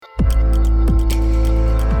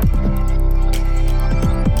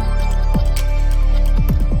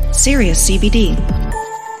Sirius CBD.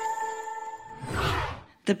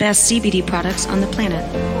 The best CBD products on the planet.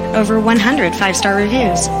 Over 100 5-star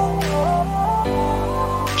reviews.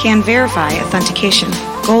 Can verify authentication.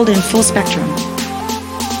 Gold in full spectrum.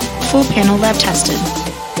 Full panel lab tested.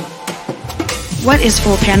 What is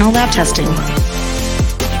full panel lab testing?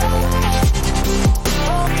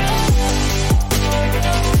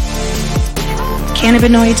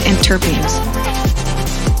 Cannabinoids and terpenes.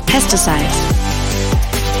 Pesticides.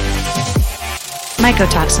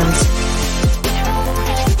 Mycotoxins.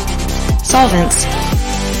 Solvents.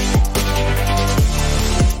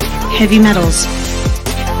 Heavy metals.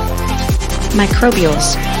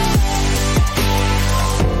 Microbials.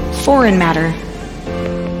 Foreign matter.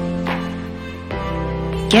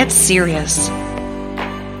 Get serious.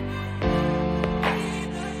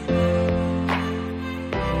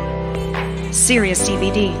 Sirius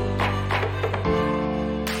CBD.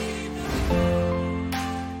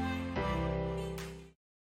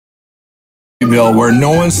 Where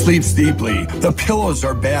no one sleeps deeply. The pillows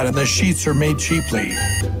are bad and the sheets are made cheaply.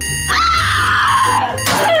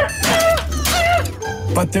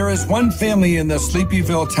 But there is one family in the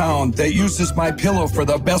Sleepyville town that uses My Pillow for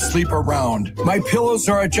the best sleep around. My pillows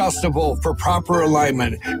are adjustable for proper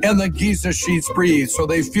alignment, and the Giza sheets breathe so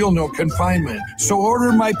they feel no confinement. So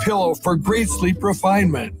order My Pillow for great sleep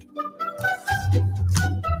refinement.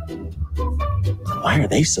 Why are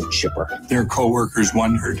they so chipper? Their co-workers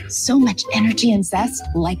wondered. So much energy and zest,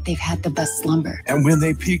 like they've had the best slumber. And when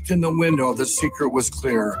they peeked in the window, the secret was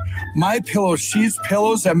clear. My Pillow sheets,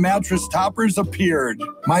 pillows, and mattress toppers appeared.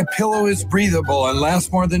 My Pillow is breathable and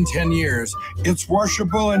lasts more than 10 years. It's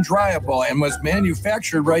washable and dryable and was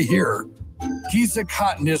manufactured right here. Giza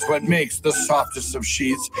cotton is what makes the softest of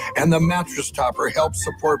sheets, and the mattress topper helps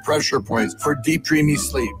support pressure points for deep, dreamy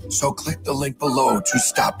sleep. So click the link below to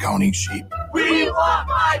stop counting sheep. We want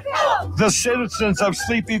My Pillow! The citizens of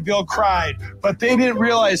Sleepyville cried, but they didn't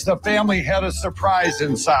realize the family had a surprise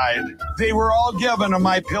inside. They were all given a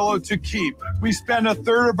My Pillow to keep. We spend a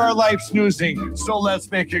third of our life snoozing, so let's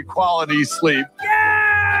make it quality sleep.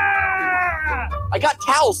 I got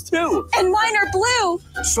towels too. And mine are blue.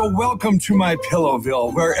 So welcome to My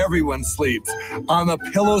Pillowville, where everyone sleeps on the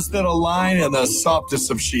pillows that align and the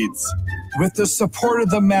softest of sheets. With the support of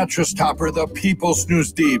the mattress topper, the people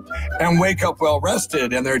snooze deep and wake up well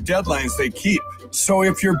rested, and their deadlines they keep. So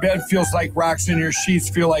if your bed feels like rocks and your sheets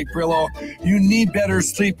feel like Brillo, you need better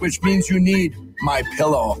sleep, which means you need My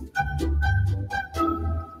Pillow.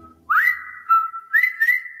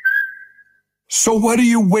 So what are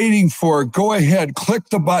you waiting for? Go ahead, click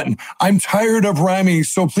the button. I'm tired of rhyming,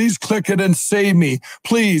 so please click it and save me.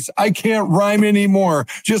 Please, I can't rhyme anymore.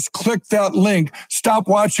 Just click that link. Stop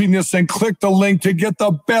watching this and click the link to get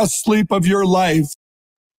the best sleep of your life.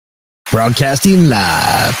 Broadcasting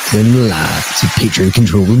live to Patriot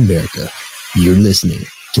Control America. You're listening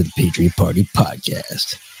to the Patriot Party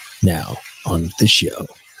Podcast. Now, on the show,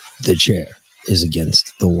 the chair is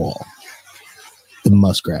against the wall. The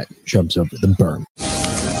muskrat jumps over the berm.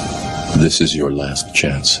 This is your last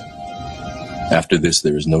chance. After this,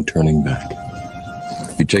 there is no turning back.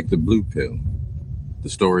 You take the blue pill. The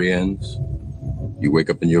story ends. You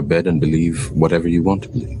wake up in your bed and believe whatever you want to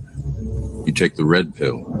believe. You take the red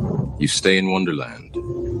pill. You stay in Wonderland.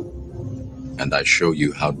 And I show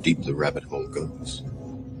you how deep the rabbit hole goes.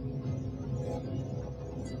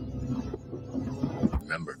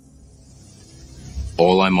 Remember,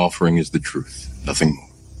 all I'm offering is the truth. Nothing more.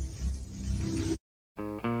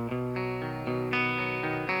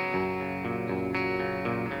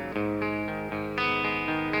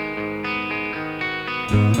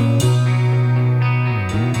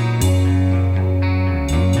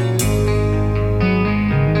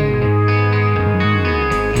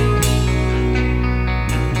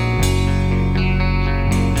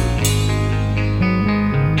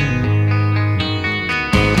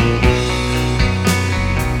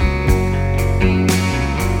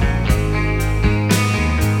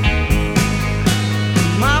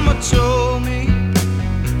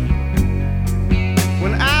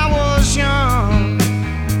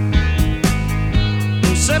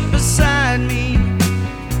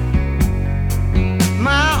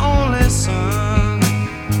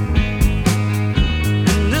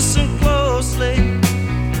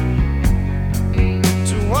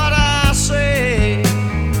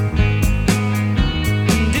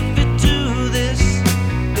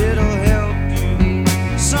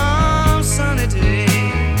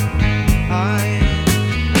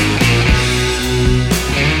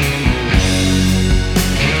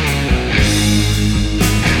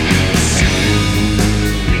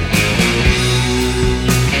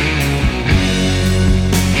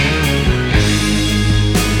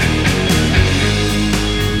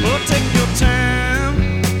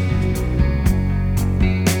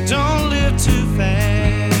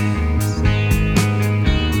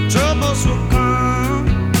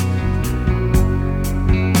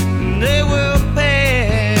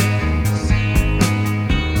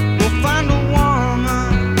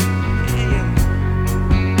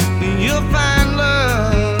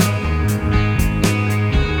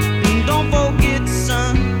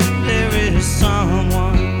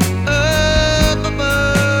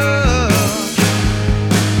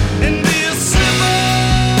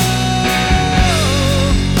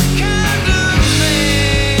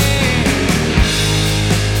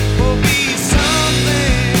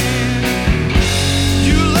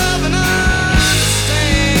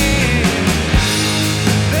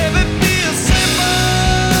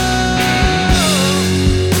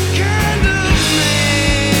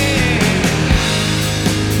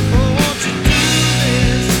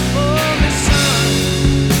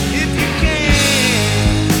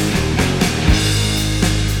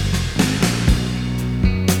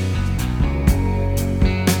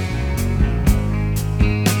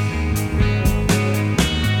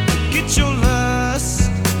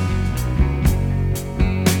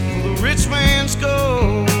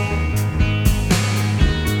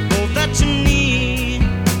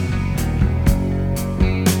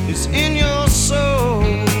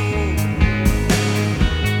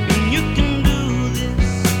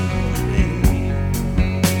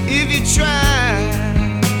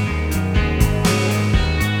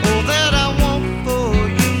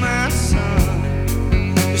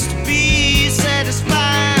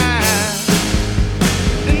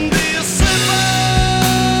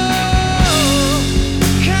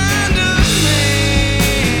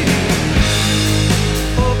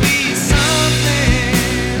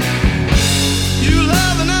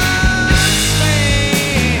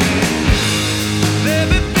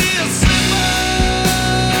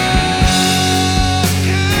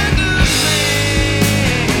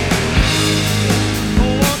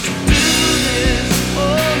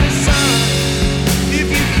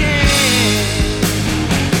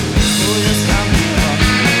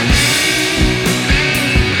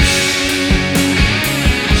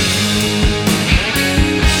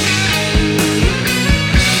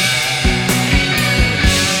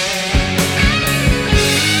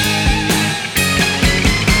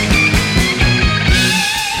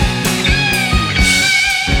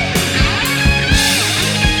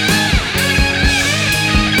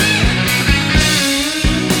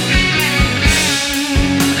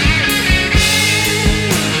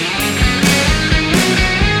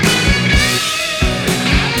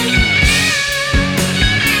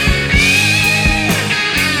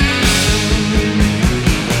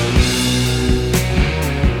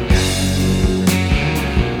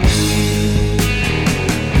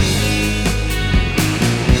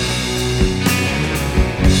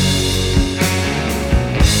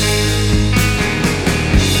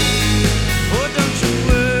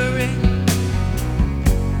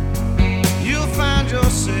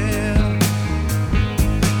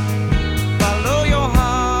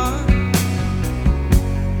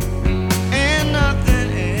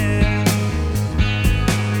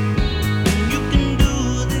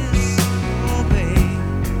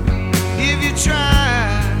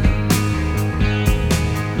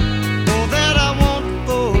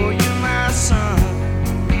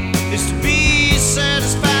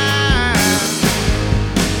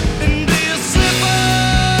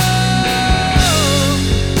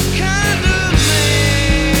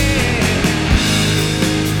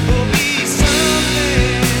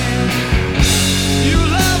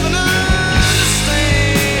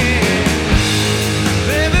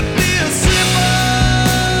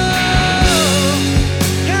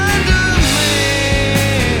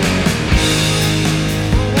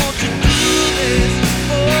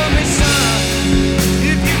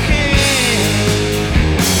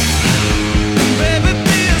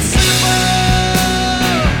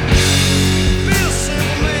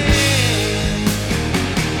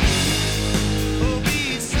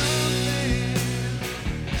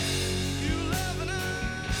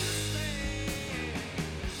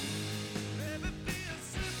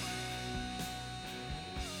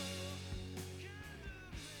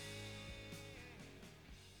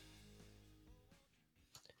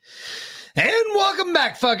 Welcome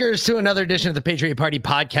back, fuckers, to another edition of the Patriot Party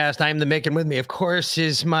Podcast. I am the Mick, and with me, of course,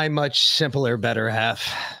 is my much simpler, better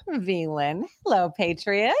half, V-Lyn. Hello,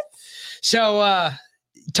 Patriots. So,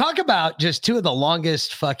 talk about just two of the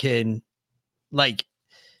longest fucking, like,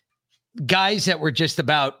 guys that were just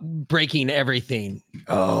about breaking everything.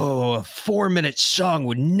 Oh, a 4-minute song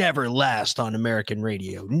would never last on American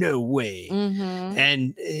radio. No way. Mm-hmm.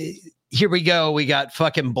 And here we go. We got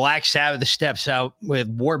fucking Black Sabbath that steps out with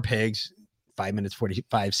War Pigs, 5 minutes,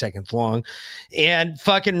 45 seconds long. And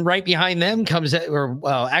fucking right behind them comes,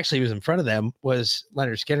 actually it was in front of them, was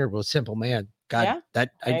Leonard Skinner with Simple Man. God, Yeah,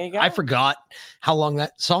 I forgot how long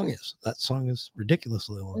that song is. That song is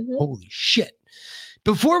ridiculously long. Mhm. Holy shit.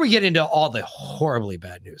 Before we get into all the horribly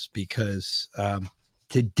bad news, because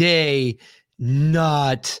today,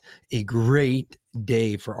 not a great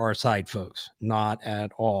day for our side, folks. Not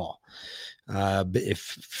at all. Go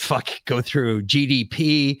through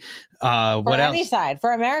GDP, For what else? any side,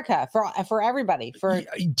 for America, for everybody. For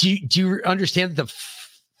Do you understand that the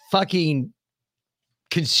fucking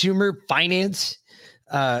consumer finance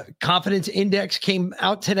confidence index came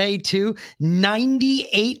out today too?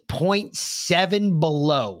 98.7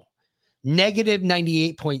 below. Negative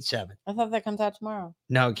 98.7. I thought that comes out tomorrow.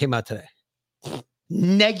 No, it came out today.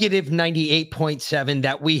 Negative 98.7,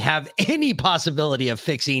 that we have any possibility of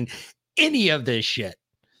fixing any of this shit.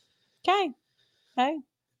 Okay.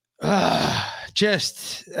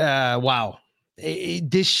 Wow.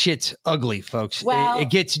 This shit's ugly, folks. Well- It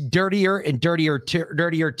gets dirtier and dirtier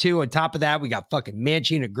too. On top of that, we got fucking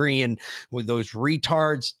Manchin agreeing with those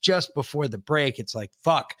retards just before the break. It's like,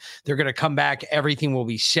 fuck, they're going to come back. Everything will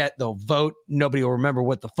be set. They'll vote. Nobody will remember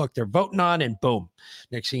what the fuck they're voting on. And boom.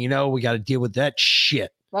 Next thing you know, we got to deal with that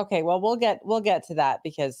shit. Okay. Well, we'll get to that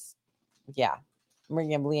because, yeah, we're gonna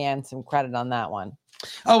give Leanne some credit on that one.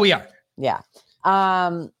 Oh, we are. Yeah.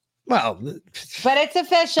 Well, But it's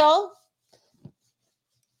official.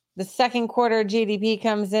 The second quarter GDP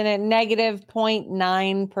comes in at negative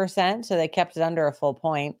 0.9%. So they kept it under a full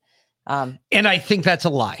point. and I think that's a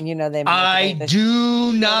lie. You know, I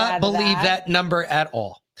do not out of believe that. that number at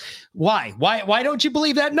all. Why? Why don't you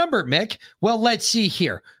believe that number, Mick? Well, let's see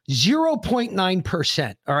here.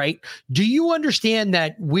 0.9%. All right. Do you understand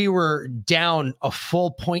that we were down a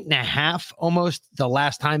full 1.5 almost the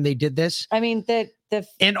last time they did this? I mean,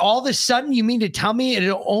 And all of a sudden, you mean to tell me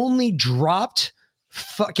it only dropped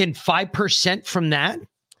fucking 5% from that?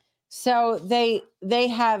 so they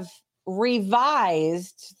have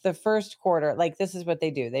revised the first quarter. Like, this is what they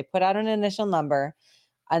do. They put out an initial number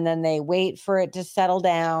and then they wait for it to settle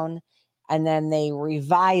down and then they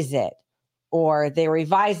revise it, or they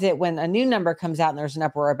revise it when a new number comes out and there's an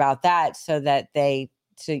uproar about that, so that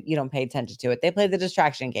you don't pay attention to it. They play the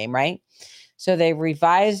distraction game, right? So they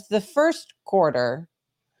revised the first quarter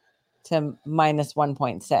to minus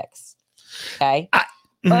 1.6. Okay.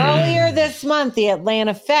 Earlier this month, the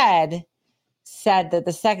Atlanta Fed said that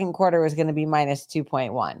the second quarter was going to be minus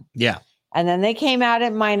 2.1. Yeah. And then they came out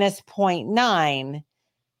at minus 0.9.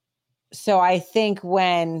 So I think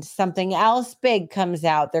when something else big comes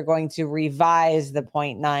out, they're going to revise the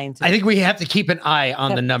 0.9. I think we have to keep an eye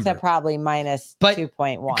on the number. To probably minus But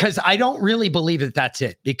 2.1. because I don't really believe that that's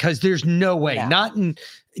it, because there's no way, No.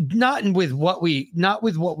 not with what we've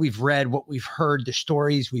read, what we've heard, the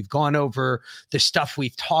stories we've gone over, the stuff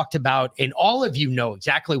we've talked about, and all of you know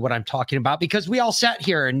exactly what I'm talking about, because we all sat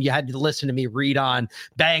here and you had to listen to me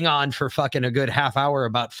bang on for fucking a good half hour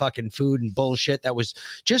about fucking food and bullshit that was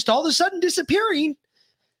just all of a sudden disappearing.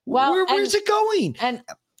 Well, where's it going? And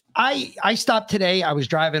I stopped today. I was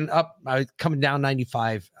driving up, I was coming down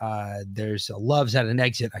 95. There's a Love's at an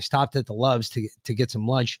exit. I stopped at the Love's to get some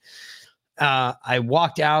lunch. I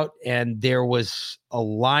walked out and there was a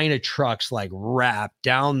line of trucks like wrapped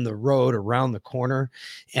down the road around the corner.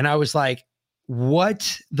 And I was like,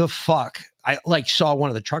 what the fuck? I like saw one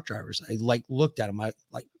of the truck drivers. I like looked at him. I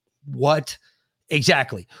like, what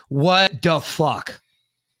exactly? What the fuck?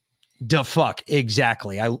 The fuck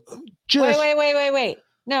exactly? I just wait.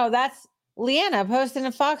 No, that's Leanna posted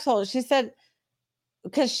in Foxhole. She said,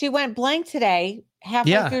 because she went blank today,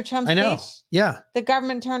 halfway through Trump's I know. speech, Yeah. the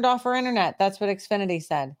government turned off her internet. That's what Xfinity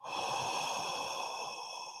said.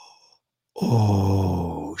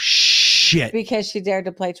 Oh shit! Because she dared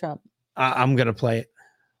to play Trump. I'm gonna play it.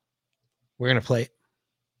 We're gonna play it.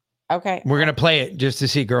 Okay. We're gonna play it just to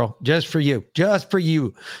see, girl, just for you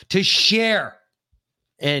to share.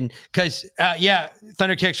 And because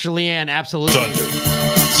Thunder kicks for Leanne, absolutely.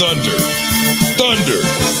 Thunder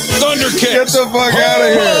kicks. Get the fuck out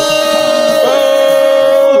of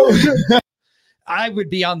here. I would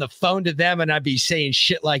be on the phone to them and I'd be saying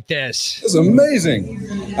shit like this. It's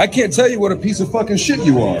amazing. I can't tell you what a piece of fucking shit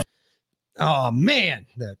you are. Oh man,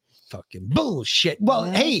 that fucking bullshit. Well,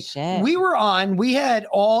 No hey, shit. we had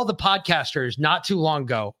all the podcasters not too long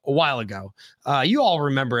ago, a while ago. You all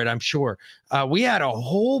remember it, I'm sure. We had a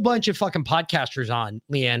whole bunch of fucking podcasters on,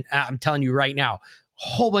 Leanne. I'm telling you right now,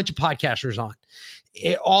 whole bunch of podcasters on.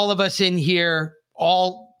 All of us in here,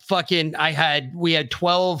 all fucking, we had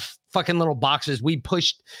 12 fucking little boxes. We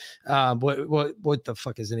pushed, what the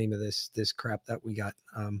fuck is the name of this crap that we got?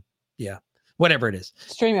 Yeah. Whatever it is.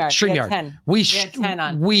 StreamYard. We had 10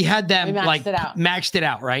 on. We had them We maxed it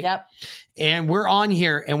out, right? Yep. And we're on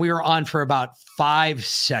here and we were on for about 5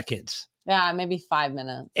 seconds. Yeah, maybe 5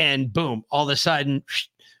 minutes. And boom, all of a sudden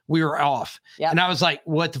we were off. Yep. And I was like,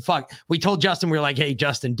 what the fuck? We told Justin, we were like, hey,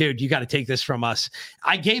 Justin, dude, you got to take this from us.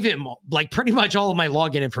 I gave him like pretty much all of my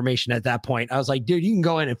login information at that point. I was like, dude, you can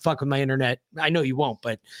go in and fuck with my internet. I know you won't,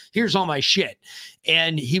 but here's all my shit.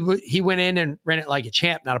 And he went in and ran it like a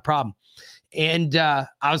champ, not a problem. And I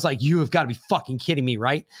was like, you have got to be fucking kidding me,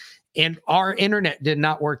 right? And our internet did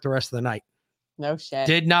not work the rest of the night. No shit.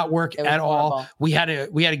 Did not work at all. We had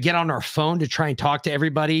to get on our phone to try and talk to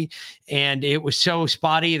everybody. And it was so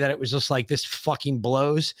spotty that it was just like, this fucking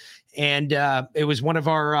blows. And it was one of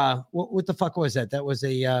our, what the fuck was that? That was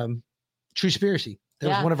a Truspiracy. That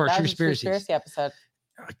was one of our Truspiracy episode.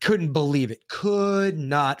 I couldn't believe it. Could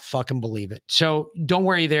not fucking believe it. So don't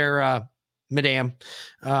worry there, madame.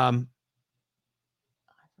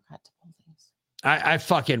 I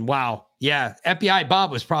fucking, wow. Yeah. FBI Bob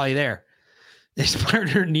was probably there. His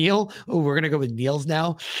partner, Neil. Oh, we're going to go with Neil's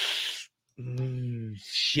now.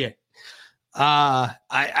 Shit.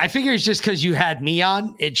 I figure it's just because you had me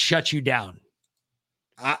on, it shut you down.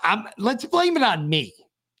 Let's blame it on me.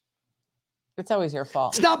 It's always your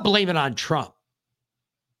fault. Let's not blame it on Trump.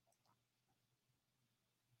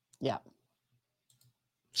 Yeah.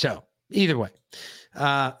 So either way,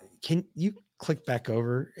 can you click back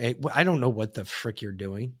over? I don't know what the frick you're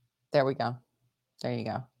doing. There we go. There you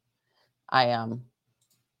go.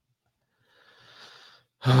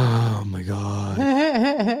 Oh my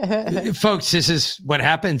God. Folks, this is what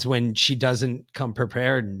happens when she doesn't come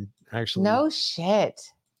prepared and actually. No shit.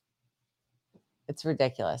 It's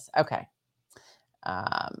ridiculous. Okay.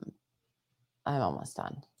 I'm almost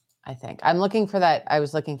done. I think I was looking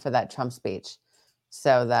for that Trump speech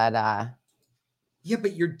so that, yeah,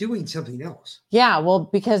 but you're doing something else. Yeah, well,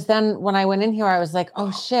 because then when I went in here, I was like,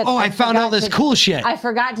 oh shit. Oh, I found all this cool shit. I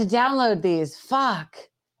forgot to download these. Fuck.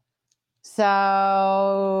 So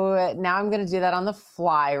now I'm going to do that on the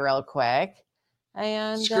fly real quick.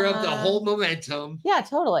 And screw up the whole momentum. Yeah,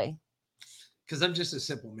 totally. Because I'm just a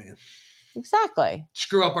simple man. Exactly.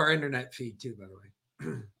 Screw up our internet feed too, by the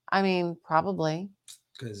way. I mean, probably.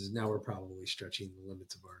 Because now we're probably stretching the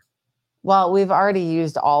limits of our. Well, we've already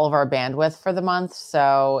used all of our bandwidth for the month,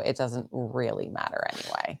 so it doesn't really matter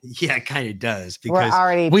anyway. Yeah, it kind of does because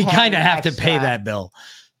we kind of have to pay that bill.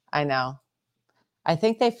 I know. I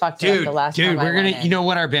think they fucked it up the last time. We're gonna. You know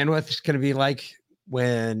what our bandwidth is gonna be like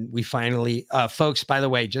when we finally, folks. By the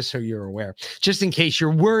way, just so you're aware, just in case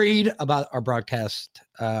you're worried about our broadcast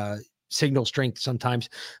signal strength, sometimes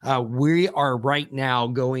we are right now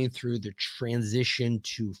going through the transition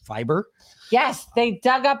to fiber. Yes, they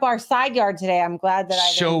dug up our side yard today. I'm glad that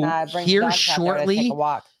I didn't bring the dogs out there to take a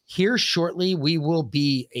walk. Here shortly, we will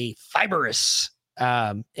be a fibrous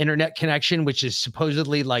internet connection, which is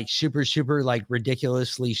supposedly like super, like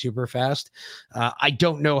ridiculously super fast. I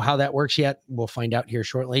don't know how that works yet. We'll find out here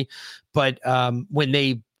shortly. But when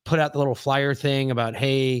they put out the little flyer thing about,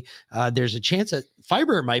 hey, there's a chance that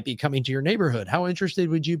fiber might be coming to your neighborhood. How interested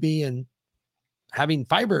would you be in having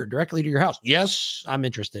fiber directly to your house? Yes, I'm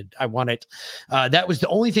interested. I want it. That was the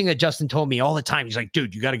only thing that Justin told me all the time. He's like,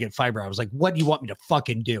 dude, you got to get fiber. I was like, what do you want me to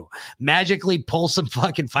fucking do? Magically pull some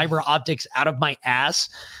fucking fiber optics out of my ass?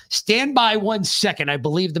 Stand by 1 second. I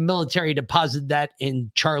believe the military deposited that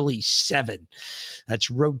in Charlie 7.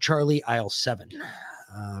 That's Rogue Charlie, aisle 7.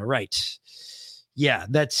 Right. Yeah,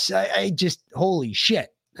 that's, I just, holy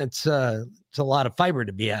shit. It's a lot of fiber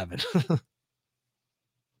to be having.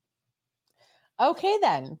 Okay,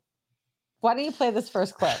 then. Why don't you play this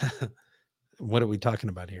first clip? What are we talking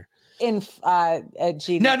about here? In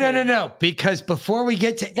GDP. No. Because before we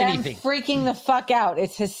get to anything, freaking the fuck out.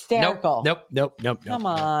 It's hysterical. Nope. Come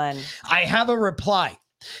on. I have a reply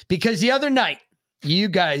because the other night you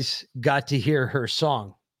guys got to hear her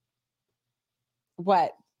song.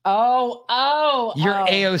 What? Oh. Your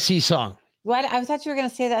AOC song. What? I thought you were going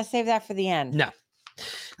to save that for the end. No.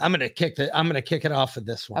 I'm gonna kick it off with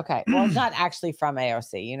this one. Okay. Well, it's not actually from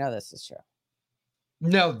AOC. You know this is true.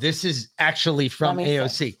 No, this is actually from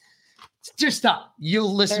AOC. Just stop.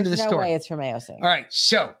 You'll listen to the There's no story. way it's from AOC. All right.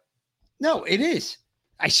 So, no, it is.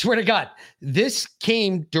 I swear to God, this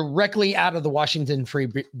came directly out of the Washington Free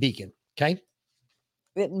Beacon. Okay.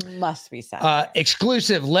 It must be sent.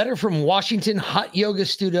 Exclusive letter from Washington Hot Yoga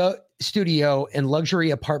Studio and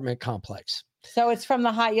Luxury Apartment Complex. So it's from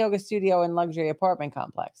the Hot Yoga Studio and Luxury Apartment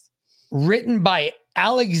Complex. Written by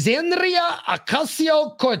Alexandria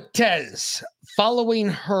Ocasio-Cortez following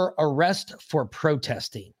her arrest for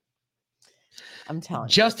protesting. I'm telling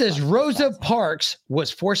you. Just as Rosa Parks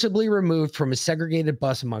was forcibly removed from a segregated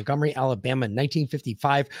bus in Montgomery, Alabama in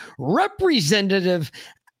 1955, Representative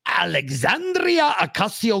Alexandria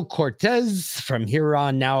Ocasio-Cortez, from here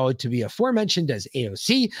on now to be aforementioned as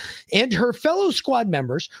AOC, and her fellow squad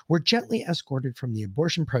members were gently escorted from the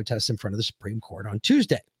abortion protests in front of the Supreme Court on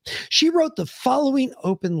Tuesday. She wrote the following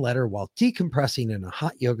open letter while decompressing in a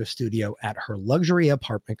hot yoga studio at her luxury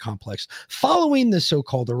apartment complex following the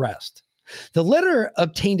so-called arrest. The letter,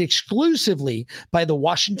 obtained exclusively by the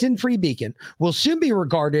Washington Free Beacon, will soon be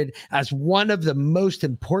regarded as one of the most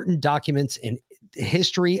important documents in the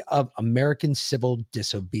history of American civil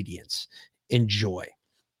disobedience. Enjoy.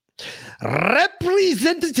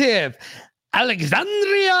 Representative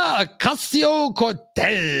Alexandria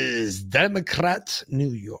Ocasio-Cortez, Democrat,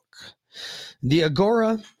 New York. The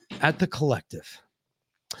Agora at the Collective.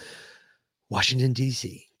 Washington,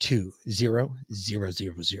 D.C.,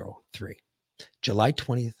 200003. July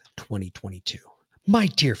 20th, 2022. My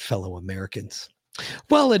dear fellow Americans,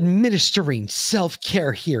 while administering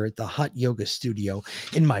self-care here at the Hot Yoga Studio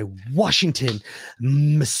in my Washington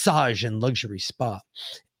massage and luxury spa,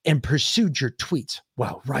 and pursued your tweets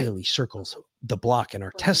while Riley circles the block in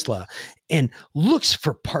our Tesla and looks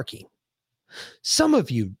for parking, some of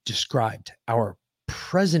you described our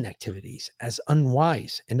present activities as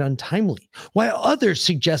unwise and untimely, while others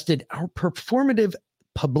suggested our performative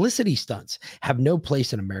publicity stunts have no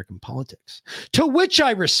place in American politics. To which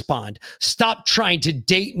I respond, stop trying to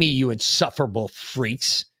date me, you insufferable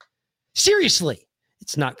freaks. Seriously,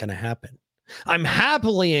 it's not going to happen. I'm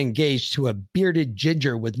happily engaged to a bearded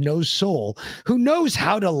ginger with no soul who knows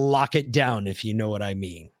how to lock it down, if you know what I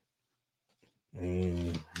mean.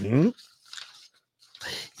 Mm-hmm.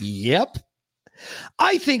 Yep.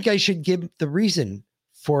 I think I should give the reason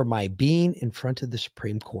for my being in front of the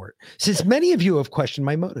Supreme Court, since many of you have questioned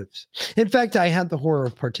my motives. In fact, I had the horror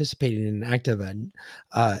of participating in an act of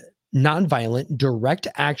nonviolent direct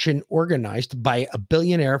action organized by a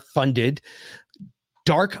billionaire-funded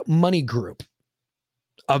dark money group.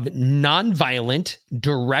 Of nonviolent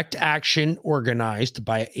direct action organized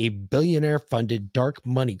by a billionaire-funded dark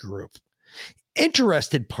money group.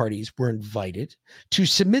 Interested parties were invited to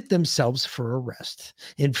submit themselves for arrest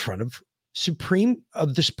in front of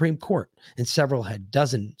the Supreme Court, and several had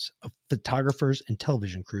dozens of photographers and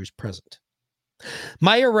television crews present.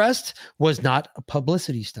 My arrest was not a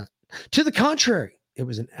publicity stunt. To the contrary, it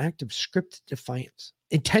was an act of scripted defiance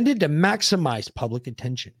intended to maximize public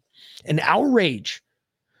attention and outrage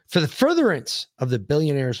for the furtherance of the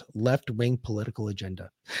billionaire's left-wing political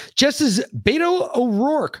agenda. Just as Beto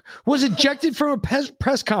O'Rourke was ejected from a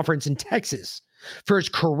press conference in Texas for his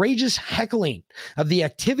courageous heckling of the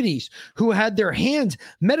activities who had their hands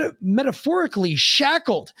metaphorically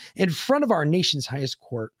shackled in front of our nation's highest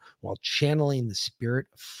court while channeling the spirit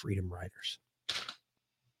of freedom riders.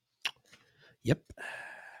 Yep.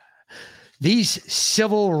 These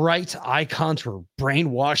civil rights icons were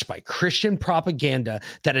brainwashed by Christian propaganda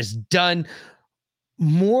that has done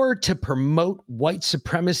more to promote white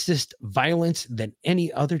supremacist violence than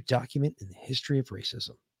any other document in the history of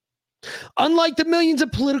racism. Unlike the millions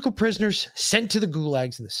of political prisoners sent to the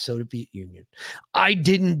gulags in the Soviet Union, I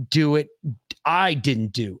didn't do it. I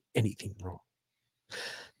didn't do anything wrong.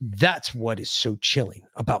 That's what is so chilling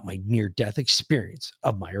about my near-death experience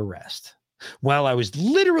of my arrest. While I was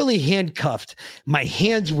literally handcuffed, my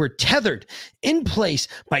hands were tethered in place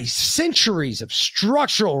by centuries of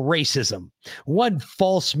structural racism. One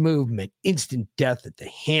false movement, instant death at the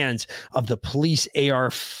hands of the police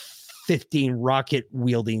AR-15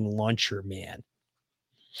 rocket-wielding launcher man.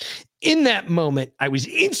 In that moment, I was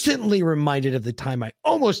instantly reminded of the time I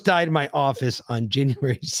almost died in my office on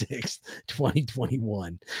January 6th,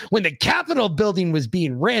 2021, when the Capitol building was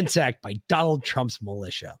being ransacked by Donald Trump's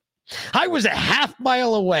militia. I was a half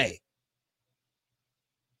mile away.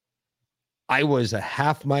 I was a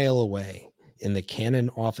half mile away in the Cannon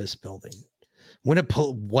office building when a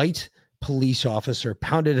white police officer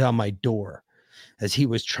pounded on my door as he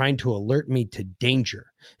was trying to alert me to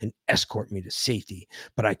danger and escort me to safety,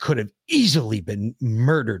 but I could have easily been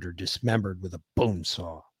murdered or dismembered with a bone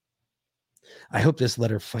saw. I hope this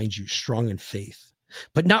letter finds you strong in faith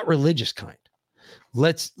but not religious kind.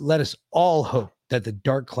 Let us all hope that the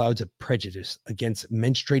dark clouds of prejudice against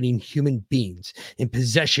menstruating human beings in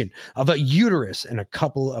possession of a uterus and a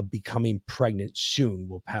couple of becoming pregnant soon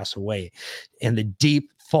will pass away, and the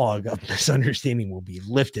deep fog of misunderstanding will be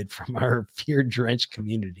lifted from our fear-drenched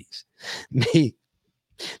communities.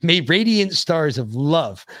 May radiant stars of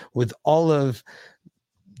love with all of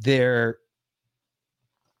their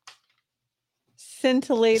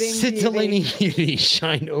scintillating beauty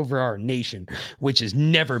shine over our nation, which has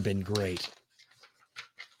never been great.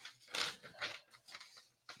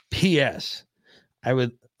 P.S.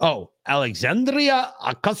 Alexandria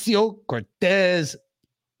Ocasio-Cortez,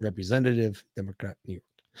 Representative, Democrat, New York.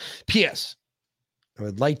 P.S. I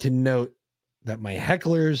would like to note that my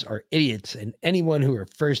hecklers are idiots, and anyone who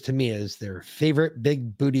refers to me as their favorite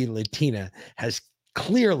big booty Latina has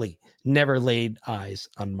clearly never laid eyes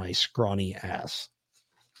on my scrawny ass.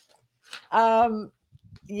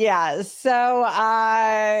 Yeah.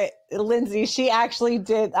 So, Lindsay, she actually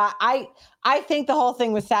did. I think the whole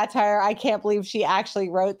thing was satire. I can't believe she actually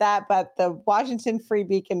wrote that, but the Washington Free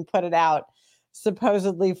Beacon put it out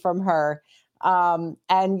supposedly from her.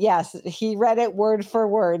 And yes, he read it word for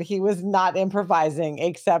word. He was not improvising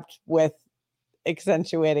except with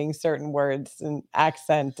accentuating certain words and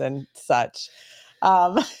accent and such.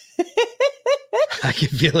 I can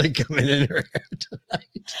feel it coming in her hair tonight.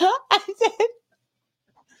 I did.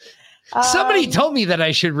 Somebody told me that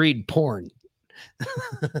I should read porn.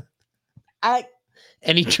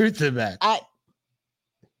 Any truth to that?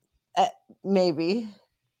 Maybe.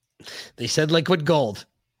 They said liquid gold.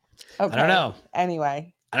 Okay. I don't know.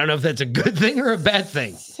 Anyway. I don't know if that's a good thing or a bad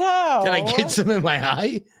thing. So. Did I get some in my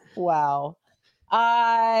eye? Wow.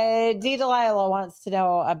 D. Delilah wants to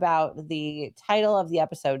know about the title of the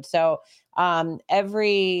episode. So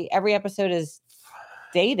every episode is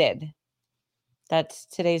dated. That's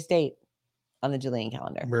today's date on the Julian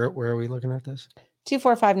calendar. Where are we looking at this?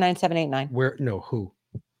 2459789. Where? No, who?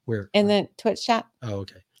 Where? In the Twitch chat. Oh,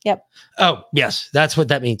 okay. Yep. Oh, yes. That's what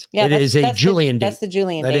that means. Yeah, it is a Julian date. That's the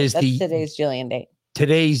Julian date. That's today's Julian date.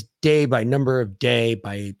 Today's day by number of day,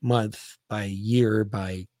 by month, by year,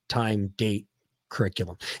 by time, date,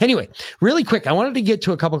 curriculum. Anyway, really quick, I wanted to get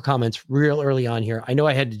to a couple of comments real early on here. I know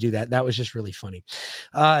I had to do that. That was just really funny.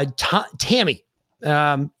 Tammy,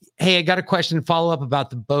 hey, I got a question, follow up about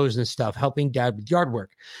the bows and stuff, helping dad with yard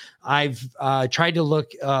work. I've tried to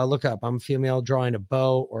look up. I'm a female drawing a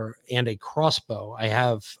bow and a crossbow. I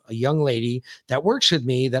have a young lady that works with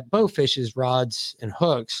me that bow fishes rods and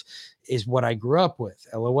hooks is what I grew up with.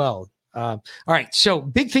 LOL. All right. So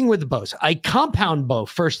big thing with the bows. A compound bow,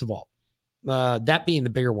 first of all, that being the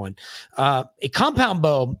bigger one. A compound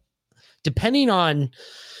bow, depending on,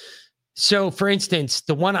 so for instance,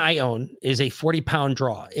 the one I own is a 40-pound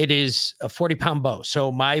draw. It is a 40-pound bow.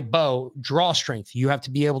 So my bow draw strength, you have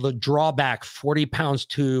to be able to draw back 40 pounds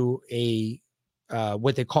to a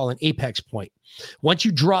what they call an apex point. Once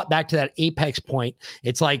you drop back to that apex point,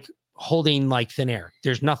 it's like holding like thin air.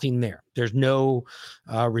 There's nothing there. There's no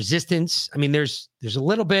resistance. I mean, there's a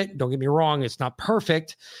little bit, don't get me wrong. It's not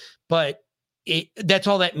perfect, but that's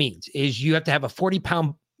all that means is you have to have a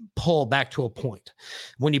 40-pound pull back to a point.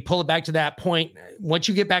 When you pull it back to that point, once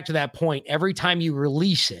you get back to that point, every time you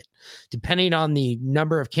release it, depending on the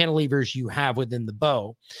number of cantilevers you have within the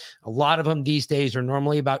bow, a lot of them these days are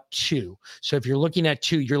normally about 2. So if you're looking at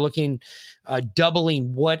 2, you're looking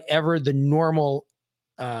doubling whatever the normal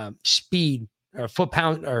speed or foot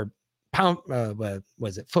pound or pound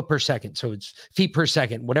was it foot per second. So it's feet per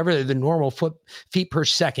second, whatever the normal feet per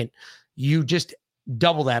second, you just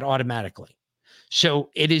double that automatically. So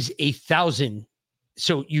it is 1,000.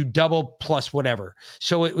 So you double plus whatever.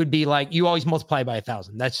 So it would be like you always multiply by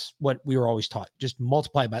 1,000. That's what we were always taught. Just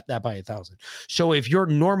multiply that by 1,000. So if your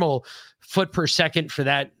normal foot per second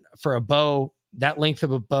for a bow, that length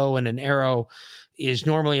of a bow and an arrow is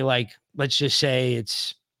normally like, let's just say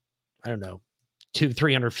it's, I don't know,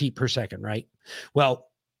 200-300 feet per second, right? Well,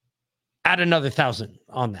 add another 1,000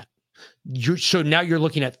 on that. So now you're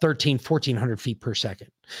looking at 1,400 feet per second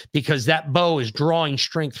because that bow is drawing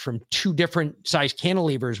strength from 2 different size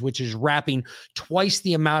cantilevers, which is wrapping twice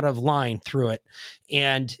the amount of line through it.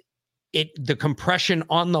 And the compression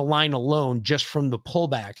on the line alone, just from the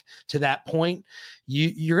pullback to that point,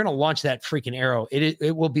 you're going to launch that freaking arrow.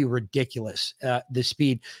 It will be ridiculous. The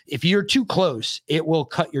speed, if you're too close, it will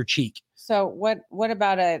cut your cheek. So what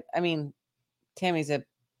about Tammy's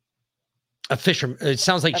a fisherman. It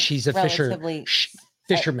sounds like she's a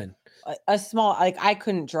fisherman. A small, like I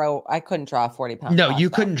couldn't draw a 40-pound. No, you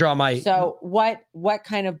couldn't draw my. So what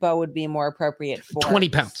kind of bow would be more appropriate for 20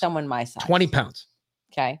 pounds? Someone my size. 20 pounds.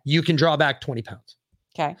 Okay. You can draw back 20 pounds.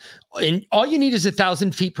 Okay. And all you need is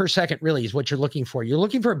 1,000 feet per second, really, is what you're looking for. You're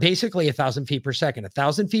looking for basically 1,000 feet per second.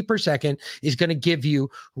 1,000 feet per second is going to give you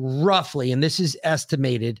roughly, and this is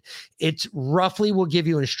estimated, it's roughly will give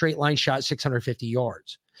you in a straight line shot 650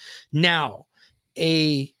 yards. Now,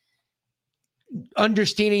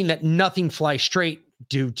 understanding that nothing flies straight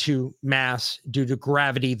due to mass, due to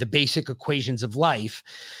gravity, the basic equations of life,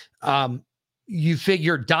 you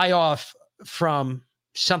figure die off from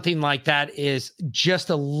something like that is just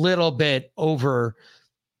a little bit over.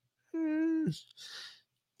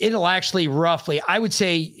 It'll actually roughly, I would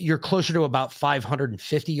say you're closer to about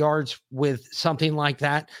 550 yards with something like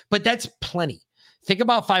that, but that's plenty. Think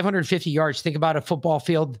about 550 yards. Think about a football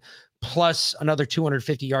field plus another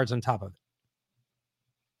 250 yards on top of it.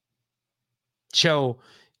 So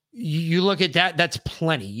you look at that, that's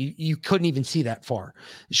plenty. You couldn't even see that far.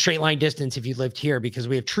 Straight line distance if you lived here because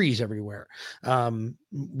we have trees everywhere.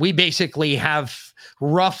 We basically have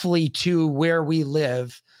roughly to where we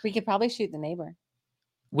live. We could probably shoot the neighbor.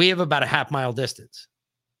 We have about a half-mile distance,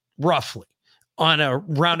 roughly, on a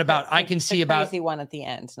roundabout. I can see about... The crazy one at the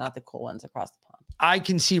end, not the cool ones across the pond. I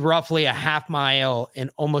can see roughly a half mile in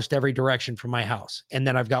almost every direction from my house. And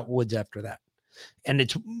then I've got woods after that. And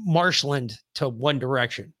it's marshland to one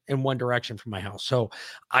direction from my house. So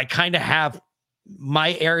I kind of have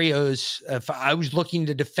my areas. If I was looking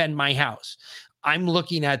to defend my house, I'm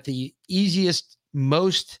looking at the easiest,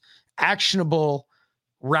 most actionable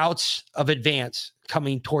routes of advance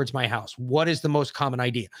coming towards my house. What is the most common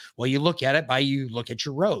idea? Well, you look at it you look at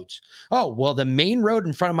your roads. Oh, well, the main road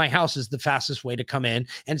in front of my house is the fastest way to come in,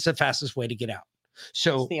 and it's the fastest way to get out.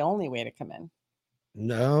 So it's the only way to come in.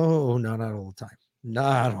 No, not all the time.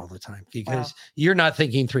 Not all the time, because you're not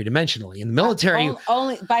thinking three-dimensionally. In the military,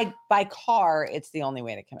 only by car, it's the only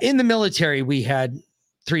way to come in. In the military, we had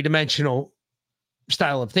three-dimensional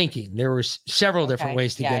style of thinking. There were several different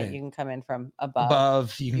ways to get in. You can come in from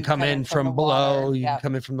above. You can come in from below. You can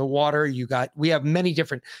come in from the water. We have many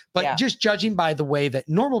different, but just judging by the way that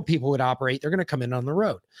normal people would operate, they're going to come in on the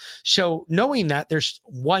road. So knowing that there's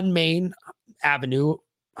one main avenue,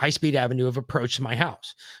 high-speed avenue of approach to my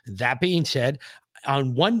house. That being said,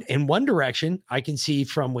 in one direction, I can see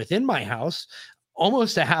from within my house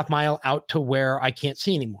almost a half mile out to where I can't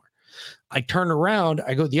see anymore. I turn around,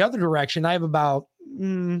 I go the other direction. I have about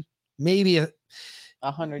maybe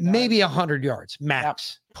 100 yards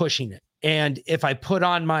max pushing it. And if I put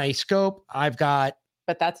on my scope, I've got.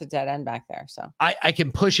 But that's a dead end back there. So I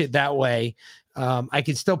can push it that way. I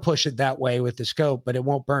can still push it that way with the scope, but it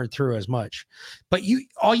won't burn through as much. But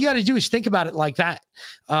all you got to do is think about it like that.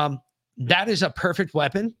 That is a perfect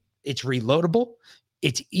weapon. It's reloadable.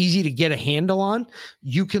 It's easy to get a handle on.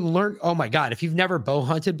 You can learn. Oh my God. If you've never bow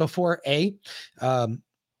hunted before,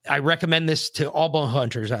 I recommend this to all bow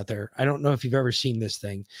hunters out there. I don't know if you've ever seen this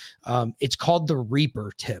thing. It's called the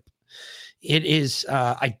Reaper tip. It is,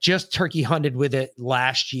 I just turkey hunted with it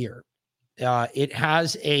last year. It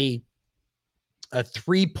has a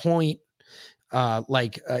 3-point,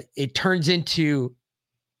 it turns into,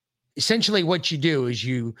 essentially what you do is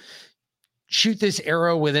you shoot this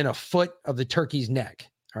arrow within a foot of the turkey's neck.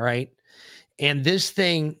 All right. And this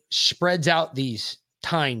thing spreads out these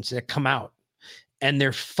tines that come out, and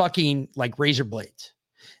they're fucking like razor blades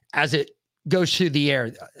as it goes through the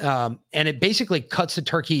air. And it basically cuts the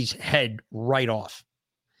turkey's head right off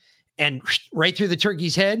and right through the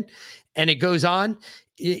turkey's head. And it goes on.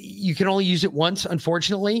 You can only use it once,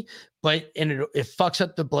 unfortunately, it fucks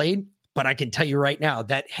up the blade. But I can tell you right now,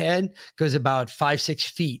 that head goes about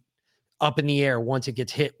 5-6 feet up in the air once it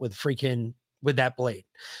gets hit with that blade.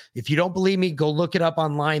 If you don't believe me, go look it up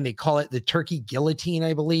online. They call it the turkey guillotine,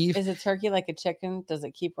 I believe. Is a turkey like a chicken? Does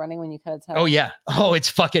it keep running when you cut its head? Oh yeah. Oh, it's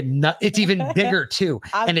fucking nuts. It's even bigger too.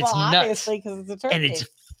 And it's nuts. Obviously, because it's a turkey. And it's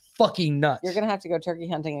fucking nuts. You're going to have to go turkey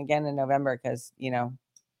hunting again in November because, Yeah,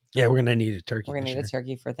 we're going to need a turkey. We're going to need a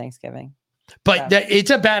turkey for Thanksgiving. But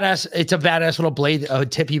it's a badass little blade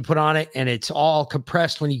tip you put on it, and it's all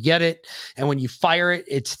compressed when you get it. And when you fire it,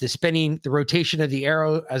 it's the rotation of the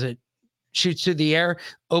arrow as it shoots through the air,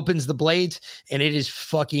 opens the blades, and it is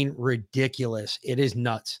fucking ridiculous. It is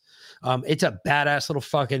nuts. It's a badass little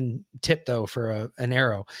fucking tip though for an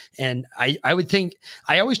arrow. And I would think,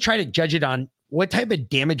 I always try to judge it on what type of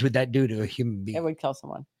damage would that do to a human being. It would kill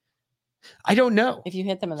someone. I don't know. If you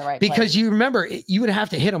hit them in the right place. Because you remember, you would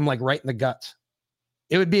have to hit them like right in the guts.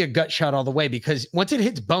 It would be a gut shot all the way, because once it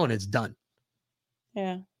hits bone, it's done.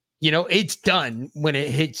 Yeah. It's done when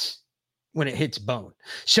it hits bone.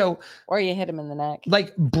 So, or you hit them in the neck.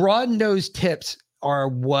 Like broad nose tips are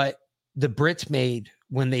what the Brits made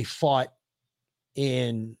when they fought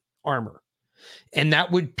in armor. And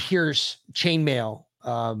that would pierce chainmail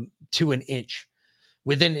to an inch,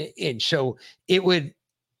 within an inch. So it would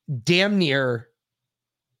damn near,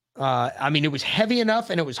 I mean, it was heavy enough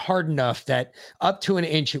and it was hard enough that up to an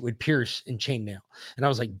inch it would pierce in chainmail. And I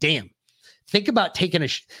was like, damn, think about taking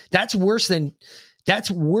that's worse than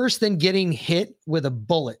getting hit with a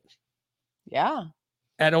bullet. Yeah.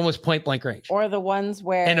 At almost point blank range. Or the ones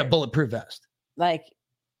where and a bulletproof vest. Like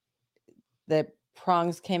the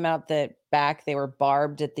prongs came out the back, they were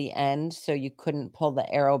barbed at the end, so you couldn't pull the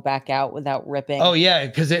arrow back out without ripping. Oh yeah,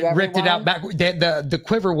 because it ripped it out back. The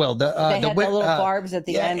quiver will, they had the little barbs at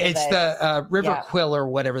the end. It's the river quill or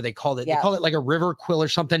whatever they called it. They call it like a river quill or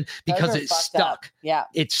something because it's stuck. Up. Yeah,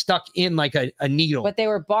 it's stuck in like a needle. But they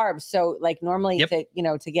were barbed, so like normally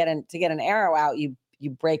to get an arrow out, you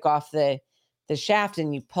break off the shaft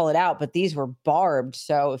and you pull it out. But these were barbed,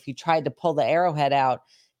 so if you tried to pull the arrowhead out,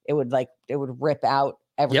 it would rip out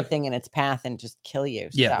everything in its path and just kill you.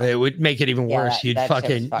 Yeah, it would make it even worse. You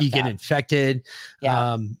get infected.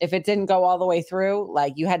 Yeah. If it didn't go all the way through,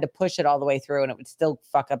 like you had to push it all the way through and it would still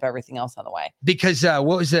fuck up everything else on the way. Because what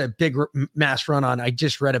was the big mass run on? I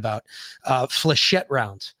just read about flechette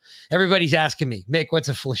rounds. Everybody's asking me, Mick, what's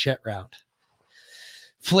a flechette round?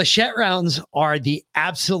 Flechette rounds are the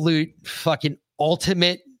absolute fucking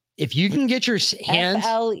ultimate. If you can get your hands.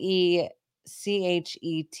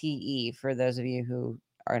 FLECHETE for those of you who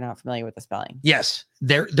are not familiar with the spelling. Yes,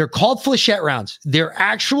 they're called flechette rounds. Their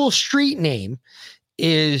actual street name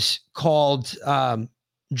is called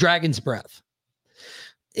Dragon's Breath.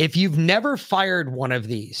 If you've never fired one of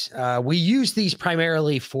these, we use these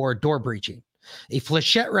primarily for door breaching. A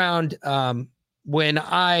flechette round, when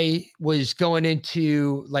I was going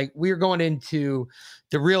into, like, we were going into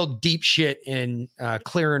the real deep shit in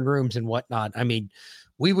clearing rooms and whatnot. I mean,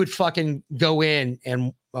 we would fucking go in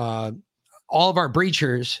and all of our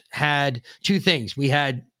breachers had two things. We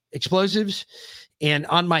had explosives, and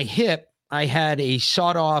on my hip, I had a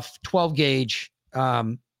sawed off 12 gauge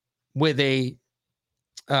with a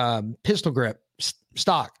pistol grip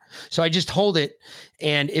stock. So I just hold it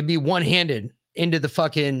and it'd be one-handed into the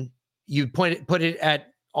fucking, you put it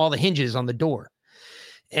at all the hinges on the door.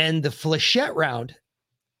 And the flechette round,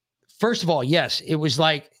 first of all, yes, it was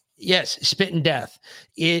like, yes, spit and death.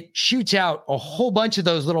 It shoots out a whole bunch of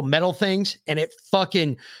those little metal things and it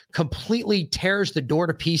fucking completely tears the door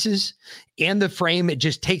to pieces and the frame. It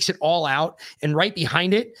just takes it all out. And right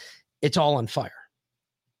behind it, it's all on fire.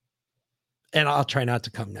 And I'll try not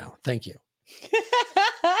to come now. Thank you.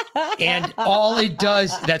 And all it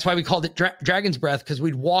does, that's why we called it Dragon's Breath, because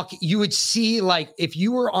we'd walk, you would see, like, if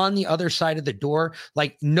you were on the other side of the door,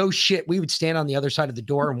 like, no shit, we would stand on the other side of the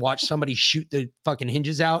door and watch somebody shoot the fucking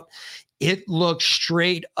hinges out. It looked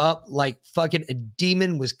straight up like fucking a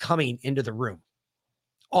demon was coming into the room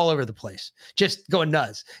all over the place, just going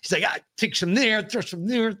nuts. He's like, I take some there, throw some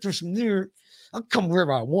there, throw some there. I'll come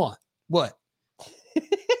wherever I want. What?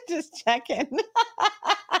 Just checking.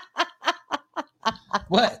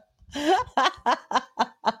 What?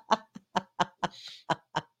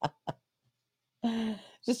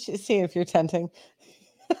 Just see if you're tenting.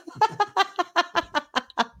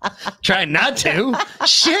 Try not to.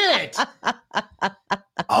 Shit.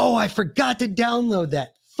 Oh, I forgot to download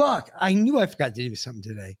that. Fuck. I knew I forgot to do something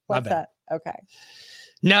today. What's that? Okay.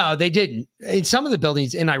 No, they didn't. In some of the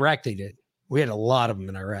buildings in Iraq, they did. We had a lot of them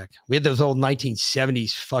in Iraq. We had those old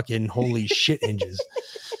 1970s fucking holy shit hinges.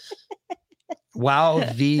 Wow,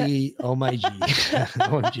 oh my G.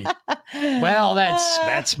 OMG. Well,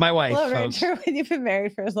 that's my wife, folks. When you've been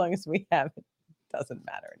married for as long as we have, it doesn't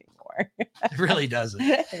matter anymore. It really doesn't.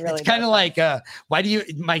 It's kind of like, why do you,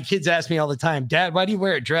 my kids ask me all the time, Dad, why do you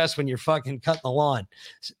wear a dress when you're fucking cutting the lawn?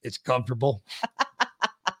 It's comfortable.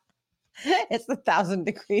 It's 1,000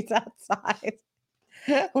 degrees outside.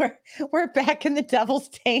 We're back in the Devil's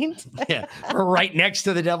Taint. Yeah, we're right next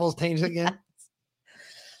to the Devil's Taint again.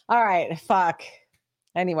 All right, fuck.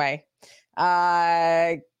 Anyway,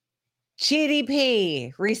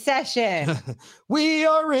 GDP, recession. We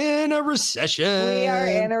are in a recession. We are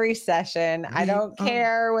in a recession. I don't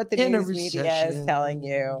care what the news media is telling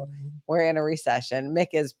you. We're in a recession. Mick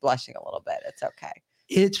is blushing a little bit. It's okay.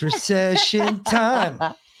 It's recession time.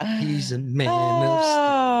 He's a man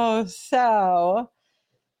of steel.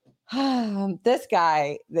 So this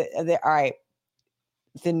guy, all right.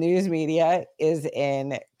 The news media is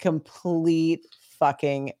in complete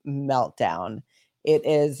fucking meltdown. It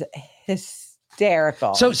is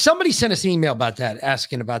hysterical. So somebody sent us an email about that,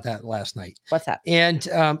 asking about that last night. What's that? And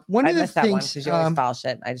one of the things, you always file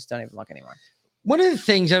shit. I just don't even look anymore. One of the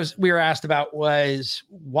things we were asked about was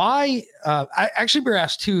why. We were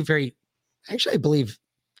asked two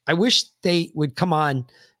I wish they would come on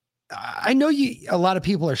I know a lot of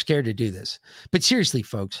people are scared to do this, but seriously,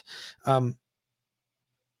 folks,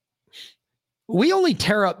 we only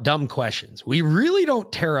tear up dumb questions. We really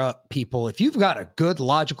don't tear up people. If you've got a good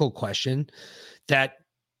logical question that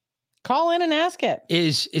call in and ask it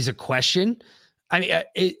is a question. I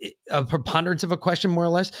mean, a preponderance of a question, more or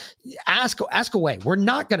less. Ask away. We're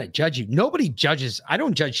not going to judge you. Nobody judges. I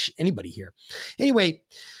don't judge anybody here. Anyway,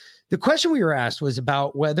 the question we were asked was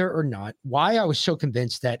about whether or not, why I was so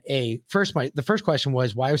convinced that the first question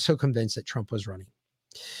was why I was so convinced that Trump was running.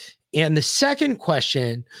 And the second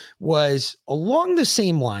question was along the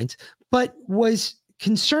same lines, but was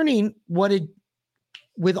concerning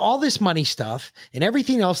with all this money stuff and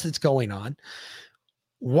everything else that's going on,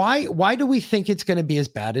 why do we think it's going to be as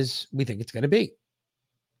bad as we think it's going to be?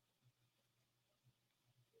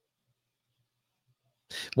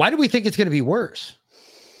 Why do we think it's going to be worse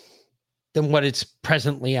than what it's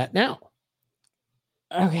presently at now?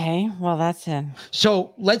 Okay, well, that's it.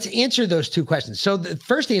 So let's answer those two questions. So the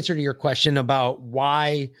first answer to your question about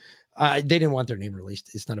why they didn't want their name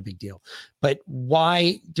released, it's not a big deal. But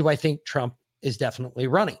why do I think Trump is definitely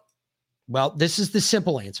running? Well, this is the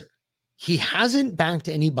simple answer. He hasn't backed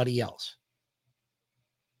anybody else.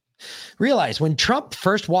 Realize when Trump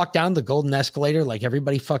first walked down the golden escalator, like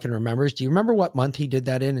everybody fucking remembers, do you remember what month he did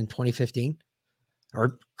that in 2015?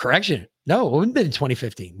 Or correction, no, it wouldn't have been in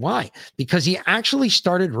 2015. Why? Because he actually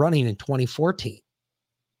started running in 2014.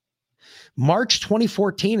 March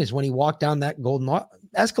 2014 is when he walked down that golden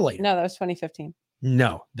escalator. No, that was 2015.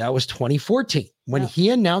 No, that was 2014. When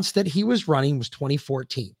he announced that he was running was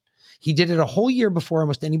 2014. He did it a whole year before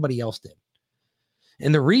almost anybody else did.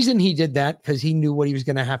 And the reason he did that, because he knew what he was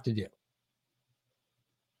going to have to do.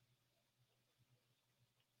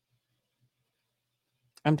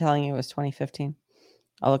 I'm telling you, it was 2015.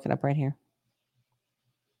 I'll look it up right here.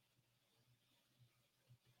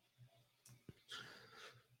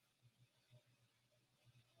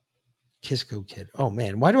 Kisco Kid. Oh,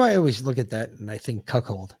 man. Why do I always look at that and I think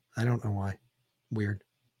cuckold? I don't know why. Weird.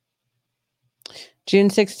 June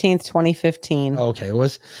 16th, 2015. Okay, it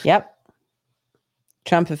was? Yep.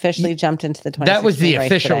 Trump officially jumped into the 2016 That was the race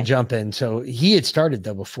official today. jump in. So he had started,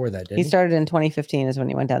 though, before that, didn't he? He started in 2015 is when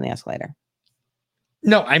he went down the escalator.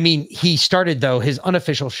 No, I mean, he started, though. His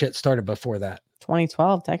unofficial shit started before that.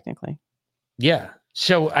 2012, technically. Yeah.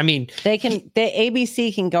 So, I mean, the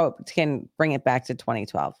ABC can bring it back to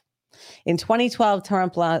 2012. In 2012,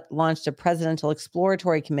 Trump launched a presidential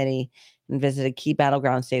exploratory committee and visited key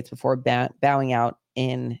battleground states before bowing out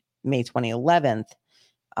in May 2011.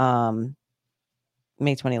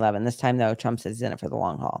 May 2011. This time, though, Trump says he's in it for the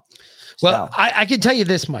long haul. Well, so. I can tell you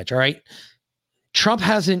this much, all right? Trump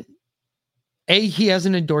hasn't, A, he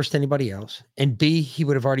hasn't endorsed anybody else, and B, he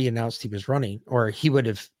would have already announced he was running, or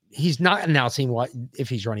he's not announcing if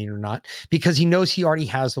he's running or not, because he knows he already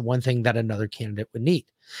has the one thing that another candidate would need.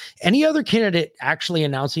 Any other candidate actually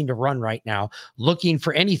announcing to run right now, looking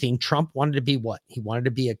for anything, Trump wanted to be what? He wanted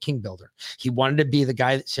to be a king builder. He wanted to be the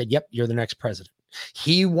guy that said, yep, you're the next president.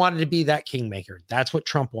 He wanted to be that kingmaker. That's what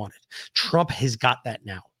Trump wanted. Trump has got that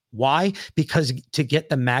now. Why? Because to get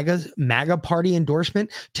the MAGA party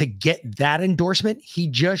endorsement, to get that endorsement, he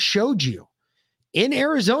just showed you in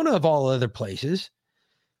Arizona of all other places,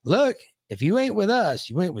 look, if you ain't with us,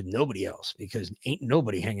 you ain't with nobody else, because ain't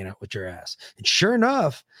nobody hanging out with your ass. And sure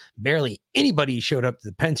enough, barely anybody showed up to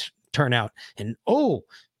the Pence turnout. And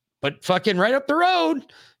but fucking right up the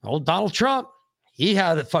road, old Donald Trump, he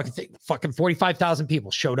had a fucking 45,000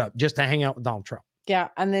 people showed up just to hang out with Donald Trump. Yeah,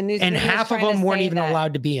 and the news and half of them weren't even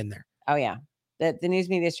allowed to be in there. Oh yeah, the news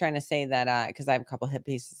media is trying to say that because I have a couple hit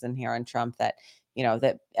pieces in here on Trump that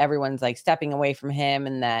that everyone's like stepping away from him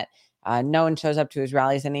and that no one shows up to his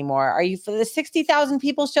rallies anymore. Are you for the 60,000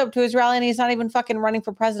 people show up to his rally and he's not even fucking running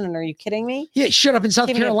for president? Are you kidding me? Yeah, he showed up in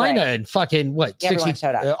South Carolina and fucking what? Yeah, 60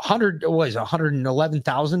 showed up.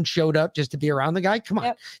 111,000 showed up just to be around the guy. Come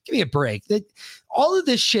on, give me a break. All of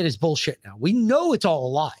this shit is bullshit now. We know it's all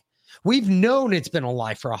a lie. We've known it's been a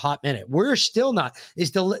lie for a hot minute. We're still not.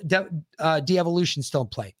 Is the de-evolution still in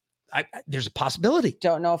play? There's a possibility.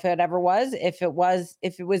 Don't know if it ever was. If it was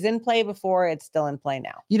in play before, it's still in play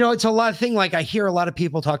now. It's a lot of thing. Like I hear a lot of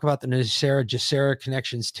people talk about the NESARA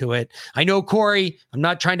connections to it. I know, Corey, I'm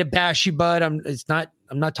not trying to bash you, bud. I'm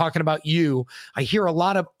not talking about you. I hear a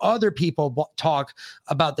lot of other people talk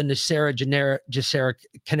about the NESARA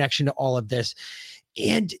connection to all of this.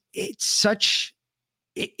 And it's such,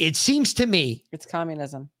 it seems to me. It's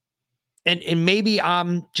communism. And maybe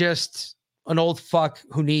I'm just an old fuck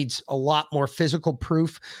who needs a lot more physical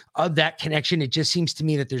proof of that connection. It just seems to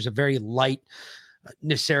me that there's a very light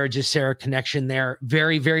Nasera Jacera connection there.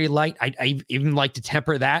 Very, very light. I even like to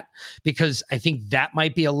temper that because I think that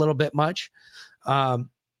might be a little bit much.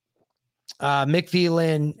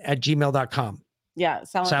 MickVlynn@gmail.com. Yeah.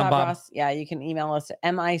 Sound Bob. Ross. Yeah. You can email us at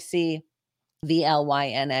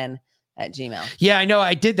MICVLYNN@gmail. Yeah, I know.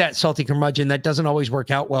 I did that, Salty Curmudgeon. That doesn't always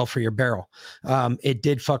work out well for your barrel. It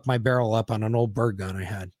did fuck my barrel up on an old bird gun I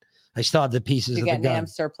had. I still have the pieces You of the get gun. NAM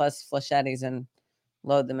surplus flechettes and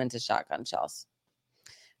load them into shotgun shells.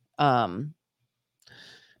 I don't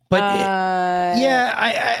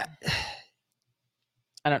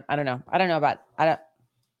know.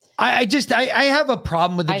 I have a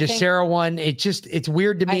problem with the Jacera one. It's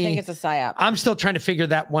weird to me. I think it's a psyop. I'm still trying to figure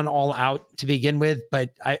that one all out to begin with,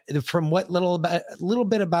 but from what little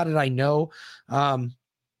bit about it I know, I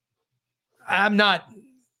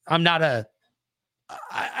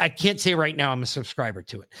can't say right now I'm a subscriber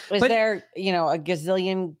to it. Is there, a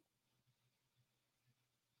gazillion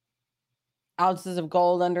ounces of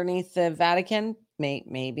gold underneath the Vatican?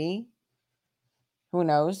 Maybe. Who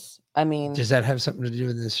knows? I mean, does that have something to do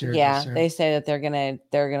with this year? Yeah, they say that they're gonna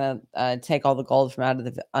take all the gold from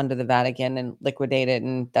under the Vatican and liquidate it,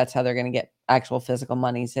 and that's how they're gonna get actual physical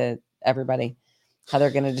money to everybody. How they're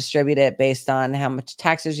gonna distribute it based on how much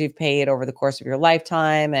taxes you've paid over the course of your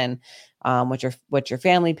lifetime, and what your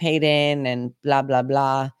family paid in, and blah blah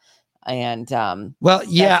blah. And well,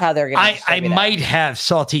 yeah, that's how they're gonna. I might have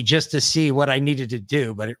Salty just to see what I needed to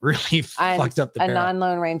do, but it really fucked up the barrel.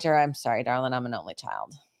 Non-Lone Ranger. I'm sorry, darling. I'm an only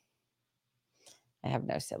child. I have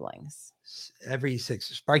no siblings. Every 6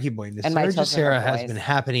 Sparky Boy. And my Jacera has been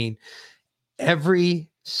happening every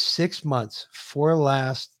 6 months for the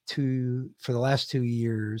last 2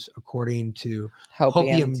 years, according to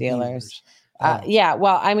Hopium dealers. Yeah,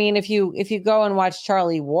 well, I mean, if you go and watch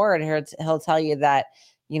Charlie Ward, he'll tell you that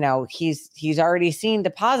he's already seen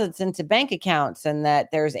deposits into bank accounts, and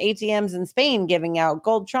that there's ATMs in Spain giving out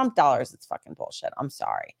gold Trump dollars. It's fucking bullshit. I'm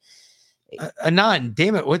sorry. Anon,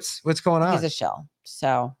 damn it, what's going on? He's a shell.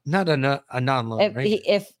 So not a non-loan.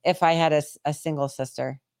 If I had a single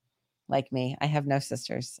sister like me, I have no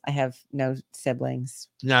sisters. I have no siblings.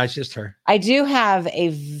 No, it's just her. I do have a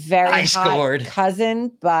very hot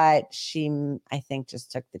cousin, but she, I think,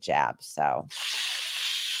 just took the jab. So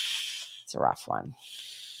it's a rough one.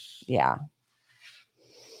 Yeah.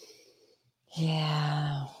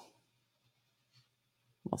 We'll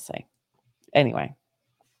see. Anyway.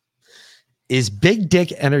 Is big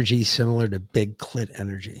dick energy similar to big clit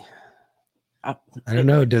energy? I don't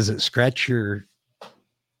know. Does it scratch your...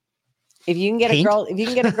 If you can get a girl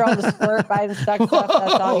to squirt by and stuck stuff,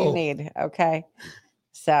 that's all you need. Okay.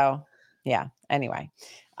 So yeah. Anyway.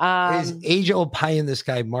 Is age-old pie in the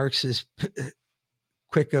sky Marx's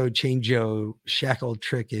Quicko Changeo shackled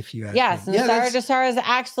trick, if you ask me. Yes, Jacera is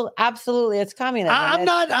absolutely it's communism.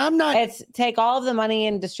 I'm not. It's take all of the money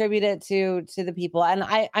and distribute it to the people. And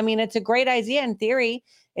I mean, it's a great idea in theory.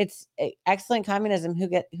 It's excellent communism.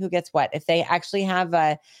 Who gets what? If they actually have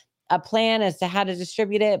a plan as to how to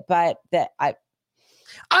distribute it, but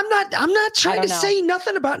I'm not trying to say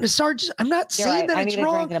nothing about Nasar. I'm not saying that it's wrong. I need a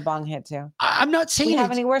drink and a bong hit too. I'm not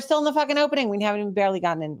saying we're still in the fucking opening. We haven't even barely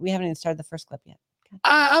gotten in. We haven't even started the first clip yet.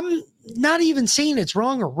 I'm not even saying it's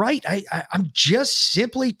wrong or right. I'm just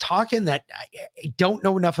simply talking that I don't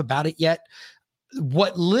know enough about it yet.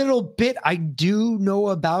 What little bit I do know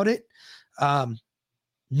about it,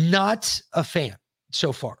 not a fan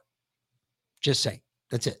so far. Just saying.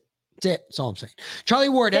 That's it. That's all I'm saying. Charlie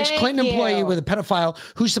Ward, ex-Clinton employee with a pedophile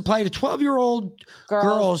who supplied a 12-year-old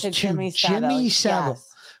girls to Jimmy Savile.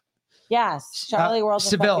 Yes. Charlie Ward.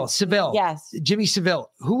 Seville. Yes. Jimmy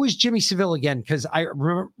Seville. Who was Jimmy Seville again? Because I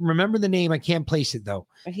remember the name. I can't place it though.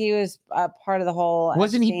 He was part of the whole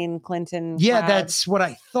Wasn't Epstein, Clinton. Yeah, crowd. That's what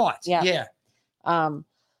I thought. Yeah.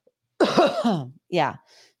 Yeah.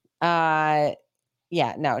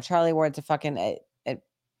 No, Charlie Ward's a fucking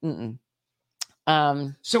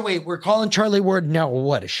So wait, we're calling Charlie Ward now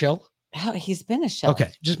what, a shell? Oh, he's been a shell.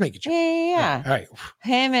 Okay, just make it sure. Yeah. All right.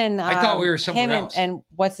 Him and I thought we were somewhere else. And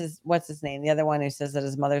what's his name? The other one who says that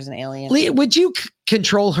his mother's an alien. Would you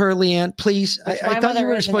control her, Leanne, please? I thought you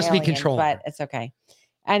were supposed to be controlling, but it's okay.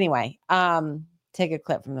 Anyway, take a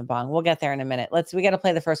clip from the bong. We'll get there in a minute. We got to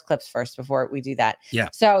play the first clips first before we do that. Yeah.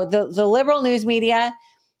 So the liberal news media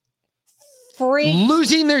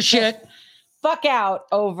losing their shit. Fuck out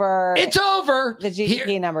over. It's over. The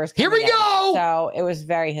GDP numbers. Here we go. So it was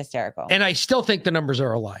very hysterical. And I still think the numbers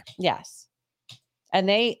are a lie. Yes. And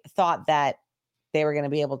they thought that they were going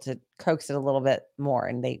to be able to coax it a little bit more,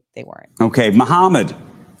 and they weren't. Okay, Mohammed,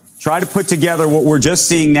 try to put together what we're just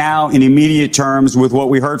seeing now in immediate terms with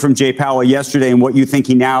what we heard from Jay Powell yesterday and what you think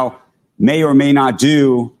he now may or may not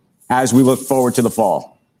do as we look forward to the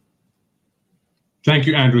fall? Thank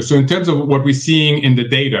you, Andrew. So in terms of what we're seeing in the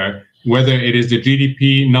data, whether it is the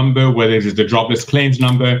GDP number, whether it is the jobless claims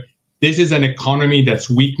number, this is an economy that's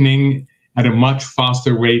weakening at a much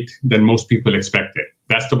faster rate than most people expected.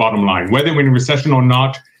 That's the bottom line. Whether we're in a recession or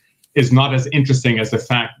not is not as interesting as the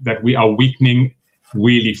fact that we are weakening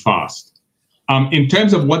really fast. In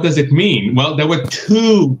terms of what does it mean? Well, there were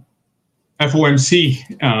two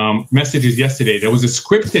FOMC messages yesterday. There was a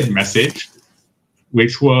scripted message,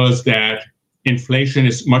 which was that inflation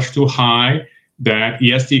is much too high, that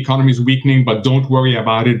yes, the economy is weakening, but don't worry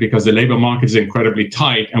about it because the labor market is incredibly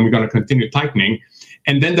tight and we're going to continue tightening.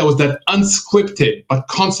 And then there was that unscripted but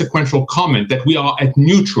consequential comment that we are at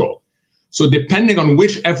neutral. So depending on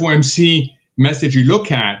which FOMC message you look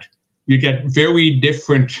at, you get very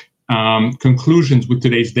different conclusions with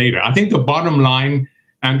today's data. I think the bottom line,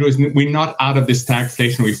 Andrew, is we're not out of the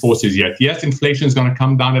stagflationary forces yet. Yes, inflation is going to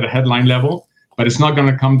come down at a headline level, but it's not going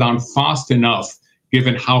to come down fast enough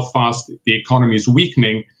given how fast the economy is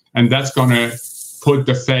weakening. And that's going to put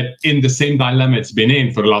the Fed in the same dilemma it's been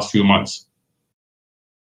in for the last few months.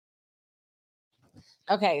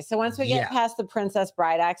 Okay, so once we get past the Princess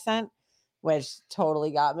Bride accent, which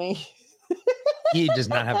totally got me. He does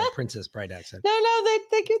not have a Princess Bride accent. No, they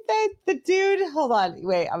think that the dude. Hold on,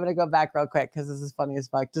 wait. I'm gonna go back real quick because this is funny as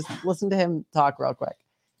fuck. Just listen to him talk real quick.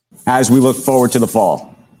 As we look forward to the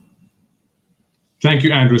fall. Thank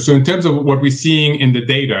you, Andrew. So in terms of what we're seeing in the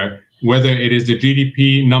data, whether it is the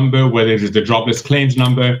GDP number, whether it is the jobless claims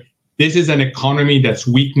number, this is an economy that's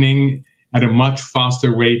weakening at a much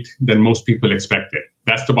faster rate than most people expected.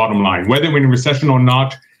 That's the bottom line. Whether we're in a recession or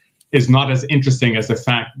not is not as interesting as the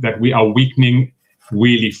fact that we are weakening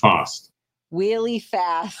really fast. Really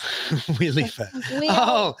fast. Really fast. We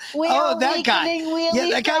are that guy.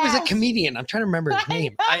 Really that guy was a fast. comedian. I'm trying to remember his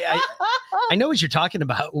name. I know what you're talking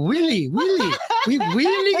about. Willie. We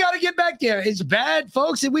really got to get back there. It's bad,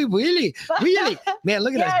 folks. And we really. Man,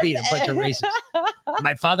 look at us being a bunch of racists.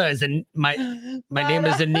 My father is my name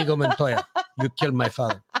is Inigo Montoya. You killed my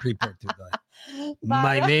father. Prepare to die.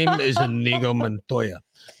 My name is Inigo Montoya.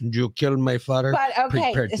 You killed my father. But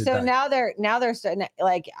okay, Prepare to so die. now they're starting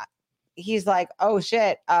like he's like, oh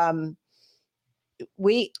shit.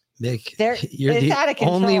 Nick, it's you're the out of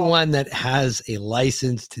control. only one that has a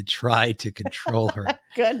license to try to control her.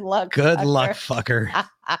 Good luck. Good fucker. luck, fucker.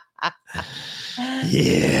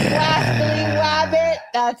 Yeah. Rabbit.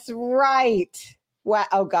 That's right. Wow.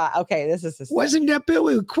 Oh God. Okay. This is hysterical. Wasn't that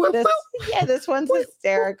Billy Quippo? This one's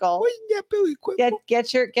hysterical. Wasn't that Billy Quippo?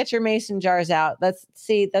 Get your mason jars out. That's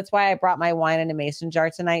why I brought my wine in a mason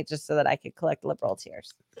jar tonight, just so that I could collect liberal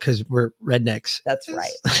tears. Because we're rednecks. That's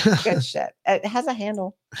right. Good shit. It has a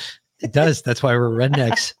handle. It does. That's why we're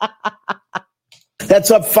rednecks.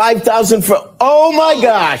 That's up 5,000 for. Oh my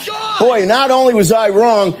gosh. Boy, not only was I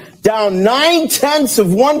wrong, down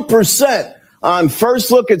 0.9% on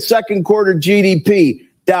first look at second quarter GDP,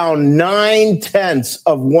 down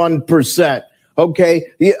 0.9%. Okay.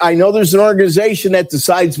 I know there's an organization that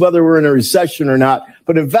decides whether we're in a recession or not,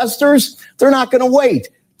 but investors, they're not going to wait.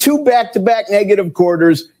 2 back-to-back negative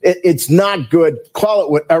quarters. It's not good. Call it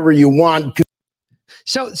whatever you want.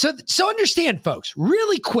 So understand, folks,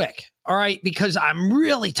 really quick. All right. Because I'm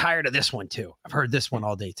really tired of this one too. I've heard this one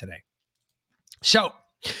all day today. So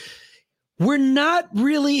we're not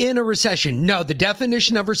really in a recession. No, the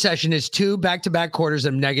definition of recession is 2 back-to-back quarters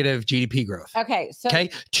of negative GDP growth. Okay. So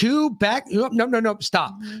 2 back. No,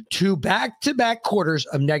 stop. 2 back-to-back quarters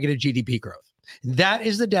of negative GDP growth. That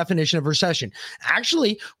is the definition of recession.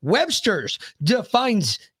 Actually, Webster's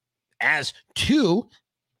defines as 2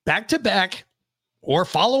 back-to-back or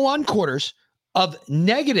follow-on quarters of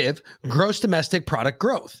negative gross domestic product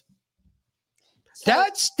growth. So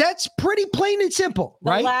that's pretty plain and simple,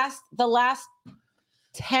 right? The last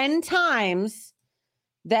 10 times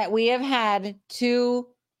that we have had 2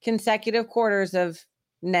 consecutive quarters of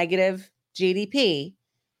negative GDP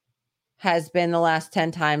has been the last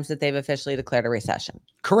 10 times that they've officially declared a recession.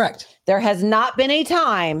 Correct. There has not been a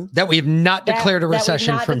time that we have not declared a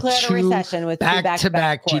recession from 2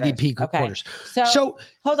 back-to-back GDP quarters. So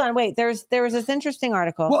hold on, wait. There was this interesting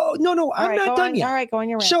article. Well, no, I'm not done yet. All right, go on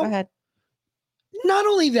your rant. So, go ahead. Not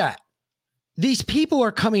only that, these people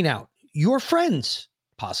are coming out, your friends,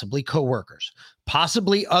 possibly coworkers,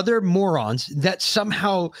 possibly other morons that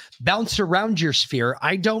somehow bounce around your sphere.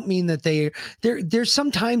 I don't mean that there's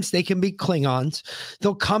sometimes they can be Klingons.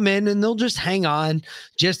 They'll come in and they'll just hang on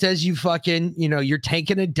just as you fucking, you're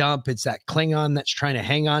taking a dump. It's that Klingon that's trying to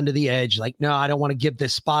hang on to the edge. Like, no, I don't want to give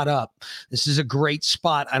this spot up. This is a great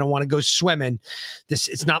spot. I don't want to go swimming.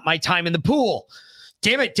 It's not my time in the pool.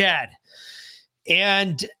 Damn it, Dad.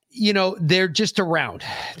 And, they're just around.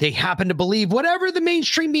 They happen to believe whatever the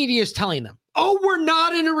mainstream media is telling them. Oh, we're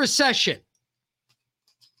not in a recession.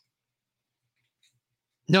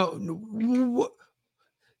 No.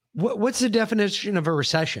 What's the definition of a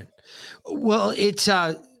recession? Well, it's,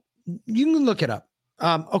 you can look it up.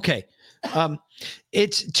 Okay.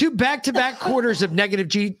 It's 2 back-to-back quarters of negative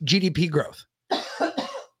GDP growth.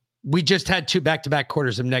 We just had 2 back-to-back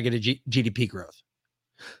quarters of negative GDP growth.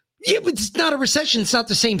 It's not a recession. It's not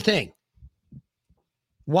the same thing.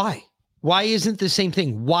 Why? Why isn't the same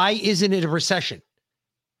thing? Why isn't it a recession?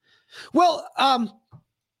 Well,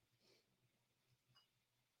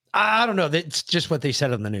 I don't know. That's just what they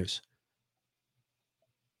said on the news.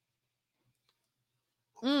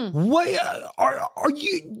 What are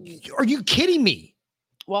you kidding me?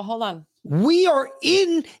 Well, hold on. We are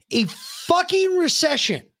in a fucking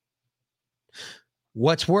recession.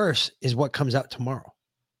 What's worse is what comes out tomorrow.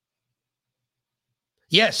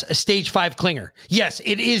 Yes, a stage 5 clinger. Yes,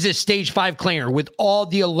 it is a stage 5 clinger with all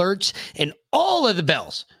the alerts and all of the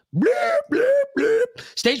bells. Bleep, bleep, bleep.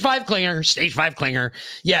 Stage 5 clinger, stage 5 clinger.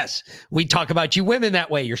 Yes, we talk about you women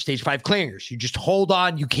that way. You're stage 5 clingers. You just hold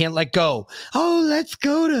on. You can't let go. Oh, let's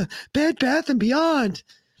go to Bed Bath and Beyond.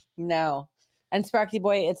 No. And Sparky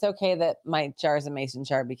Boy, it's okay that my jar is a mason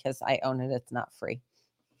jar because I own it. It's not free.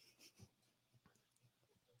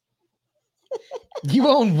 You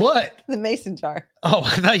own what? The mason jar. Oh,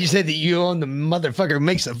 I thought you said that you own the motherfucker who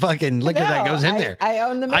makes the fucking liquor that goes in there. I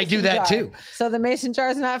own the mason jar. I do that too. So the mason jar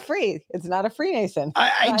is not free. It's not a Freemason.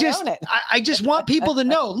 I just want people to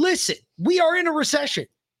know, listen, we are in a recession.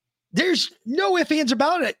 There's no ifs, ands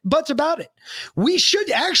about it, buts about it. We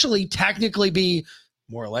should actually technically be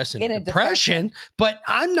more or less in a depression, but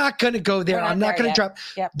I'm not going to go there. I'm not going to drop.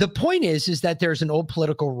 Yep. The point is that there's an old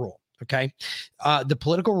political rule. Okay. The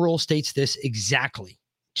political rule states this exactly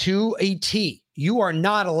to a T. You are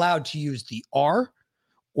not allowed to use the R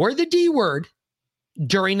or the D word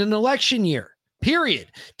during an election year, period.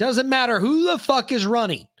 Doesn't matter who the fuck is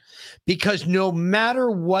running, because no matter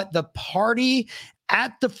what, the party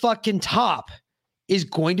at the fucking top is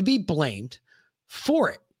going to be blamed for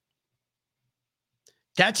it.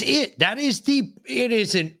 That's it. It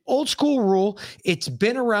is an old school rule. It's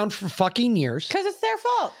been around for fucking years. Because it's their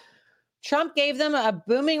fault. Trump gave them a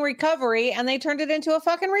booming recovery and they turned it into a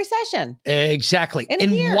fucking recession. Exactly.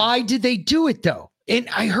 And why did they do it though? And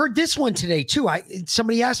I heard this one today too.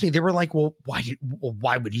 Somebody asked me, they were like, well,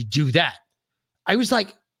 why would he do that? I was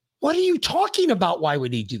like, what are you talking about? Why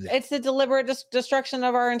would he do that? It's the deliberate destruction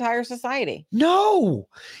of our entire society. No,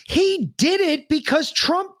 he did it because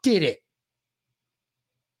Trump did it.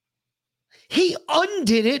 He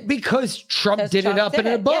undid it because Trump did it up in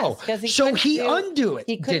a bow. Yes, so he undid it.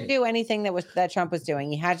 He couldn't do anything that Trump was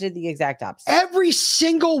doing. He had to do the exact opposite. Every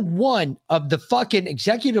single one of the fucking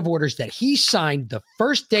executive orders that he signed the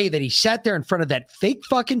first day that he sat there in front of that fake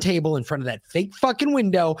fucking table, in front of that fake fucking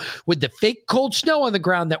window with the fake cold snow on the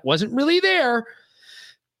ground that wasn't really there.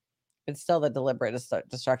 It's still the deliberate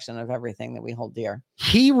destruction of everything that we hold dear.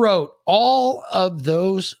 He wrote all of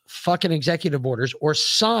those fucking executive orders or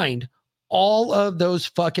signed all of those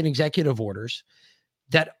fucking executive orders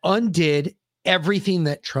that undid everything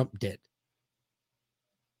that Trump did.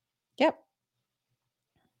 Yep.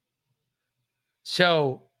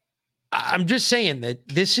 So I'm just saying that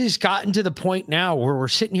this has gotten to the point now where we're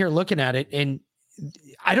sitting here looking at it, and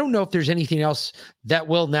I don't know if there's anything else that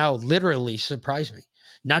will now literally surprise me.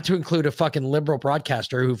 Not to include a fucking liberal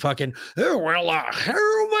broadcaster who fucking, oh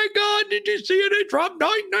my God, did you see it? It dropped 99%.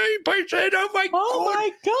 Oh my God. Oh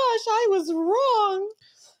my gosh, I was wrong.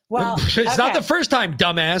 Well, it's not the first time,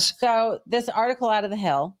 dumbass. So this article out of The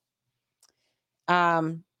Hill.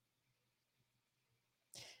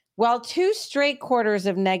 While 2 straight quarters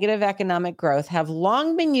of negative economic growth have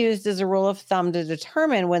long been used as a rule of thumb to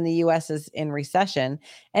determine when the U.S. is in recession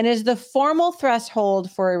and is the formal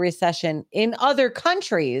threshold for a recession in other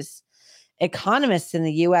countries, economists in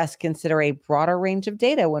the U.S. consider a broader range of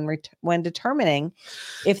data when determining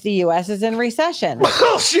if the U.S. is in recession.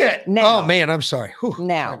 Oh, shit. Now, oh, man, I'm sorry. Whew,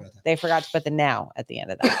 now. Sorry they forgot to put the now at the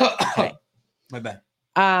end of that. Okay. My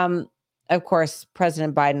bad. Of course,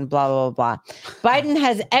 President Biden, blah, blah, blah, blah. Biden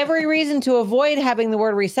has every reason to avoid having the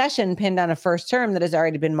word recession pinned on a first term that has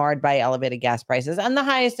already been marred by elevated gas prices and the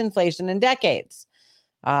highest inflation in decades.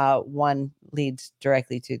 One leads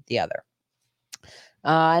directly to the other.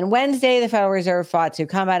 On Wednesday, the Federal Reserve fought to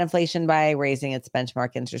combat inflation by raising its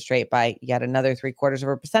benchmark interest rate by yet another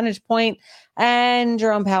 0.75 percentage point. And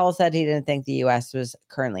Jerome Powell said he didn't think the U.S. was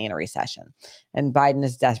currently in a recession. And Biden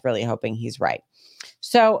is desperately hoping he's right.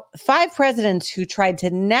 So 5 presidents who tried to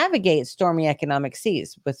navigate stormy economic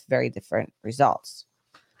seas with very different results.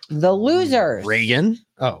 The losers. Reagan.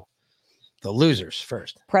 Oh, the losers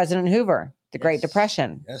first. President Hoover, the Great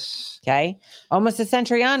Depression. Yes. Okay. Almost a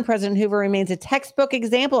century on, President Hoover remains a textbook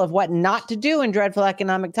example of what not to do in dreadful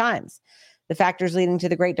economic times. The factors leading to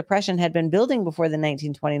the Great Depression had been building before the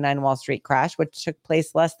 1929 Wall Street crash, which took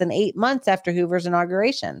place less than 8 months after Hoover's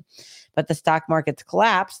inauguration. But the stock market's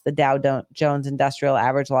collapse, the Dow Jones Industrial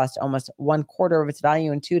Average lost almost 1/4 of its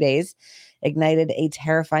value in 2 days, ignited a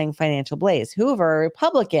terrifying financial blaze. Hoover, a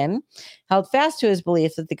Republican, held fast to his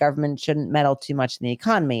belief that the government shouldn't meddle too much in the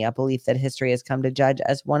economy, a belief that history has come to judge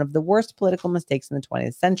as one of the worst political mistakes in the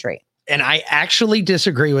 20th century. And I actually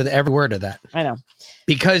disagree with every word of that. I know.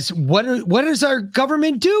 Because what does our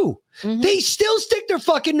government do? Mm-hmm. They still stick their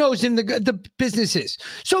fucking nose in the businesses.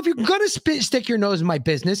 So if you're going to stick your nose in my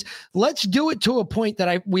business, let's do it to a point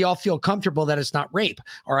that we all feel comfortable that it's not rape.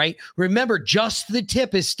 All right. Remember, just the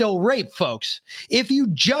tip is still rape, folks. If you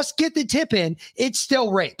just get the tip in, it's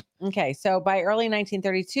still rape. Okay. So by early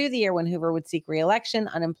 1932, the year when Hoover would seek re-election,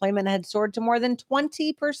 unemployment had soared to more than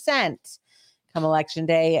 20%. Come election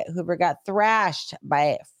day, Hoover got thrashed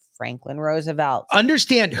by Franklin Roosevelt.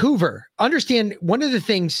 Understand one of the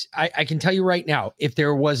things I can tell you right now, if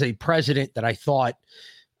there was a president that I thought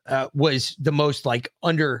was the most like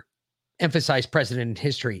under-emphasized president in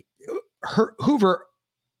history, Hoover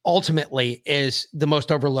ultimately is the most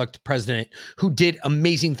overlooked president who did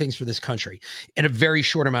amazing things for this country in a very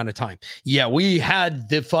short amount of time. Yeah, we had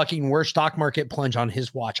the fucking worst stock market plunge on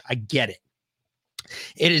his watch. I get it.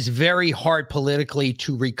 It is very hard politically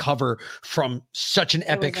to recover from such an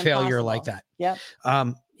epic failure like that. Yep.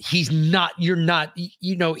 He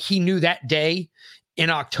knew that day in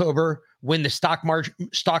October when the stock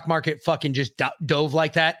market fucking just dove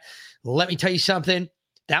like that. Let me tell you something.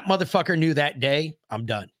 That motherfucker knew that day, I'm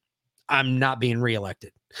done. I'm not being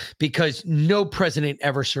reelected, because no president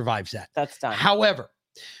ever survives that. That's done. However,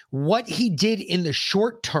 what he did in the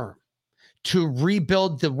short term to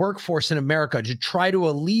rebuild the workforce in America, to try to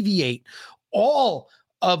alleviate all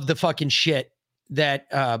of the fucking shit that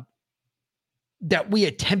we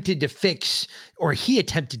attempted to fix, or he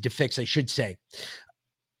attempted to fix, I should say.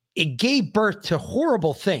 It gave birth to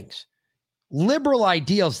horrible things, liberal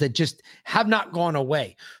ideals that just have not gone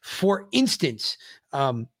away. For instance,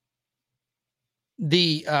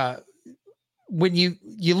 when you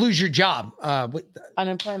lose your job,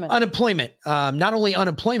 unemployment, not only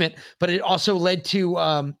unemployment, but it also led to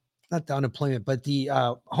not the unemployment, but the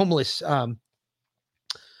homeless.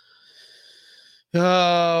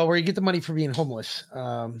 Where you get the money for being homeless.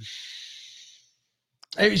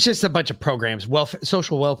 It was just a bunch of programs,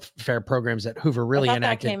 social welfare programs that Hoover really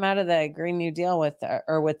enacted. That came out of the Green New Deal with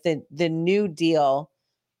the New Deal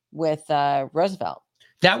with Roosevelt.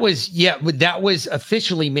 That was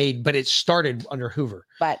officially made, but it started under Hoover.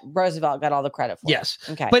 But Roosevelt got all the credit for it. Yes.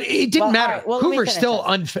 Okay. But it didn't matter. Right. Well, Hoover still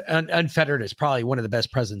unfettered is probably one of the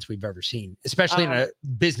best presidents we've ever seen, especially in a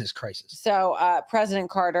business crisis. So President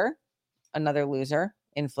Carter, another loser,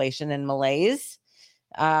 inflation and malaise.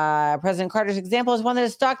 President Carter's example is one that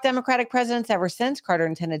has stalked Democratic presidents ever since. Carter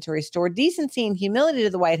intended to restore decency and humility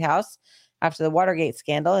to the White House after the Watergate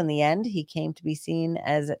scandal. In the end, he came to be seen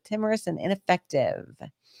as timorous and ineffective.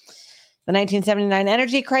 The 1979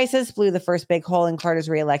 energy crisis blew the first big hole in Carter's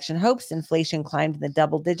re-election hopes. Inflation climbed in the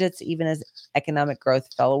double digits even as economic growth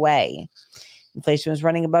fell away. Inflation was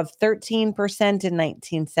running above 13% in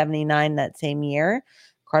 1979, that same year.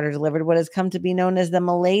 Carter delivered what has come to be known as the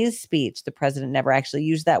malaise speech. The president never actually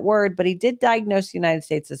used that word, but he did diagnose the United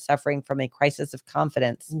States as suffering from a crisis of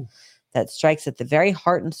confidence that strikes at the very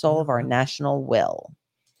heart and soul of our national will.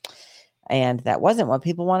 And that wasn't what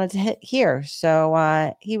people wanted to hear.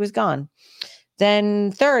 So he was gone.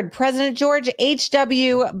 Then third, President George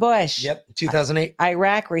H.W. Bush. Yep, 2008.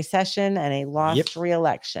 Iraq recession and a lost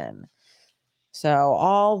re-election. So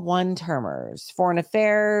all one-termers. Foreign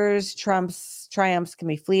affairs, Trump's triumphs can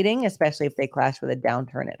be fleeting, especially if they clash with a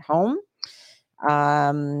downturn at home.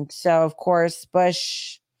 So, of course,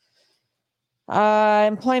 Bush...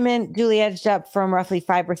 employment duly edged up from roughly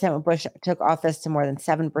 5% when Bush took office to more than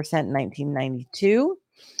 7% in 1992.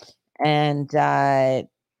 And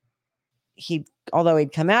although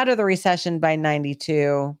he'd come out of the recession by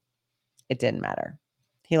 92, it didn't matter.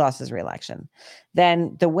 He lost his reelection.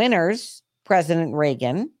 Then the winners, President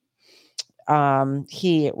Reagan,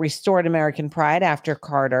 he restored American pride after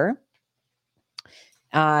Carter.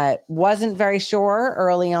 Wasn't very sure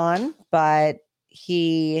early on, but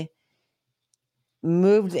he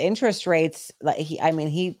moved interest rates. He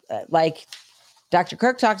Dr.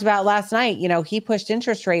 Kirk talked about last night. He pushed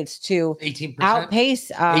interest rates to 18%,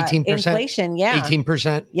 outpace 18%, inflation. Yeah,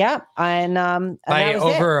 18%. Yep, and by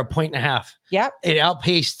over 1.5 points. Yep, it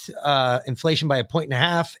outpaced inflation by 1.5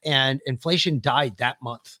 points, and inflation died that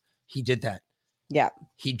month. He did that. Yep,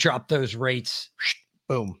 he dropped those rates.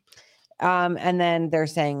 Boom. And then they're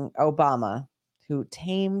saying Obama, who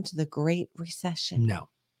tamed the Great Recession. No.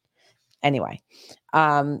 Anyway,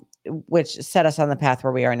 which set us on the path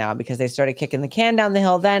where we are now, because they started kicking the can down the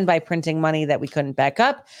hill then by printing money that we couldn't back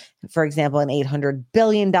up. For example, an $800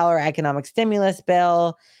 billion economic stimulus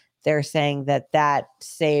bill. They're saying that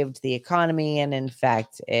saved the economy, and in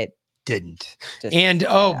fact, it didn't. And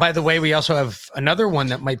by the way, we also have another one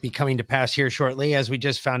that might be coming to pass here shortly, as we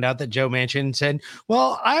just found out that Joe Manchin said,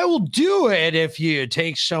 well, I will do it if you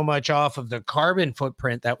take so much off of the carbon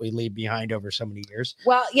footprint that we leave behind over so many years.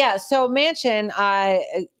 Well, yeah. So Manchin,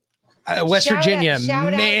 West Virginia,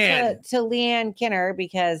 shout man. out to Leanne Kinner,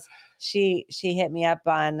 because she hit me up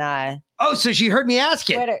on so she heard me ask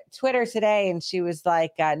it Twitter today, and she was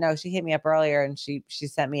like, no, she hit me up earlier, and she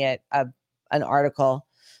sent me an article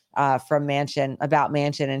from Manchin, about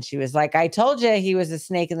Manchin, and she was like, I told you he was a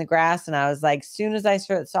snake in the grass. And I was like, soon as I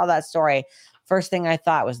saw that story, first thing I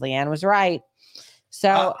thought was Leanne was right.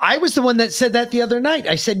 So I was the one that said that the other night.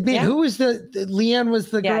 I said, man, who was Leanne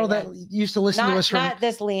was the girl that used to listen to us from. Not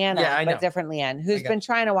this Leanne, but different Leanne, who's been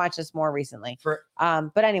trying to watch us more recently.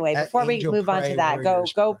 But anyway, before we move on to that,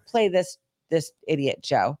 go play this idiot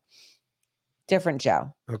Joe. Different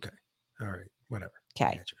Joe. Okay. All right. Whatever.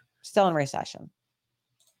 Okay. Still in recession.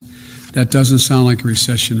 That doesn't sound like a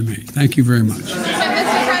recession to me. Thank you very much. Mr.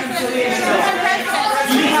 President,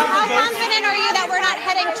 how confident are you that we're not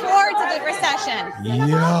heading towards a big recession?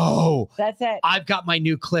 Yo, that's it. I've got my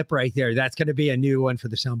new clip right there. That's going to be a new one for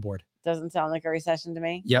the soundboard. Doesn't sound like a recession to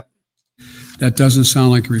me. Yep. That doesn't sound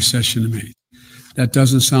like a recession to me. That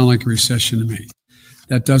doesn't sound like a recession to me.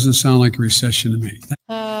 That doesn't sound like a recession to me.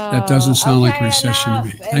 That doesn't sound like a recession to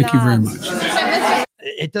me. Thank you very much.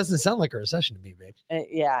 It doesn't sound like a recession to me, babe.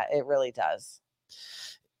 Yeah, it really does.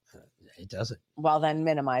 It doesn't. Well, then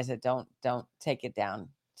minimize it. Don't take it down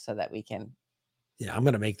so that we can. Yeah, I'm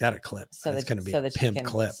going to make that a clip. So that's going to be a pimp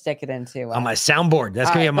clip. Stick it into on my soundboard.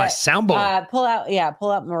 That's going to be on my soundboard.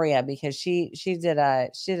 Pull out Maria, because she did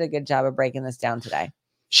a good job of breaking this down today.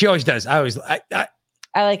 She always does.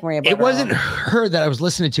 I like Maria. It wasn't her that I was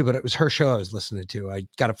listening to, but it was her show I was listening to. I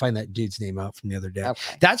got to find that dude's name out from the other day.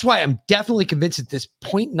 Okay. That's why I'm definitely convinced that this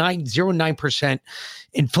 0.909%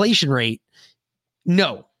 inflation rate.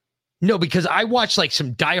 No, because I watched like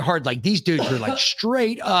some diehard, like these dudes were like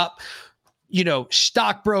straight up,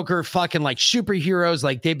 stockbroker fucking like superheroes.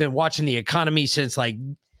 Like they've been watching the economy since like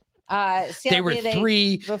they were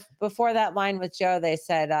three. Before that line with Joe, they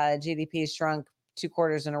said GDP shrunk 2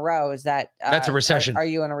 quarters in a row. Is that that's a recession? Are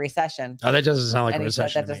you in a recession? Oh, that doesn't sound like a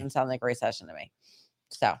recession. That doesn't sound like a recession to me.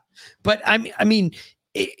 So, but I mean,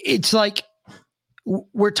 it's like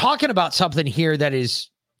we're talking about something here that is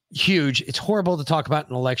huge. It's horrible to talk about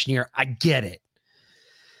an election year. I get it,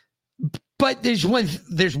 but there's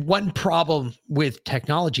one problem with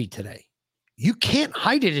technology today. You can't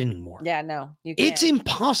hide it anymore. Yeah, no, you can't. It's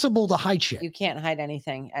impossible to hide shit. You can't hide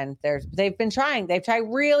anything. And they've been trying. They've tried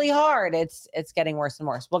really hard. It's getting worse and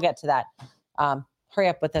worse. We'll get to that. Hurry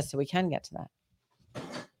up with this so we can get to that.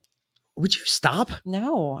 Would you stop?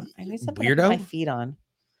 No, I need something weirdo. To put my feet on.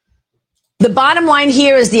 The bottom line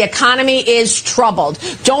here is the economy is troubled.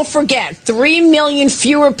 Don't forget, 3 million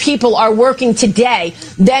fewer people are working today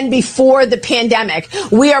than before the pandemic.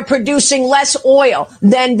 We are producing less oil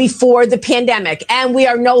than before the pandemic, and we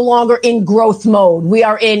are no longer in growth mode. We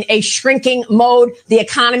are in a shrinking mode. The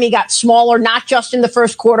economy got smaller, not just in the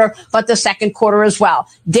first quarter, but the second quarter as well.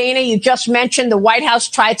 Dana, you just mentioned the White House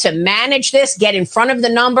tried to manage this, get in front of the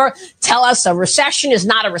number, tell us a recession is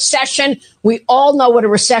not a recession. We all know what a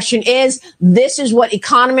recession is. This is what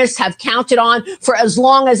economists have counted on for as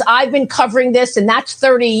long as I've been covering this, and that's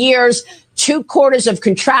 30 years. 2 quarters of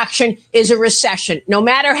contraction is a recession. No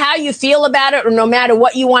matter how you feel about it or no matter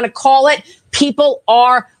what you want to call it, people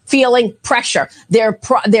are feeling pressure. They're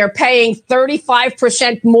paying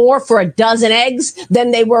 35% more for a dozen eggs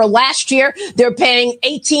than they were last year. They're paying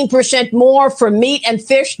 18% more for meat and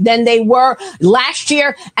fish than they were last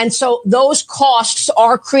year. And so those costs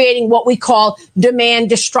are creating what we call demand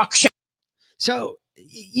destruction. So,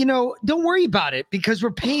 don't worry about it, because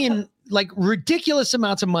we're paying like ridiculous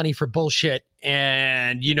amounts of money for bullshit.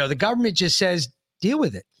 And, the government just says, deal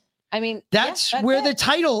with it. I mean, that's where the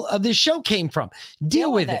title of this show came from.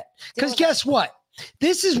 Deal with it. Because guess what?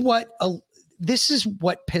 This is what this is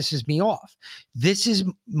what pisses me off. This is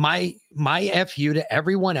my FU to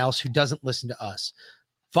everyone else who doesn't listen to us.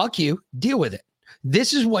 Fuck you. Deal with it.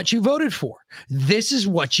 This is what you voted for. This is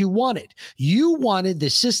what you wanted. You wanted the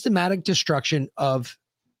systematic destruction of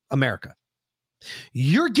America.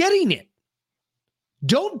 You're getting it.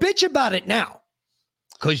 Don't bitch about it now,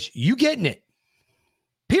 because you getting it.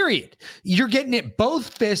 Period. You're getting it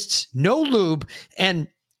both fists, no lube, and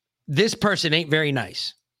this person ain't very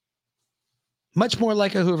nice. Much more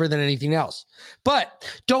like a Hoover than anything else. But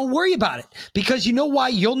don't worry about it, because you know why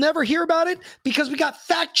you'll never hear about it? Because we got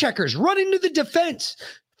fact checkers running to the defense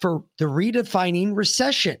for the redefining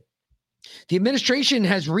recession. The administration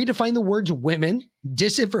has redefined the words women,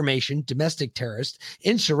 disinformation, domestic terrorist,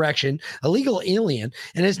 insurrection, illegal alien,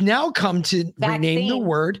 and has now come to rename the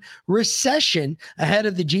word recession ahead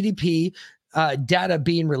of the GDP data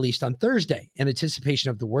being released on Thursday. In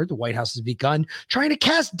anticipation of the word, the White House has begun trying to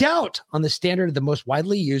cast doubt on the standard of the most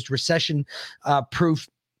widely used recession-proof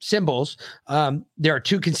symbols. There are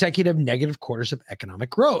 2 consecutive negative quarters of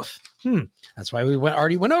economic growth. That's why we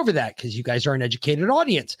already went over that, because you guys are an educated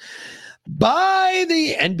audience. By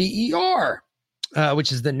the NBER,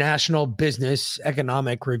 which is the National Business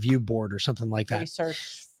Economic Review Board or something like that.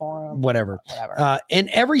 Research forum. Whatever. In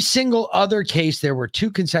every single other case, there were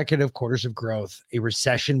 2 consecutive quarters of growth. A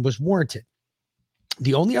recession was warranted.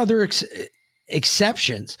 The only other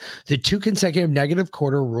exceptions, the 2 consecutive negative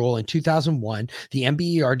quarter rule in 2001, the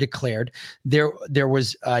NBER declared there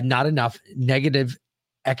was not enough negative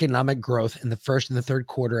economic growth in the first and the third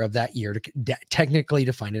quarter of that year to technically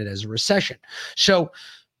define it as a recession. So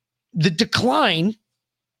the decline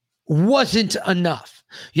wasn't enough.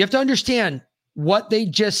 You have to understand what they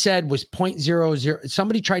just said was 0.00.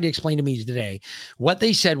 Somebody tried to explain to me today what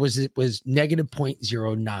they said was it was negative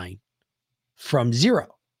 0.09 from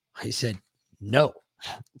 0. I said, no.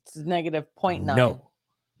 It's negative 0.9.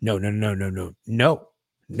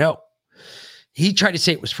 No. He tried to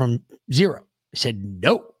say it was from 0. I said,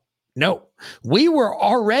 no. We were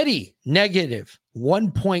already negative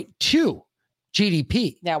 1.2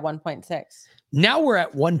 GDP. Yeah, 1.6. Now we're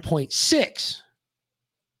at 1.6.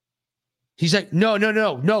 He's like, no,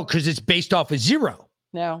 because it's based off of 0.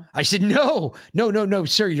 No. I said, no,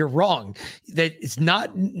 sir, you're wrong. That it's not,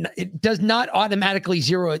 it does not automatically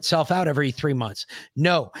zero itself out every 3 months.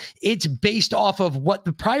 No, it's based off of what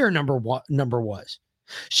the prior number was.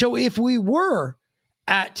 So if we were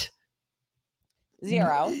at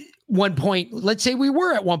 0, let's say we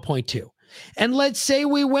were at 1.2, and let's say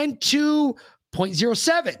we went to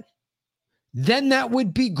 0.07, then that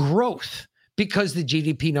would be growth because the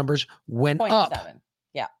GDP numbers went up.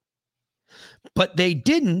 Yeah. But they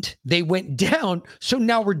didn't. They went down. So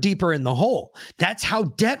now we're deeper in the hole. That's how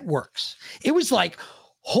debt works. It was like,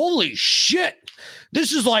 holy shit,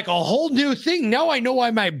 this is like a whole new thing. Now I know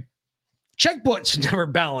why my checkbook's never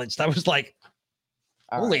balanced. I was like,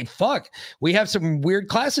 holy fuck. We have some weird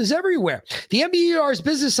classes everywhere. The NBER's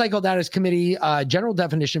Business Cycle Data Committee general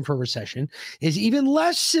definition for recession is even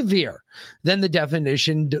less severe than the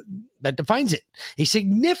definition that defines it. A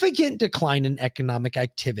significant decline in economic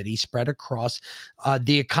activity spread across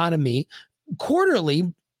the economy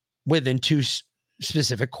quarterly within 2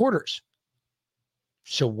 specific quarters.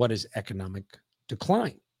 So what is economic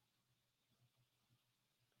decline?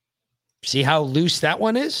 See how loose that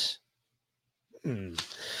one is?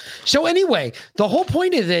 So anyway, the whole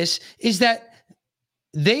point of this is that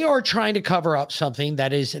they are trying to cover up something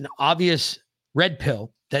that is an obvious red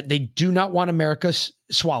pill that they do not want America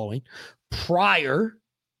swallowing prior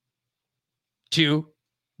to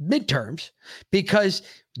midterms, because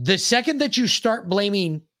the second that you start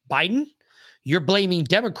blaming Biden, you're blaming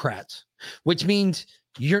Democrats, which means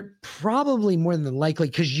you're probably more than likely,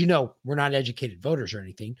 because we're not educated voters or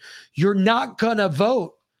anything, you're not going to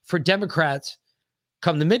vote for Democrats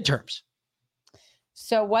come the midterms.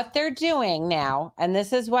 So what they're doing now, and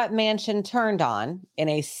this is what Manchin turned on in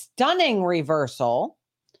a stunning reversal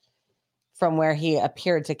from where he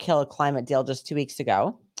appeared to kill a climate deal just 2 weeks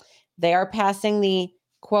ago, they are passing the,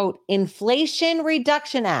 quote, Inflation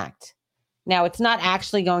Reduction Act. Now, it's not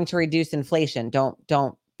actually going to reduce inflation.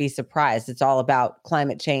 Don't be surprised. It's all about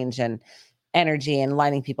climate change and energy and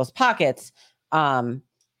lining people's pockets.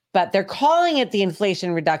 But they're calling it the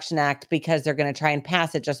Inflation Reduction Act because they're going to try and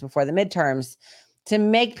pass it just before the midterms to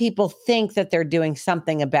make people think that they're doing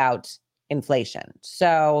something about inflation.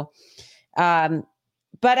 So, but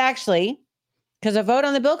actually, because a vote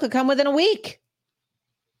on the bill could come within a week.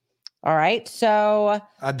 All right. So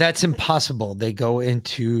that's impossible. They go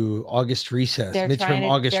into August recess, midterm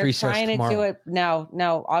August recess tomorrow. Do it.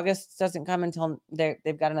 No, August doesn't come until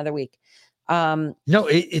they've got another week. No,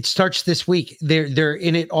 it starts this week. They're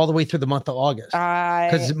in it all the way through the month of August,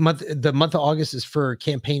 because the month of August is for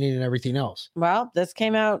campaigning and everything else. Well, this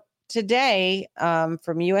came out today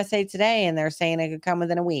from USA Today, and they're saying it could come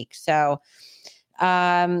within a week. So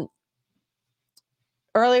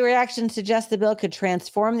early reactions suggest the bill could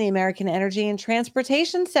transform the American energy and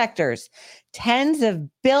transportation sectors. Tens of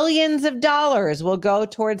billions of dollars will go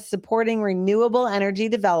towards supporting renewable energy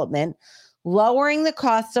development, lowering the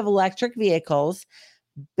cost of electric vehicles,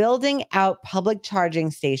 building out public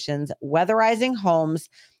charging stations, weatherizing homes,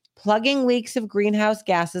 plugging leaks of greenhouse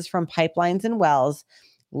gases from pipelines and wells,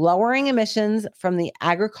 lowering emissions from the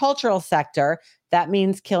agricultural sector. That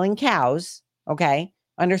means killing cows. Okay.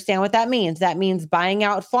 Understand what that means. That means buying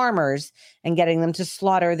out farmers and getting them to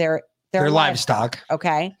slaughter their livestock.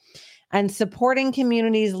 Okay. And supporting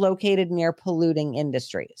communities located near polluting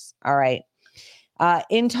industries. All right.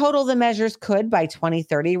 In total, the measures could, by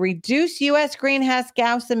 2030, reduce U.S. greenhouse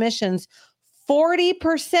gas emissions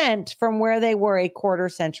 40% from where they were a quarter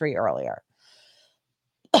century earlier.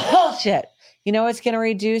 Bullshit. You know what's going to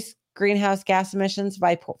reduce greenhouse gas emissions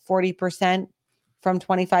by 40% from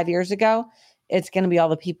 25 years ago? It's going to be all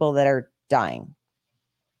the people that are dying.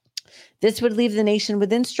 This would leave the nation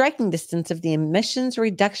within striking distance of the emissions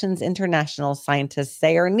reductions international scientists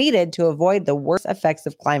say are needed to avoid the worst effects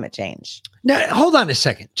of climate change. Now, hold on a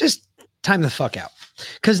second. Just time the fuck out,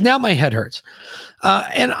 because now my head hurts.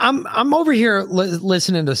 And I'm over here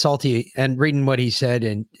listening to Salty and reading what he said.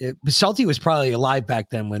 And Salty was probably alive back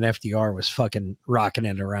then when FDR was fucking rocking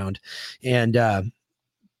it around, and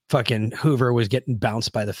fucking Hoover was getting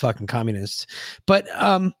bounced by the fucking communists. But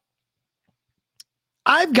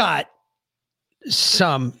I've got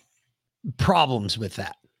some problems with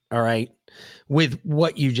that. All right. With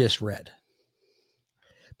what you just read,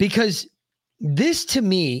 because this to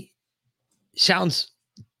me sounds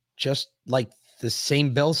just like the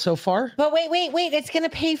same bill so far. But wait. It's going to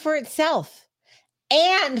pay for itself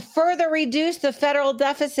and further reduce the federal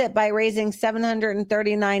deficit by raising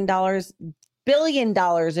 $739 billion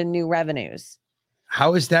in new revenues.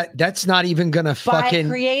 How is that? That's not even going to fucking... By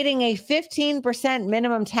creating a 15%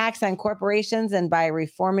 minimum tax on corporations and by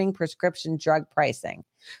reforming prescription drug pricing.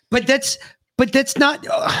 But that's not...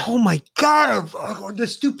 Oh my God. The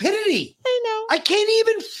stupidity. I know. I can't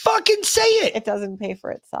even fucking say it. It doesn't pay for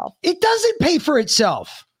itself. It doesn't pay for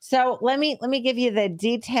itself. So let me give you the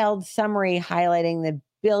detailed summary highlighting the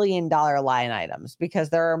billion-dollar line items,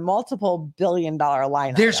 because there are multiple billion-dollar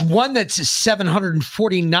line There's items. one that's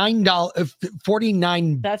 $49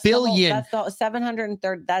 billion. That's the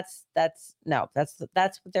 730.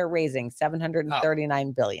 That's what they're raising.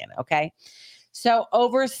 739 billion. Okay. So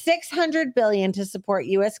over 600 billion to support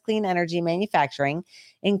U.S. clean energy manufacturing,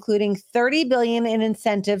 including 30 billion in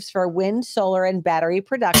incentives for wind, solar, and battery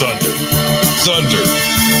production. Thunder.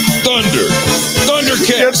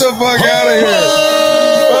 Get the fuck out of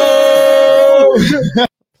here.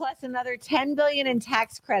 Plus another 10 billion in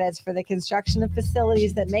tax credits for the construction of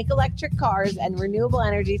facilities that make electric cars and renewable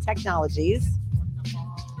energy technologies.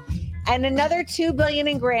 And another 2 billion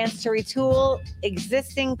in grants to retool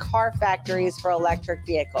existing car factories for electric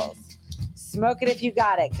vehicles. Smoke it if you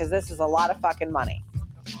got it, because this is a lot of fucking money.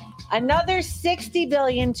 Another 60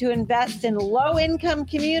 billion to invest in low-income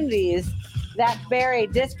communities that bear a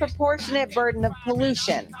disproportionate burden of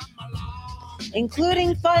pollution,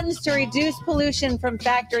 including funds to reduce pollution from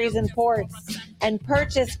factories and ports and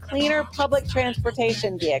purchase cleaner public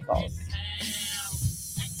transportation vehicles.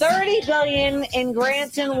 30 billion in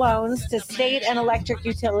grants and loans to state and electric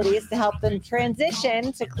utilities to help them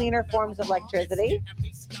transition to cleaner forms of electricity.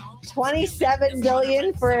 27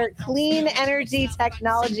 billion for Clean Energy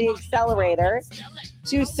Technology Accelerator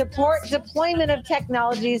to support deployment of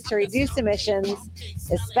technologies to reduce emissions,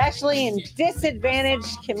 especially in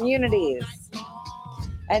disadvantaged communities.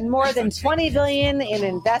 And more than 20 billion in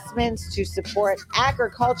investments to support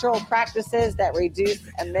agricultural practices that reduce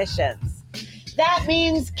emissions. That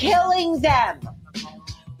means killing them.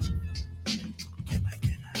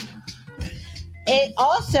 It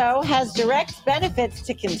also has direct benefits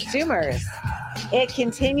to consumers. It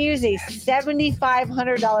continues a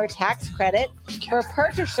 $7,500 tax credit for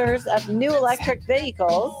purchasers of new electric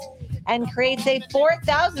vehicles and creates a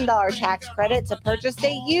 $4,000 tax credit to purchase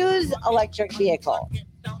a used electric vehicle.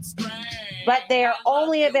 But they are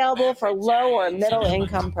only available for low or middle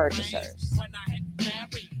income purchasers.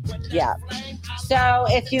 Yeah. So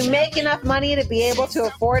if you make enough money to be able to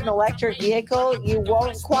afford an electric vehicle, you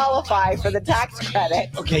won't qualify for the tax credit.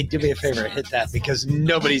 Okay, do me a favor, hit that, because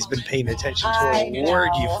nobody's been paying attention to a word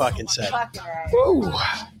you fucking said. Woo.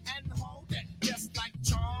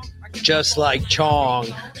 Just like Chong.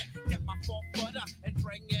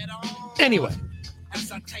 Anyway,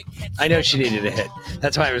 I know she needed a hit.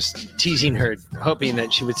 That's why I was teasing her, hoping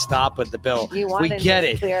that she would stop with the bill. You We wanted get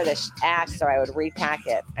to it. clear the ash so I would repack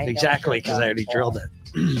it. I know Exactly, what because I already drilled it.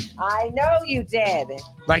 I know you did.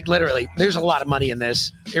 Like literally, there's a lot of money in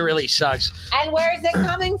this. It really sucks. And where is it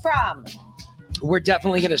coming from? We're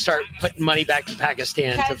definitely going to start putting money back to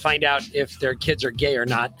Pakistan to find out if their kids are gay or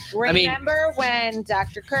not. Remember when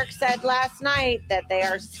Dr. Kirk said last night that they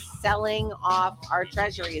are selling off our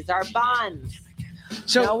treasuries, our bonds?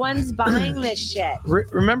 So no one's buying this shit.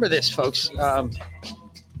 Remember this, folks.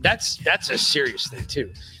 That's a serious thing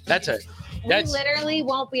too. We literally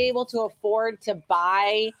won't be able to afford to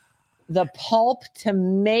buy the pulp to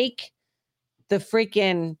make the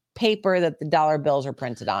freaking paper that the dollar bills are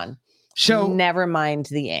printed on. So never mind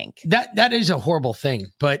the ink. That is a horrible thing,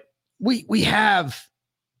 but we have.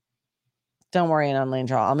 Don't worry,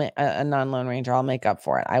 a non-lone ranger. I'll make up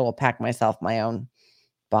for it. I will pack myself my own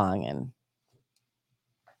bong and.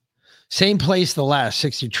 Same place the last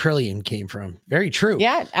 60 trillion came from. Very true.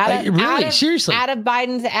 Yeah, seriously, out of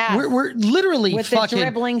Biden's ass. We're literally with fucking the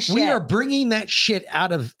dribbling shit. We are bringing that shit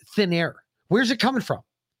out of thin air. Where's it coming from?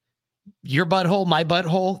 Your butthole, my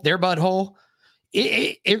butthole, their butthole.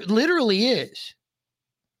 It literally is.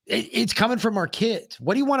 It's coming from our kids.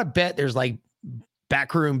 What do you want to bet? There's like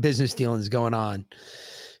backroom business dealings going on.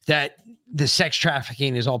 That the sex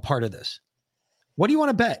trafficking is all part of this. What do you want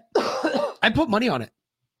to bet? I put money on it.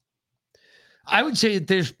 I would say that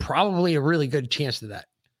there's probably a really good chance to that,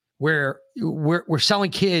 where we're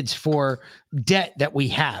selling kids for debt that we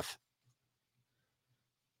have.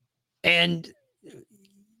 And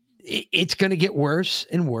it's going to get worse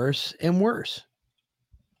and worse and worse.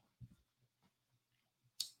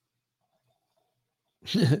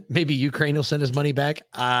 Maybe Ukraine will send us money back.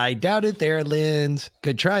 I doubt it there, Linz.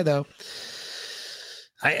 Good try, though.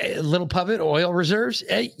 A little puppet, oil reserves.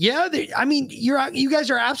 Yeah, you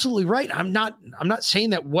guys are absolutely right. I'm not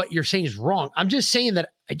saying that what you're saying is wrong. I'm just saying that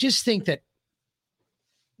I just think that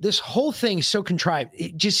this whole thing is so contrived.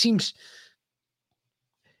 It just seems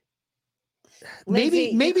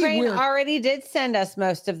maybe Ukraine already did send us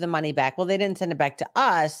most of the money back. Well, they didn't send it back to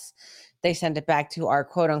us. They sent it back to our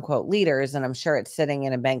quote unquote leaders, and I'm sure it's sitting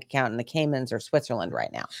in a bank account in the Caymans or Switzerland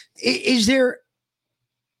right now. Is there?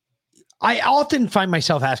 I often find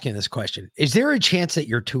myself asking this question. Is there a chance that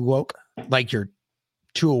you're too woke? Like you're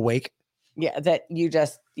too awake? Yeah, that you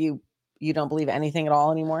just you don't believe anything at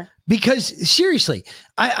all anymore? Because seriously,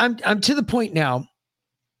 I'm to the point now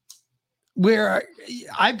where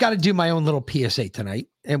I've got to do my own little PSA tonight.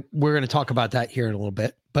 And we're going to talk about that here in a little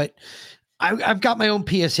bit. But I've got my own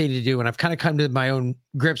PSA to do, and I've kind of come to my own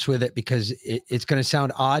grips with it because it's going to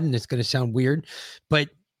sound odd and it's going to sound weird, but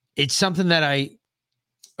it's something that I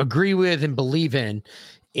agree with and believe in.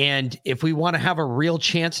 And if we want to have a real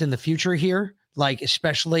chance in the future here, like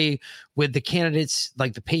especially with the candidates,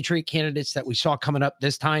 like the Patriot candidates that we saw coming up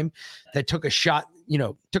this time that took a shot,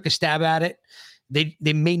 took a stab at it. They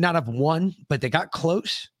may not have won, but they got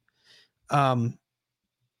close. I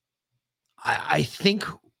think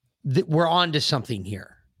that we're on to something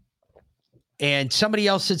here. And somebody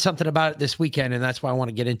else said something about it this weekend, and that's why I want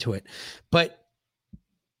to get into it. But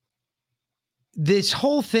this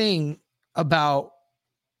whole thing about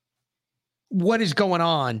what is going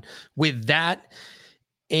on with that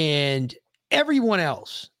and everyone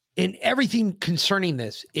else and everything concerning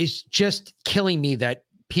this is just killing me, that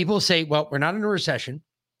people say, well, we're not in a recession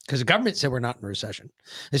because the government said we're not in a recession.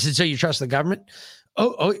 I said, so you trust the government?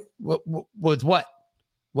 With what?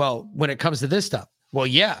 Well, when it comes to this stuff. Well,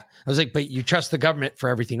 yeah. I was like, but you trust the government for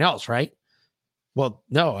everything else, right? Well,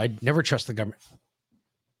 no, I never trust the government.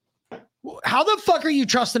 How the fuck are you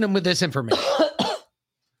trusting them with this information?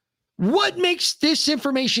 What makes this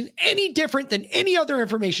information any different than any other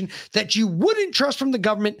information that you wouldn't trust from the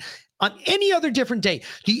government on any other different day?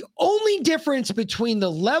 The only difference between the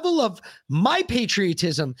level of my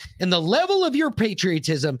patriotism and the level of your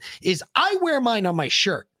patriotism is I wear mine on my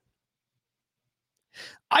shirt.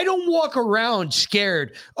 I don't walk around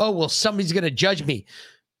scared. Oh, well, somebody's going to judge me.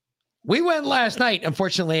 We went last night.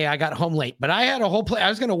 Unfortunately, I got home late, but I had a whole I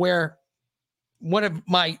was going to wear one of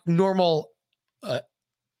my normal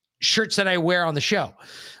shirts that I wear on the show.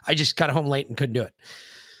 I just got home late and couldn't do it.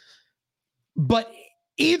 But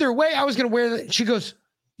either way, I was going to wear that. She goes,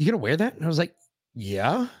 you going to wear that? And I was like,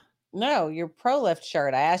 yeah. No, your ProLift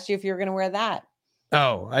shirt. I asked you if you were going to wear that.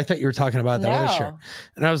 Oh, I thought you were talking about that other shirt.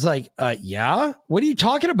 And I was like, yeah, what are you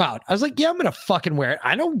talking about? I was like, yeah, I'm going to fucking wear it.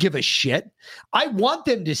 I don't give a shit. I want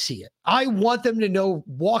them to see it. I want them to know,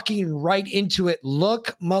 walking right into it,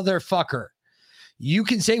 look, motherfucker, you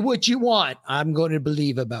can say what you want. I'm going to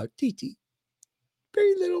believe about TT.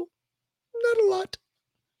 Very little. Not a lot.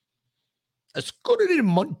 Escudo del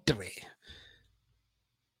Monterrey.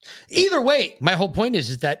 Either way, my whole point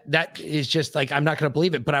is that is just like, I'm not going to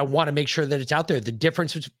believe it, but I want to make sure that it's out there. The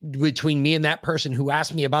difference between me and that person who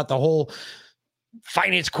asked me about the whole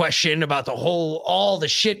finance question, about the whole, all the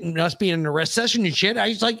shit and us being in a recession and shit. I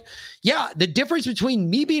was like, yeah, the difference between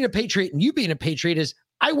me being a patriot and you being a patriot is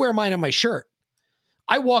I wear mine on my shirt.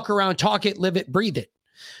 I walk around, talk it, live it, breathe it.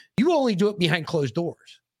 You only do it behind closed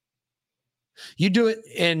doors. You do it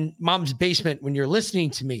in mom's basement when you're listening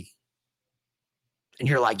to me. And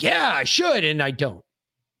you're like, yeah, I should, and I don't.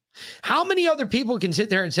 How many other people can sit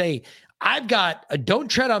there and say, I've got a Don't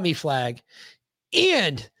Tread on Me flag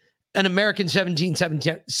and an American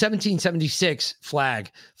 1776 flag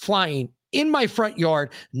flying in my front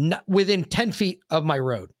yard within 10 feet of my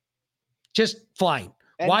road? Just flying,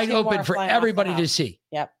 and wide open for everybody to see.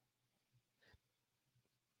 Yep.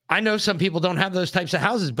 I know some people don't have those types of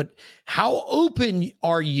houses, but how open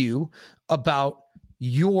are you about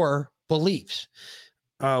your beliefs?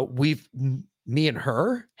 Me and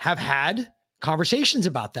her have had conversations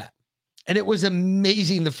about that. And it was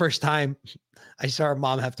amazing the first time I saw her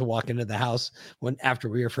mom have to walk into the house after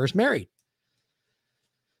we were first married.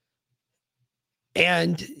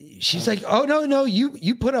 And she's like, oh, no,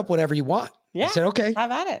 you put up whatever you want. Yeah. I said, okay.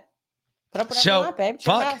 Have at it. Put up whatever you want, babe. It's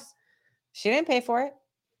your house. She didn't pay for it.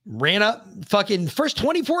 Ran up fucking first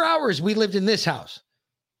 24 hours we lived in this house.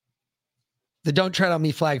 The Don't Tread on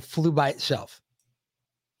Me flag flew by itself.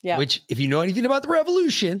 Yeah. Which, if you know anything about the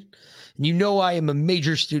revolution, and you know I am a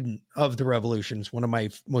major student of the revolution, it's one of my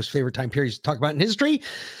most favorite time periods to talk about in history,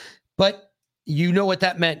 but you know what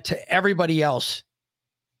that meant to everybody else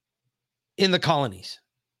in the colonies.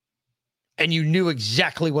 And you knew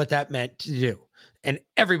exactly what that meant to do. And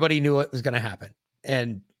everybody knew what was going to happen.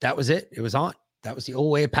 And that was it. It was on. That was the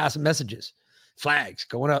old way of passing messages. Flags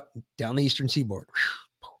going up down the eastern seaboard.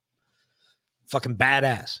 Fucking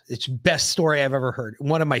badass. It's the best story I've ever heard.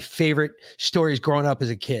 One of my favorite stories growing up as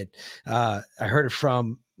a kid. I heard it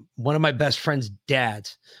from one of my best friend's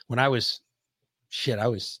dads when I was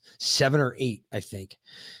 7 or 8, I think.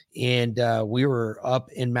 And we were up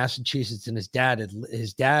in Massachusetts, and his dad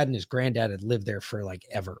and his granddad had lived there for like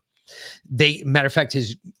ever. Matter of fact,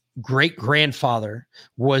 his great-grandfather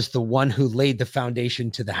was the one who laid the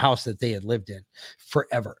foundation to the house that they had lived in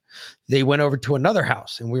forever. They went over to another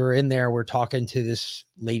house, and we were in there. We're talking to this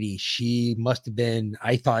lady. She must have been,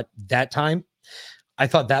 I thought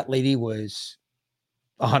that lady was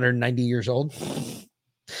 190 years old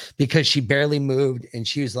because she barely moved, and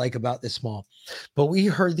she was like about this small. But we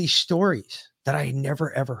heard these stories that I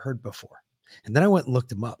never, ever heard before. And then I went and looked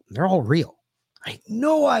them up. And they're all real. I had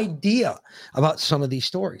no idea about some of these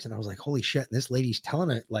stories. And I was like, holy shit. And this lady's telling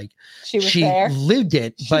it like she lived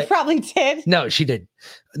it. She probably did. No, she did.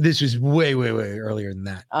 This was way, way, way earlier than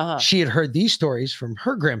that. She had heard these stories from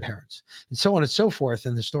her grandparents and so on and so forth.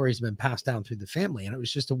 And the stories have been passed down through the family. And it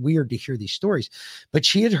was just weird to hear these stories. But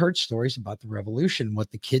she had heard stories about the revolution, what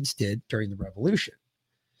the kids did during the revolution.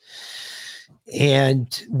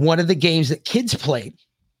 And one of the games that kids played,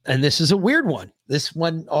 and this is a weird one. This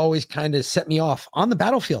one always kind of set me off on the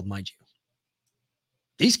battlefield, mind you.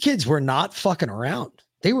 These kids were not fucking around.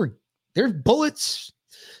 There's bullets,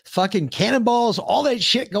 fucking cannonballs, all that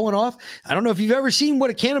shit going off. I don't know if you've ever seen what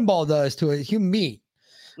a cannonball does to a human being.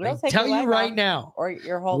 I tell you right now, or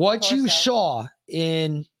your whole what you saw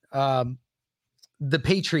in the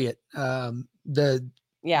Patriot,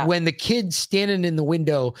 when the kid's standing in the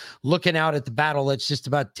window looking out at the battle that's just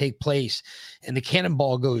about to take place, and the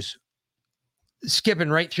cannonball goes skipping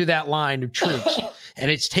right through that line of troops, and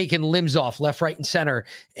it's taking limbs off left, right, and center.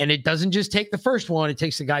 And it doesn't just take the first one; it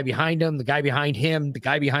takes the guy behind him, the guy behind him, the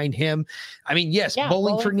guy behind him. I mean, yes,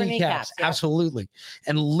 bowling for kneecaps, absolutely.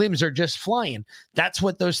 And limbs are just flying. That's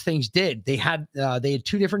what those things did. They had 2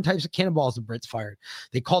 different types of cannonballs the Brits fired.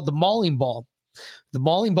 They called the mauling ball. The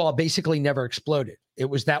mauling ball basically never exploded. It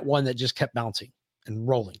was that one that just kept bouncing and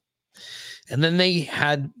rolling. And then they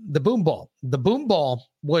had the boom ball. The boom ball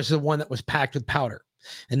was the one that was packed with powder.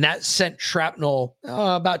 And that sent shrapnel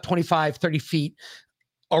about 25, 30 feet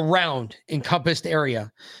around encompassed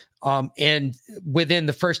area. And within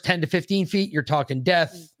the first 10 to 15 feet, you're talking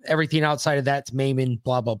death. Everything outside of that's maiming,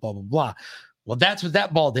 blah, blah, blah, blah, blah. Well, that's what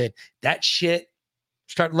that ball did. That shit,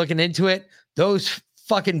 start looking into it. Those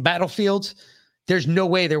fucking battlefields, there's no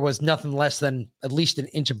way there was nothing less than at least an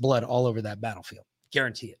inch of blood all over that battlefield.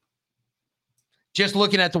 Guarantee it. Just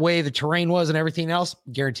looking at the way the terrain was and everything else,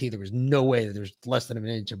 guarantee there was no way that there's less than an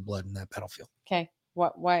inch of blood in that battlefield. Okay.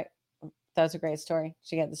 Why? That was a great story.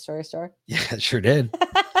 Did you get the story? Yeah, it sure did.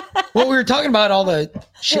 Well, we were talking about all the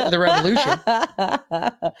shit with the revolution.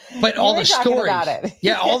 But all the stories about it.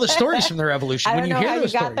 Yeah, all the stories from the revolution. I When don't you know hear how you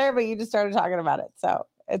those got stories, there, but you just started talking about it. So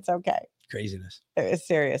it's okay. craziness.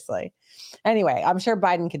 Seriously. Anyway, I'm sure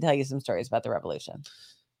Biden can tell you some stories about the revolution.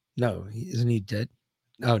 No, isn't he dead?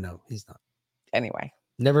 Oh no, he's not. Anyway,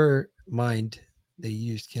 never mind. They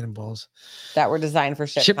used cannonballs that were designed for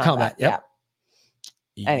ship combat. Yep.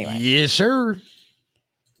 Yeah. Anyway. Yes, sir.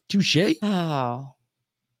 Touche. Oh.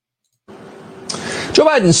 Joe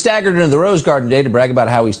Biden staggered into the Rose Garden today to brag about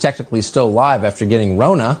how he's technically still alive after getting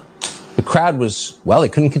Rona. The crowd was, well, they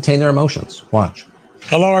couldn't contain their emotions. Watch.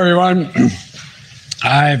 Hello, everyone.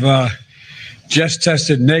 I've just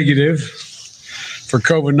tested negative for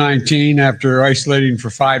COVID-19 after isolating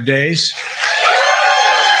for 5 days.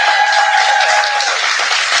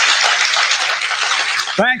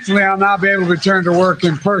 Thankfully, I'll now be able to return to work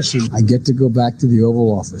in person. I get to go back to the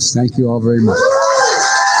Oval Office. Thank you all very much.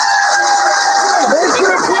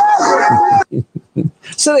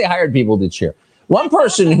 So they hired people to cheer. One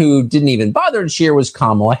person who didn't even bother to cheer was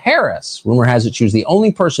Kamala Harris. Rumor has it she was the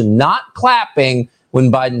only person not clapping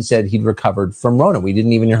when Biden said he'd recovered from Rona. We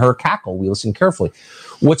didn't even hear her cackle. We listened carefully.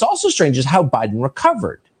 What's also strange is how Biden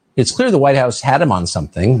recovered. It's clear the White House had him on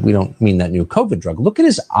something. We don't mean that new COVID drug. Look at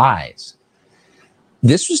his eyes.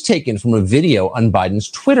 This was taken from a video on Biden's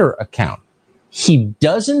Twitter account. He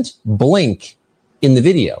doesn't blink in the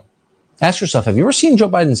video. Ask yourself, have you ever seen Joe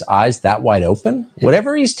Biden's eyes that wide open?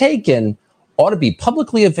 Whatever he's taken ought to be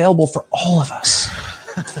publicly available for all of us.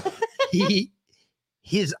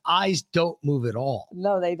 His eyes don't move at all.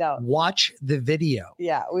 No, they don't. Watch the video.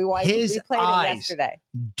 Yeah, we played it yesterday.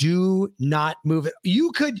 Do not move it.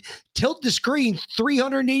 You could tilt the screen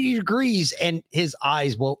 380 degrees and his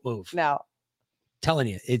eyes won't move. No. Telling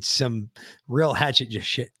you, it's some real hatchet just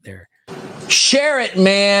shit there. Share it,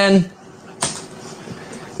 man.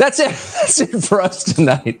 That's it. That's it for us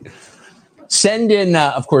tonight. Send in,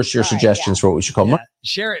 of course, your suggestions for what we should call.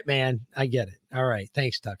 Share it, man. I get it. All right.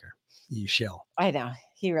 Thanks, Tucker. You shell. I know.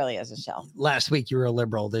 He really is a shell. Last week you were a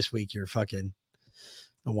liberal. This week you're fucking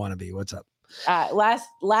a wannabe. What's up? Last.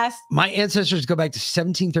 My ancestors go back to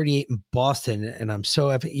 1738 in Boston, and I'm so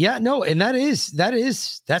epic. Yeah, no, and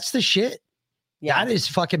that's the shit. Yeah. That is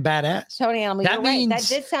fucking badass. Tony Elmer, you're right. That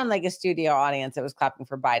did sound like a studio audience that was clapping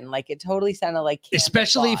for Biden. Like it totally sounded like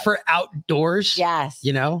especially for outdoors. Yes.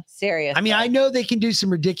 You know? Seriously. I mean, I know they can do some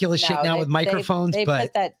ridiculous shit now with microphones,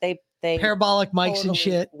 but they parabolic mics totally and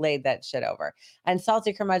shit. Laid that shit over. And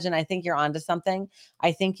Salty Curmudgeon, I think you're onto something.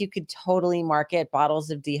 I think you could totally market bottles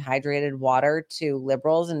of dehydrated water to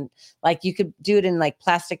liberals, and like you could do it in like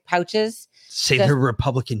plastic pouches. Say they're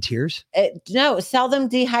Republican tears? No, sell them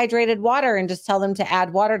dehydrated water and just tell them to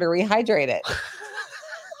add water to rehydrate it.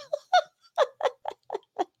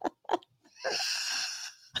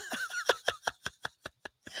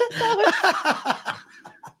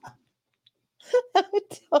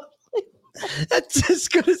 That's as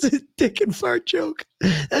good as a dick and fart joke.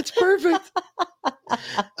 That's perfect.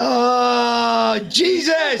 Oh,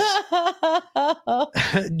 Jesus.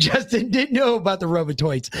 Justin didn't know about the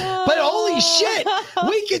Robotoids, but holy shit,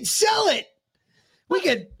 we could sell it. We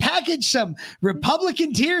could package some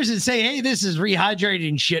Republican tears and say, hey, this is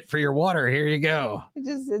rehydrating shit for your water. Here you go.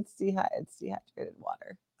 It's dehydrated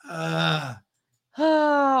water.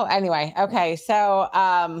 Oh, anyway. Okay. So,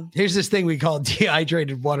 here's this thing we call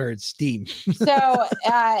dehydrated water and steam. So,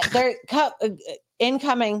 they're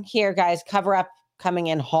incoming here, guys. Cover up coming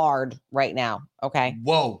in hard right now. Okay.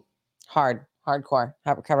 Whoa. Hardcore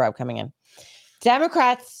cover up coming in.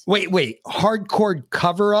 Democrats. Wait. Hardcore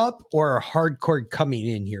cover up or hardcore coming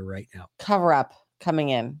in here right now? Cover up coming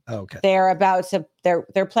in. Okay.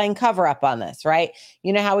 They're playing cover up on this, right?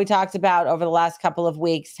 You know how we talked about over the last couple of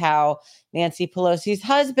weeks how Nancy Pelosi's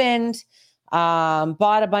husband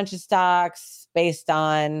bought a bunch of stocks based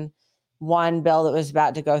on one bill that was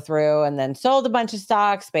about to go through, and then sold a bunch of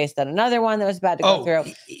stocks based on another one that was about to go through.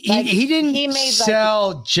 He didn't made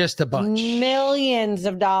sell just a bunch. Millions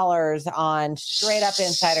of dollars on straight up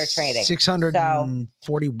insider trading.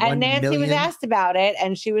 641 and Nancy million. was asked about it,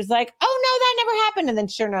 and she was like, oh, no, that never happened. And then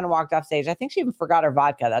she turned around and walked off stage. I think she even forgot her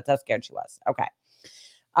vodka. That's how scared she was. Okay.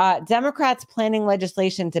 Democrats planning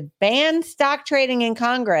legislation to ban stock trading in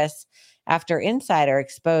Congress after insider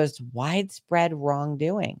exposed widespread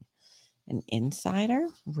wrongdoing. An insider?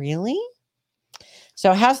 Really?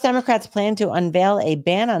 So House Democrats plan to unveil a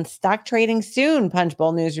ban on stock trading soon,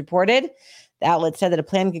 Punchbowl News reported. The outlet said that a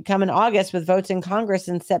plan could come in August with votes in Congress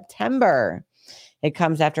in September. It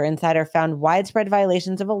comes after insider found widespread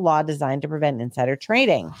violations of a law designed to prevent insider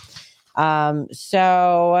trading.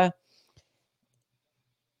 So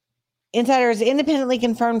Insiders independently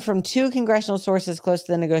confirmed from 2 congressional sources close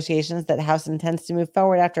to the negotiations that the House intends to move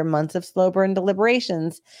forward after months of slow burn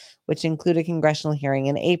deliberations, which include a congressional hearing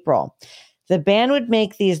in April. The ban would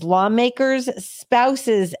make these lawmakers,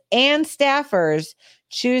 spouses, and staffers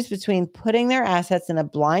choose between putting their assets in a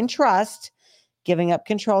blind trust, giving up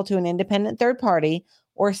control to an independent third party,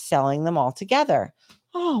 or selling them all together.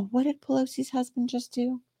 Oh, what did Pelosi's husband just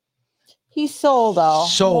do? He sold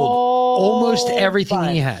almost everything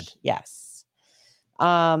he had. Yes.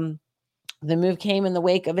 The move came in the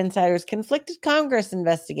wake of insiders' conflicted Congress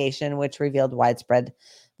investigation, which revealed widespread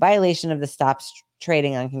violation of the Stop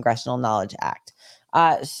Trading on Congressional Knowledge Act.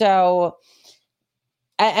 And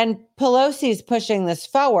Pelosi's pushing this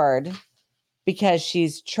forward because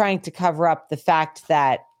she's trying to cover up the fact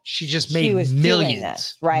that she just made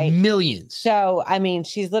millions, right? Millions. So, I mean,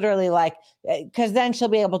 she's literally like, because then she'll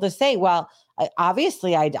be able to say, well,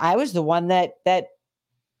 obviously I was the one that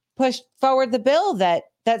pushed forward the bill that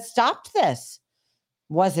stopped this.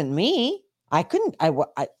 Wasn't me. It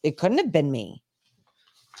couldn't have been me.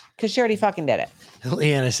 Because she already fucking did it.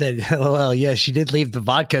 Leanna said, LOL, yeah, she did leave the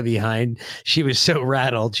vodka behind. She was so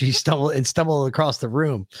rattled. She stumbled across the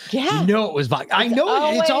room. Yeah. You know it was vodka. I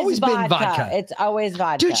know it's always been vodka. It's always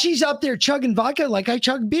vodka. Dude, she's up there chugging vodka like I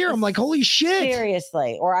chug beer. I'm like, holy shit.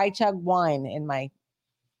 Seriously. Or I chug wine in my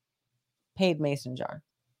paid mason jar.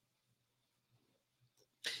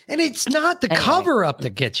 And it's not the cover up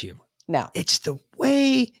that gets you. No. It's the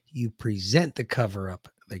way you present the cover up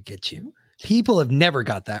that gets you. People have never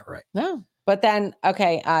got that right. No. But then,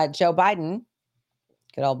 okay, Joe Biden,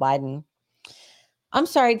 good old Biden. I'm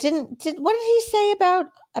sorry, what did he say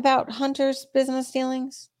about Hunter's business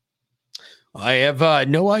dealings? I have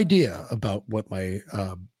no idea about what my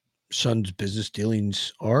son's business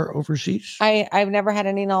dealings are overseas. I've never had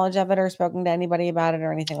any knowledge of it or spoken to anybody about it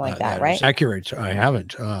or anything like that, right? Accurate. I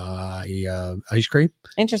haven't. Ice cream.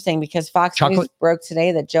 Interesting, because Fox News broke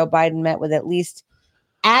today that Joe Biden met with at least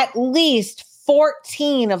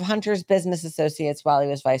 14 of Hunter's business associates while he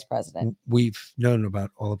was vice president. We've known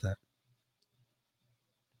about all of that.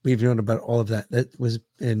 That was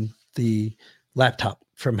in the laptop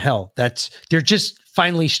from hell. They're just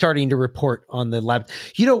finally starting to report on the lab.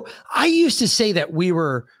 You know, I used to say that we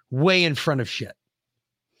were way in front of shit.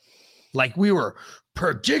 Like we were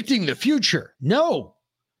predicting the future. No.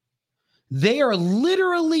 They are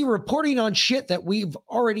literally reporting on shit that we've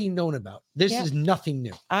already known about. This is nothing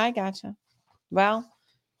new. I gotcha. Well,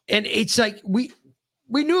 and it's like we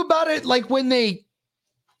knew about it like when they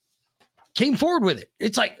came forward with it.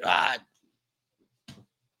 It's like,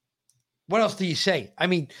 what else do you say? I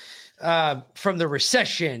mean, from the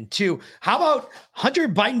recession to how about Hunter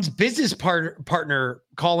Biden's business partner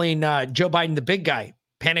calling Joe Biden the big guy?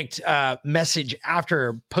 Panicked message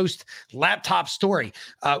after post laptop story,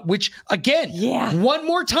 which again, one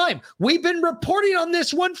more time, we've been reporting on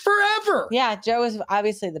this one forever. Yeah, Joe is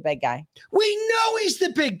obviously the big guy. We know he's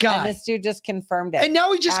the big guy. And this dude just confirmed it. And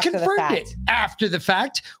now he just confirmed it after the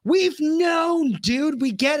fact. We've known, dude.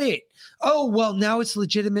 We get it. Oh, well, now it's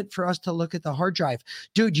legitimate for us to look at the hard drive.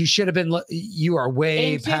 Dude, you should have been, you are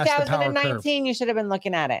way past the power curve. In 2019, you should have been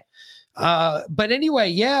looking at it. But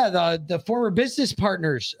anyway, the former business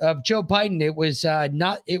partners of Joe Biden,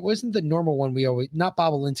 it wasn't the normal one. Not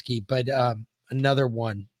Bob Alinsky, but another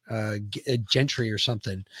one, Gentry or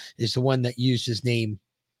something is the one that used his name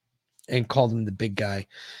and called him the big guy.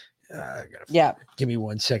 Give me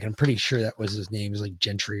 1 second. I'm pretty sure that was his name. It was like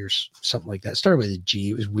Gentry or something like that. It started with a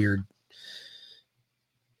G. It was weird.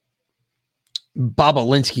 Bob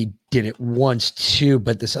Alinsky did it once too,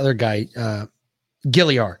 but this other guy,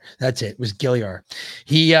 Gilliar. That's it. It was Gilliar.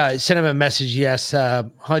 He sent him a message. Yes,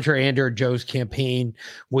 Hunter and/or Joe's campaign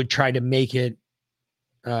would try to make it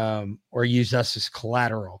or use us as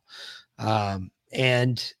collateral.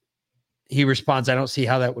 And he responds, I don't see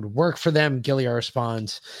how that would work for them. Gilliar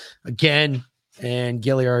responds again. And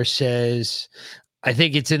Gilliar says, I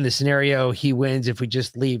think it's in the scenario he wins if we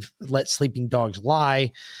just let sleeping dogs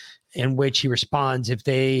lie. In which he responds, if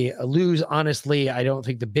they lose, honestly, I don't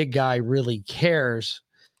think the big guy really cares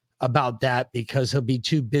about that because he'll be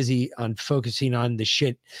too busy on focusing on the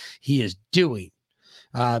shit he is doing.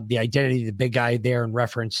 The identity of the big guy there and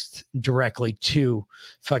referenced directly to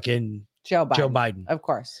fucking Joe Biden. Of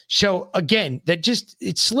course. So again,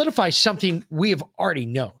 it solidifies something we have already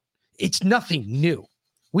known. It's nothing new.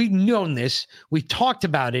 We've known this. We've talked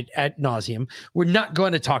about it ad nauseum. We're not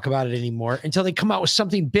going to talk about it anymore until they come out with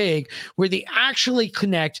something big where they actually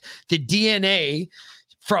connect the DNA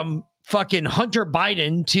from fucking Hunter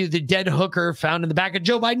Biden to the dead hooker found in the back of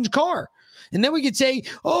Joe Biden's car. And then we could say,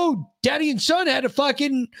 oh, daddy and son had a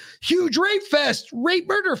fucking huge rape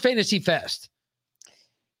murder fantasy fest.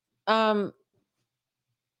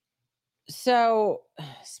 So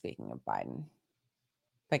speaking of Biden,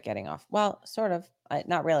 but getting off, well, sort of,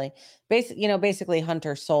 not really. Basically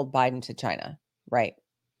Hunter sold Biden to China, right?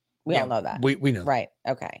 We all know that. We know. Right.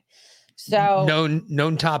 Okay. So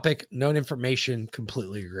known topic, known information,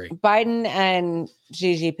 completely agree. Biden and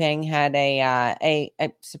Xi Jinping had a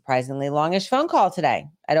surprisingly longish phone call today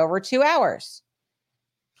at over 2 hours.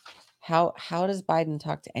 How does Biden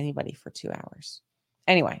talk to anybody for 2 hours?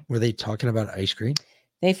 Anyway. Were they talking about ice cream?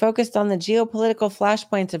 They focused on the geopolitical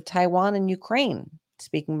flashpoints of Taiwan and Ukraine,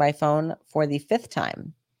 speaking by phone for the 5th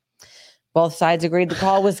time. Both sides agreed the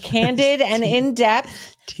call was candid and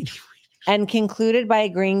in-depth and concluded by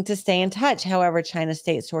agreeing to stay in touch. However, China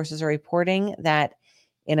state sources are reporting that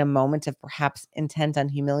in a moment of perhaps intent on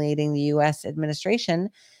humiliating the U.S. administration,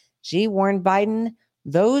 Xi warned Biden,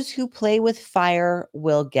 those who play with fire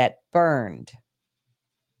will get burned.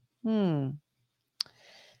 Bloomberg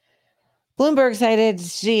cited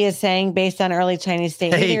Xi as saying, based on early Chinese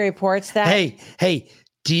state media reports that... Hey,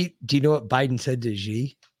 do you know what Biden said to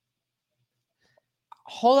Xi?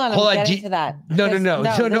 Hold on, I'm getting to that. No,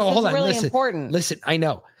 hold on. Really important. Listen, I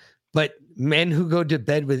know, but men who go to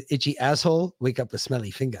bed with itchy asshole wake up with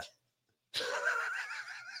smelly finger.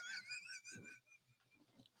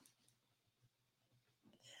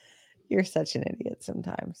 You're such an idiot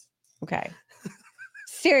sometimes. Okay.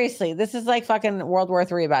 Seriously, this is like fucking World War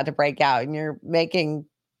III about to break out, and you're making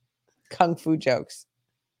kung fu jokes.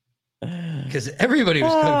 Because everybody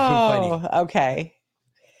was kung fu fighting. Okay.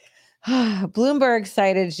 Bloomberg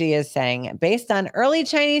cited Xi as saying, based on early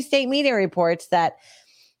Chinese state media reports, that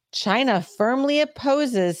China firmly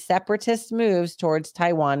opposes separatist moves towards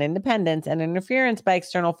Taiwan independence and interference by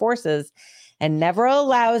external forces, and never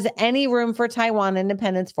allows any room for Taiwan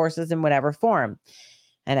independence forces in whatever form.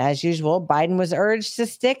 And as usual, Biden was urged to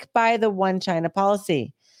stick by the one China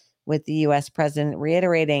policy, with the U.S. president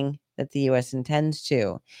reiterating that the U.S. intends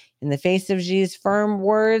to. In the face of Xi's firm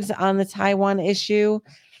words on the Taiwan issue,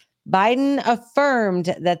 Biden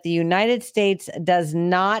affirmed that the United States does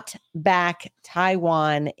not back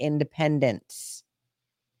Taiwan independence.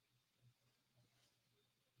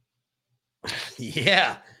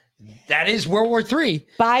 Yeah, that is World War III.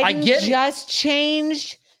 Biden just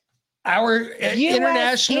changed our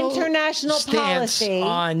international stance policy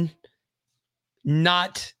on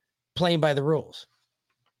not playing by the rules.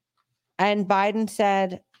 And Biden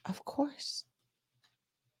said, of course,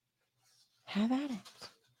 have at it.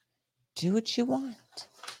 Do what you want.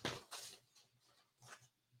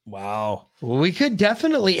 Wow. Well, we could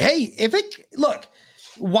definitely,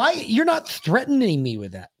 why you're not threatening me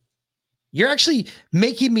with that? You're actually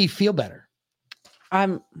making me feel better.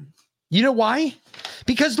 You know why?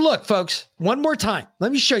 Because look, folks, one more time,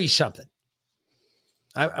 let me show you something.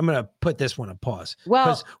 I'm going to put this one on pause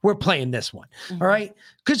because we're playing this one. All right.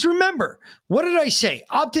 Because remember, what did I say?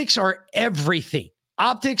 Optics are everything.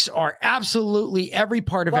 Optics are absolutely every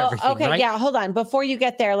part of everything. Okay. Right? Yeah. Hold on. Before you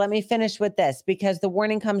get there, let me finish with this, because the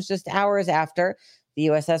warning comes just hours after the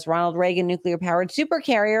USS Ronald Reagan nuclear powered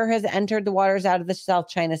supercarrier has entered the waters out of the South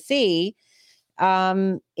China Sea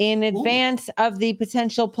in advance of the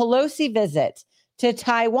potential Pelosi visit to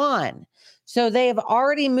Taiwan. So they have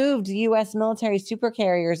already moved U.S. military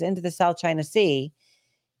supercarriers into the South China Sea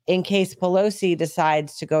in case Pelosi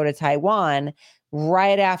decides to go to Taiwan,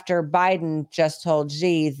 right after Biden just told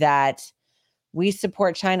Xi that we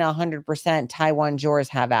support China 100%. Taiwan's yours,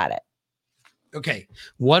 have at it. Okay.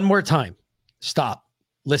 One more time. Stop.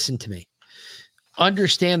 Listen to me.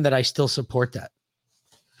 Understand that I still support that.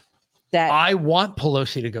 That I want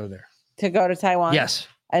Pelosi to go there. To go to Taiwan? Yes.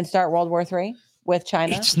 And start World War III with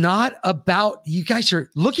China? It's not about, you guys are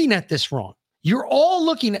looking at this wrong. You're all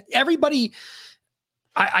looking at everybody.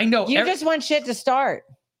 I know. You just want shit to start.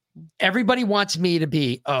 Everybody wants me to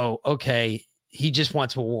be, oh, okay, he just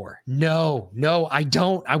wants a war. No, I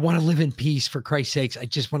don't. I want to live in peace, for Christ's sakes. I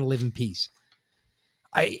just want to live in peace.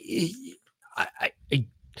 I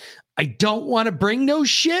don't want to bring no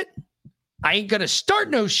shit. I ain't going to start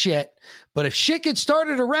no shit. But if shit gets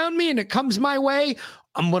started around me and it comes my way,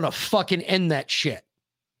 I'm going to fucking end that shit.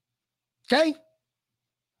 Okay?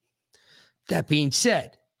 That being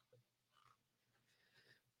said,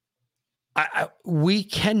 we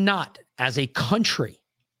cannot, as a country,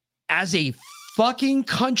 as a fucking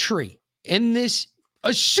country in this, a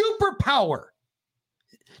superpower,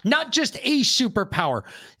 not just a superpower,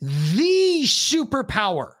 the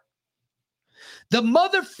superpower, the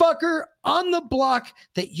motherfucker on the block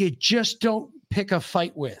that you just don't pick a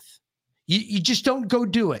fight with. You just don't go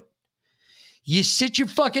do it. You sit your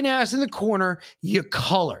fucking ass in the corner, you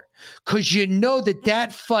color, because you know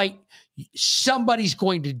that fight, somebody's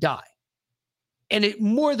going to die. And it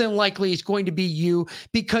more than likely is going to be you,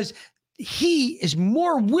 because he is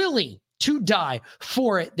more willing to die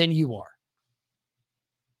for it than you are.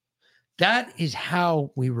 That is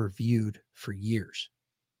how we were viewed for years.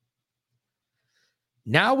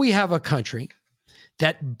 Now we have a country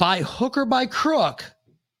that by hook or by crook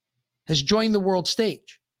has joined the world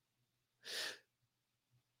stage.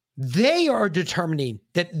 They are determining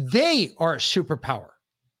that they are a superpower.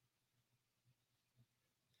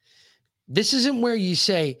 This isn't where you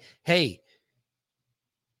say, hey,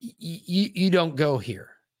 you don't go here.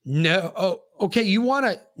 No. Oh, okay.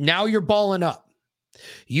 Now you're balling up.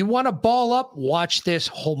 You want to ball up? Watch this,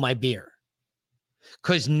 hold my beer.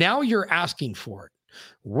 Because now you're asking for it.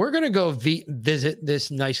 We're going to go visit this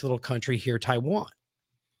nice little country here, Taiwan.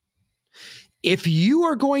 If you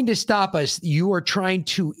are going to stop us, you are trying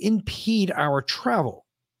to impede our travel.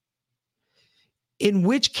 In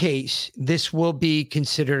which case, this will be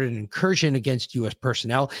considered an incursion against U.S.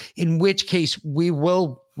 personnel, in which case we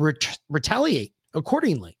will retaliate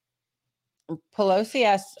accordingly. Pelosi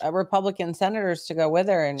asked Republican senators to go with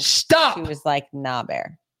her, and stop. She was like, nah,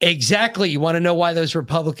 bear. Exactly. You want to know why those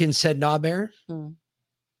Republicans said nah, bear?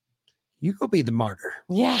 You go be the martyr.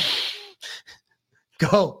 Yeah.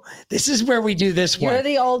 Go. This is where we do this one. You're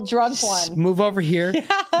the old drunk one. Move over here.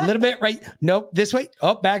 A little bit right. Nope. This way.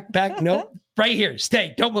 Oh, back. Nope. Right here.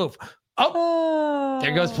 Stay. Don't move. Oh,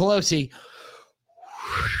 there goes Pelosi.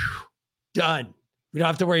 Done. We don't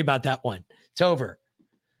have to worry about that one. It's over.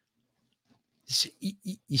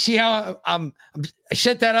 You see how I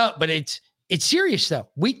set that up, but it's serious though.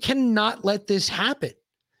 We cannot let this happen.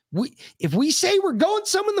 If we say we're going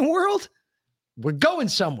somewhere in the world, we're going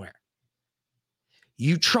somewhere.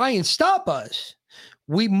 You try and stop us,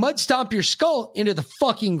 we mud stomp your skull into the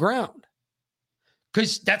fucking ground.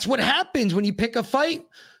 Because that's what happens when you pick a fight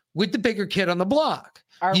with the bigger kid on the block.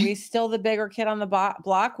 Are we still the bigger kid on the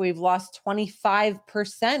block? We've lost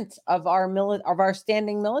 25% of our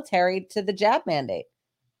standing military to the jab mandate.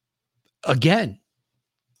 Again.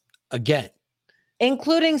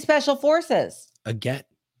 Including special forces. Again.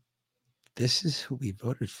 This is who we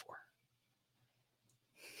voted for.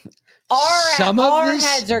 Our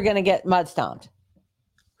heads are going to get mud stomped.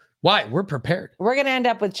 Why? We're prepared. We're going to end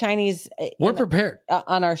up with Chinese. We're prepared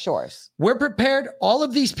on our shores. We're prepared. All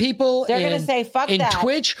of these people. They're going to say, fuck in that.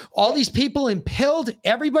 Twitch, all these people in Pilled,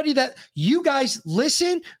 everybody that you guys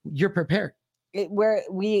listen, you're prepared. We are.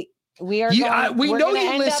 We know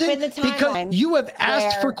you listen because you have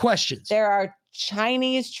asked for questions. There are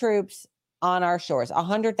Chinese troops on our shores,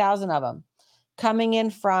 100,000 of them coming in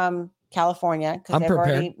from California because they've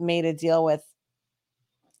already made a deal with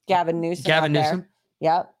Gavin Newsom.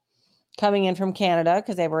 Yep. Coming in from Canada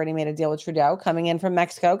because they've already made a deal with Trudeau. Coming in from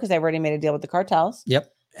Mexico because they've already made a deal with the cartels.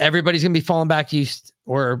 Yep. Everybody's going to be falling back east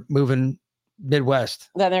or moving Midwest.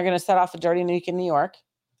 Then they're going to set off a dirty nuke in New York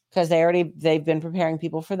because they've been preparing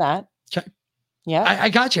people for that. Okay. Yeah. I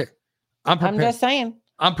got you. I'm prepared. I'm just saying.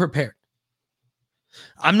 I'm prepared.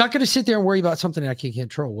 I'm not going to sit there and worry about something I can't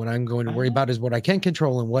control. What I'm going to worry about is what I can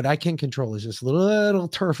control. And what I can control is this little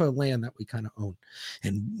turf of land that we kind of own.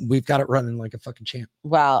 And we've got it running like a fucking champ.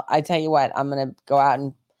 Well, I tell you what, I'm going to go out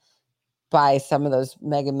and buy some of those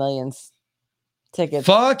Mega Millions tickets.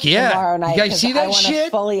 Fuck yeah. Tomorrow night, you guys see that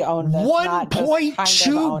shit? Fully own this,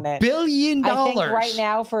 $1.2 billion. I think right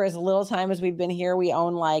now, for as little time as we've been here, we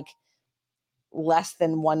own like less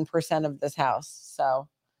than 1% of this house. So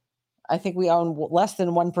I think we own less than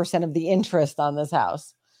 1% of the interest on this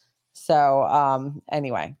house. So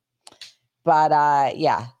anyway, but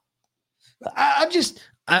yeah, I'm just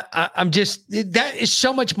that is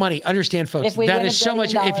so much money. Understand, folks, that is so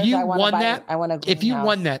much. If you won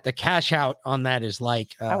that, the cash out on that is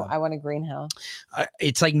like I want a greenhouse.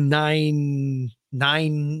 It's like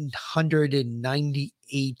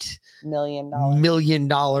 $998 million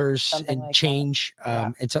and change,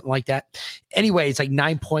 and something like that. Anyway, it's like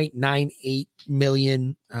 9.98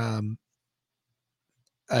 million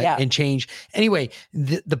and change. Anyway,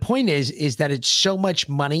 the point is that it's so much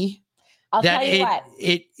money. I'll tell you what.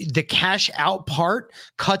 The cash out part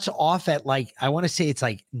cuts off at like, I want to say it's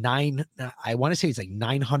like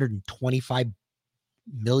 $925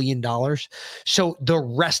 million. So the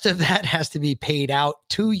rest of that has to be paid out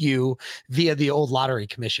to you via the old lottery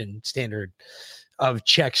commission standard of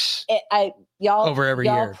checks over every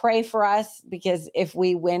year. Y'all pray for us, because if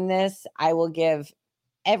we win this, I will give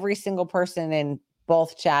every single person in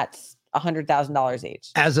both chats $100,000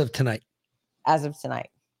 each. As of tonight.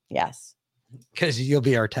 Yes. Because you'll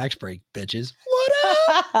be our tax break, bitches. What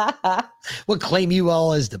up? We'll claim you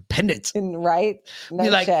all as dependents. Right? No be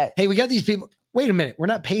like, shit. hey, we got these people. Wait a minute. We're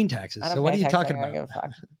not paying taxes. I don't So what are pay you taxes, talking I don't about? give a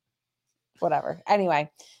fuck. Whatever. Anyway.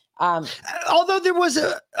 Although there was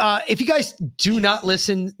if you guys do not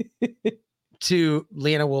listen to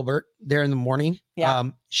Leanna Wilbert there in the morning,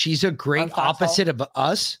 she's a great opposite of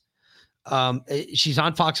us. She's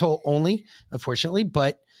on Foxhole only, unfortunately,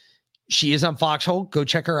 but she is on Foxhole. Go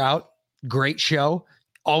check her out. Great show.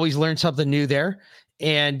 Always learn something new there.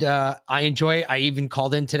 And I enjoy. I even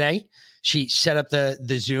called in today. She set up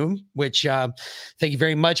the Zoom, which thank you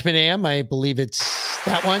very much, Madame. I believe it's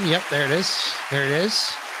that one. Yep, there it is. There it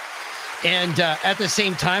is. And at the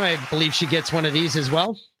same time, I believe she gets one of these as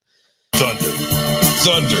well. Thunder,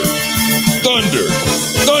 thunder, thunder,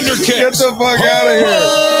 thunder kicks. Get the fuck out of here.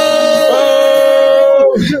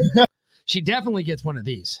 Oh! She definitely gets one of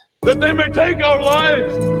these. That they may take our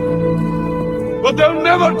lives, but they'll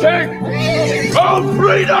never take our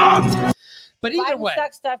freedom. But either way,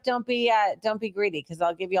 suck stuff. Don't be greedy, because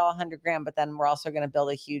I'll give you all $100,000, but then we're also going to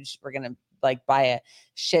build we're going to like buy a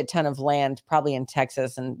shit ton of land, probably in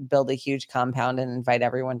Texas, and build a huge compound and invite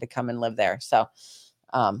everyone to come and live there. So,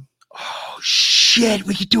 oh shit,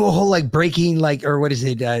 we could do a whole like breaking, like, or what is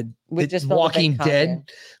it? We just Walking Dead,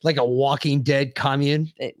 like a Walking Dead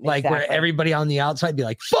commune, like where everybody on the outside be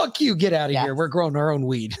like, "Fuck you, get out of here. We're growing our own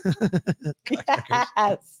weed."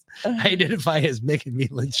 Yes. I identify as making me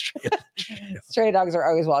straight. Stray dogs are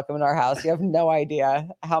always welcome in our house. You have no idea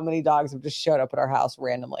how many dogs have just showed up at our house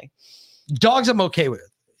randomly. Dogs, I'm okay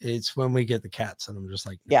with. It's when we get the cats, and I'm just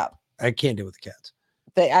like, no, I can't do with the cats.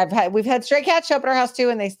 We've had stray cats show up at our house too,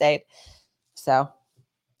 and they stayed. So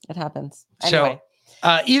it happens. Anyway.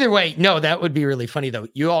 So either way, no, that would be really funny though.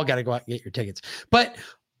 You all got to go out and get your tickets. But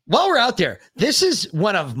while we're out there, this is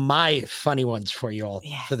one of my funny ones for you all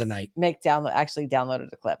for the night. Mick actually downloaded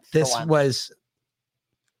a clip. This was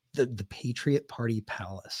the Patriot Party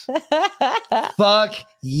Palace. Fuck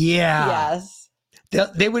yeah. Yes.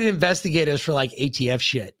 They would investigate us for like ATF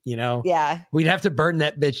shit, you know? Yeah. We'd have to burn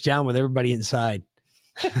that bitch down with everybody inside.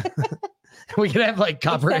 We could have like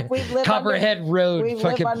Copperhead Road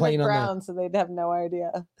fucking playing on ground, so they'd have no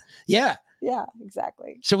idea. Yeah. Yeah,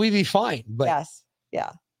 exactly. So we'd be fine. But yes.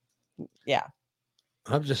 Yeah. Yeah.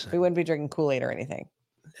 I'm just saying. We wouldn't be drinking Kool-Aid or anything.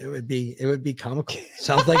 It would be comical.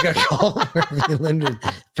 Sounds like a call where Linda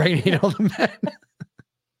pregnant all the men.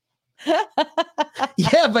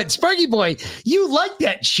 Yeah, but Sparky Boy, you like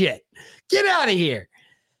that shit. Get out of here.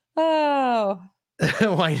 Oh.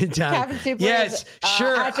 Wine and time. Yes,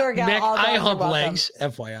 sure. Mick, I hump legs,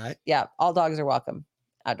 FYI. Yeah, all dogs are welcome.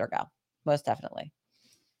 Outdoor Gal. Most definitely.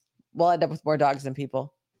 We'll end up with more dogs than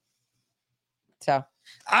people. So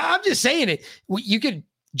I'm just saying it. You could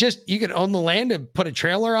own the land and put a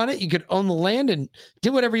trailer on it. You could own the land and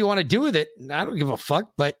do whatever you want to do with it. I don't give a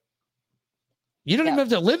fuck, but you don't even have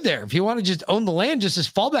to live there. If you want to just own the land just as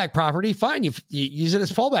fallback property, fine. You use it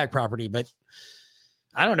as fallback property, but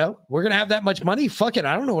I don't know. We're going to have that much money. Fuck it.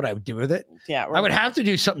 I don't know what I would do with it. Yeah. I would have to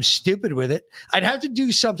do something stupid with it. I'd have to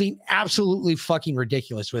do something absolutely fucking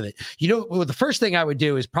ridiculous with it. You know, well, the first thing I would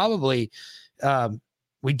do is probably,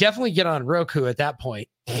 we definitely get on Roku at that point.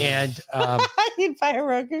 And you'd buy a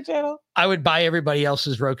Roku channel. I would buy everybody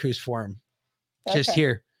else's Rokus for them. Just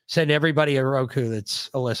here, send everybody a Roku that's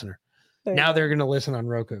a listener. Now they're going to listen on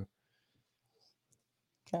Roku.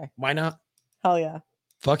 Okay. Why not? Hell yeah.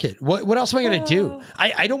 Fuck it. What else am I going to do?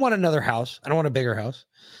 I don't want another house. I don't want a bigger house.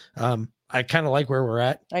 I kind of like where we're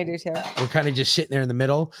at. I do too. We're kind of just sitting there in the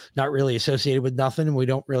middle, not really associated with nothing. We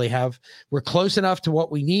don't really we're close enough to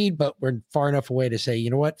what we need, but we're far enough away to say,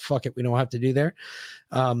 you know what? Fuck it. We don't have to do there.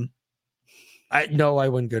 I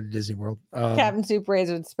wouldn't go to Disney World. Captain Soup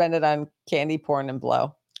Rays would spend it on candy, porn, and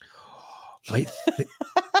blow.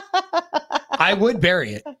 I would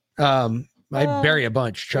bury it. I'd bury a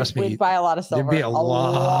bunch. Trust me. We'd buy a lot of silver. There'd be a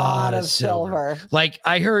lot of silver. Like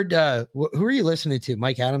I heard, who are you listening to?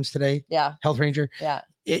 Mike Adams today? Yeah. Health Ranger? Yeah.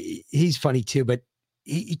 He's funny too, but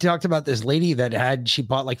he talked about this lady that she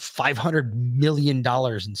bought like $500 million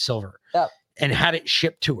in silver and had it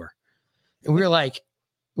shipped to her. And we were like,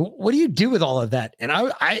 what do you do with all of that? And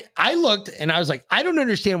I looked and I was like, I don't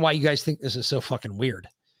understand why you guys think this is so fucking weird.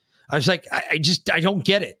 I was like, I don't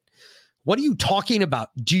get it. What are you talking about?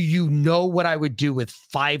 Do you know what I would do with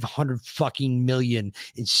 500 fucking million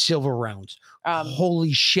in silver rounds?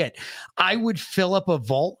 Holy shit. I would fill up a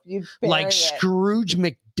vault like Scrooge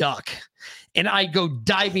McDuck and I'd go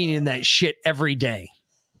diving in that shit every day.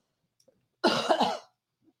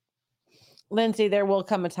 Lindsay, there will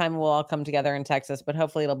come a time we'll all come together in Texas, but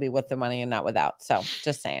hopefully it'll be with the money and not without. So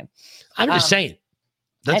just saying. I'm just saying.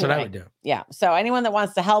 That's what I would do. Yeah. So anyone that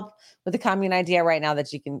wants to help with the commune idea right now,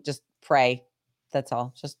 that you can just pray. That's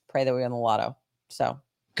all. Just pray that we win the lotto. So.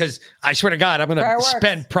 Because I swear to God, I'm going to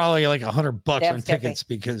spend probably like $100 on tickets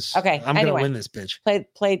because I'm going to win this bitch.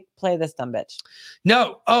 Play this dumb bitch.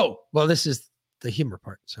 No. Oh, well, this is the humor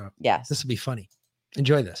part. So yes, this will be funny.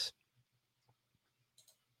 Enjoy this.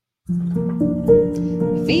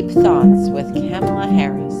 Veep Thoughts with Kamala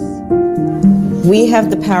Harris. We have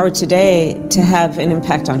the power today to have an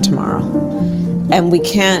impact on tomorrow, and we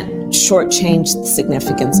can't shortchange the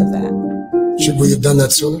significance of that. Should we have done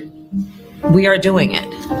that sooner? We are doing it.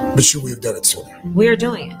 But should we have done it sooner? We are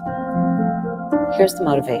doing it. Here's the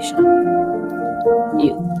motivation.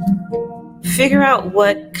 You figure out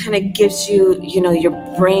what kind of gives you, your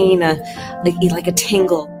brain like a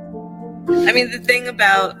tingle. I mean, the thing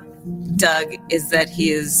about Doug is that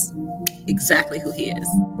he is exactly who he is.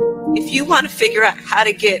 If you want to figure out how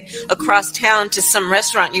to get across town to some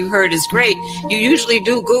restaurant you heard is great, you usually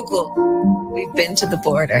do Google. We've been to the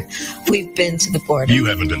border. We've been to the border. You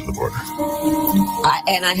haven't been to the border.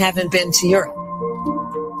 And I haven't been to Europe.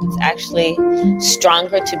 It's actually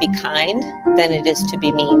stronger to be kind than it is to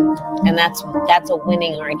be mean. And that's a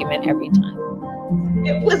winning argument every time.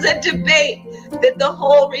 It was a debate. That the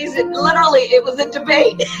whole reason, literally, it was a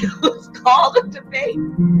debate. It was called a debate.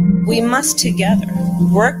 We must together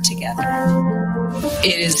work together.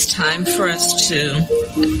 It is time for us to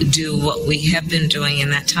do what we have been doing,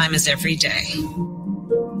 and that time is every day.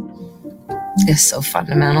 It's so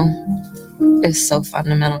fundamental. It's so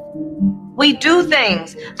fundamental. We do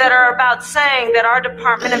things that are about saying that our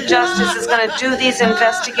Department of Justice is going to do these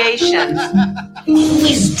investigations.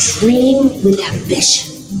 Always dream with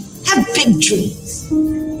ambition. Have big dreams.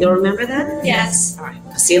 You'll remember that? Yes. All right.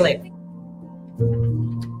 I'll see you later.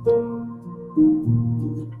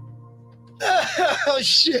 Oh,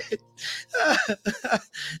 shit.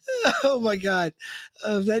 Oh, my God.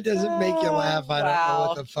 That doesn't make you laugh. I don't know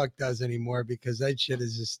what the fuck does anymore because that shit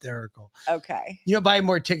is hysterical. Okay. Buying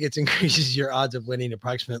more tickets increases your odds of winning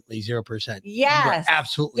approximately 0%. Yes.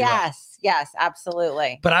 Absolutely. Right. Yes,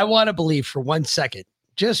 absolutely. But I want to believe for 1 second,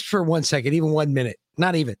 just for 1 second, even 1 minute,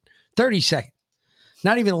 not even 30 seconds,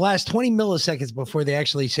 not even the last 20 milliseconds before they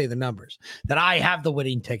actually say the numbers, that I have the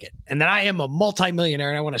winning ticket and that I am a multimillionaire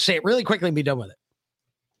and I want to say it really quickly and be done with it.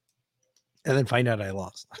 And then find out I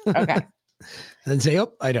lost. Okay. And then say,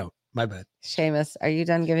 oh, I don't. My bad. Seamus, are you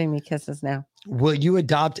done giving me kisses now? Will you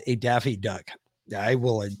adopt a Daffy Duck? I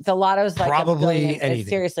will. The lotto's like probably anything.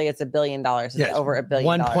 Seriously, it's $1 billion. It's over $1 billion.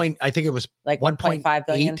 1 point. I think it was like 1.5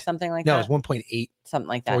 billion, something like that. No, it was 1.8. Something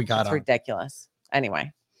like that. It's ridiculous.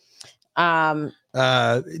 Anyway. That's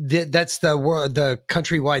the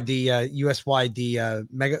countrywide, the US wide, the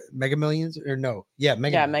mega millions or no? Yeah,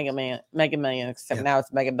 mega million. Except now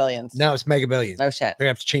it's mega billions. Now it's mega billions. No shit. They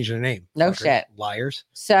have to change their name. No shit. Liars.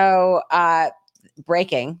 So,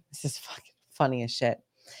 breaking. This is fucking funny as shit.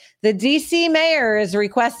 The DC mayor is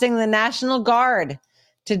requesting the National Guard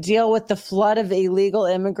to deal with the flood of illegal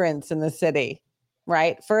immigrants in the city.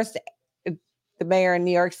 Right. First, the mayor in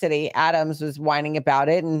New York City, Adams, was whining about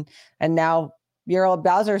it, and now Muriel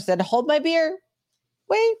Bowser said, "Hold my beer.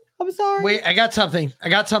 Wait, I'm sorry. Wait, I got something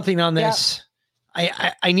on this.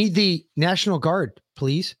 Yep. I need the National Guard,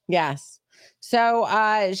 please." Yes. So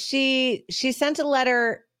she sent a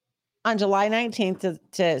letter on July 19th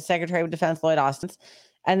to Secretary of Defense Lloyd Austin,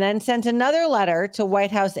 and then sent another letter to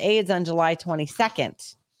White House aides on July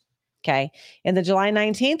 22nd. Okay. In the July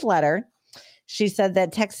 19th letter, she said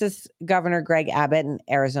that Texas Governor Greg Abbott and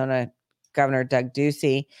Arizona Governor Doug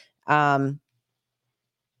Ducey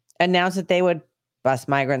announced that they would bus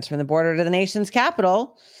migrants from the border to the nation's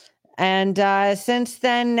capital. And since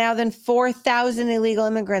then, 4,000 illegal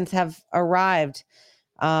immigrants have arrived.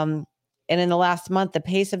 And in the last month, the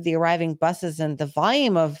pace of the arriving buses and the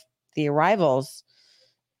volume of the arrivals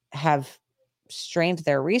have strained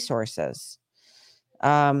their resources.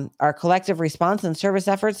 Our collective response and service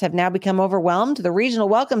efforts have now become overwhelmed. The Regional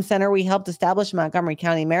Welcome Center we helped establish in Montgomery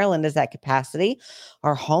County, Maryland, is at capacity.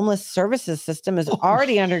 Our homeless services system is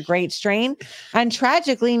already under great strain. And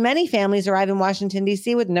tragically, many families arrive in Washington,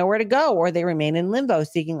 D.C. with nowhere to go, or they remain in limbo,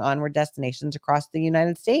 seeking onward destinations across the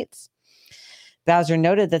United States. Bowser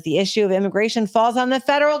noted that the issue of immigration falls on the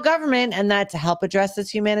federal government and that to help address this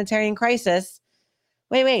humanitarian crisis,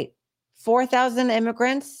 4,000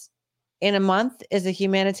 immigrants in a month is a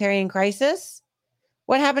humanitarian crisis?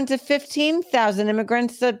 What happened to 15,000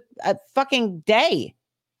 immigrants a fucking day?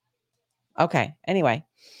 Okay, anyway.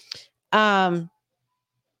 So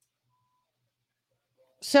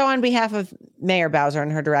on behalf of Mayor Bowser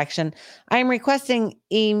and her direction, I am requesting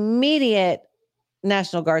immediate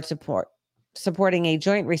National Guard support supporting a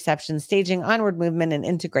joint reception, staging onward movement and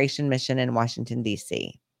integration mission in Washington,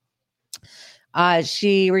 D.C.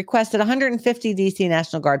 She requested 150 D.C.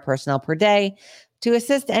 National Guard personnel per day to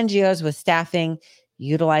assist NGOs with staffing,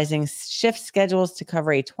 utilizing shift schedules to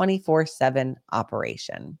cover a 24/7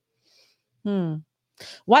 operation.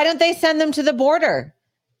 Why don't they send them to the border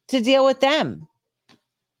to deal with them?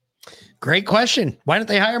 Great question. Why don't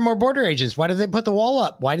they hire more border agents? Why did they put the wall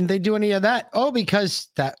up? Why didn't they do any of that? Oh, because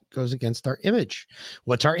that goes against our image.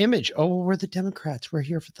 What's our image? Oh, we're the Democrats. We're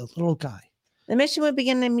here for the little guy. The mission would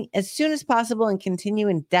begin as soon as possible and continue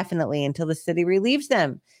indefinitely until the city relieves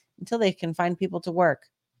them, until they can find people to work.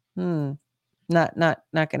 Not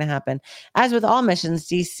going to happen. As with all missions,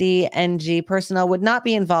 DCNG personnel would not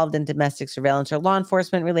be involved in domestic surveillance or law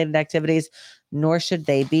enforcement related activities, nor should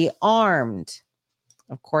they be armed.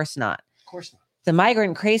 Of course not. Of course not. The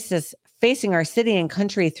migrant crisis facing our city and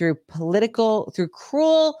country through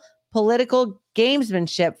cruel political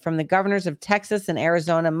gamesmanship from the governors of Texas and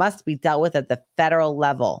Arizona must be dealt with at the federal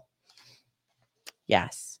level.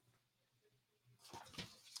 Yes.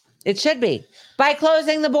 It should be by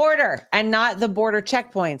closing the border and not the border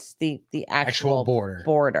checkpoints, the actual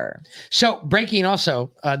border. So breaking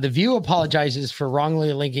also, The View apologizes for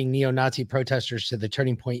wrongly linking neo-Nazi protesters to the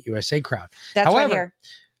Turning Point USA crowd. That's However, right here.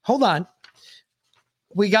 Hold on.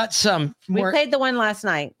 We got some more. We played the one last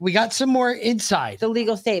night. We got some more inside. The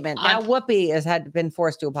legal statement. Now Whoopi had been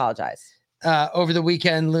forced to apologize. Over the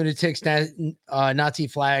weekend, lunatics, Nazi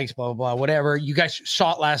flags, blah, blah, blah, whatever. You guys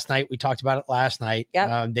saw it last night. We talked about it last night.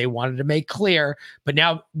 Yep. They wanted to make clear, but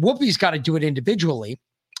now Whoopi's got to do it individually.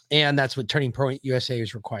 And that's what Turning Point USA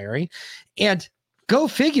is requiring. And go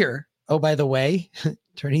figure. Oh, by the way,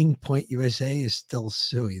 Turning Point USA is still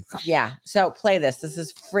suing them. Yeah. So play this. This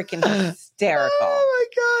is freaking hysterical. Oh my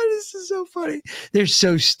God. This is so funny. They're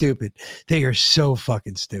so stupid. They are so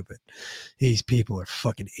fucking stupid. These people are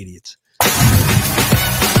fucking idiots.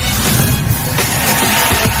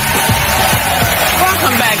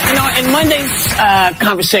 Welcome back. In Monday's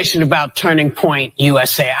conversation about Turning Point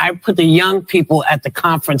USA, I put the young people at the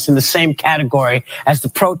conference in the same category as the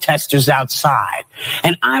protesters outside.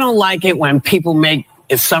 And I don't like it when people make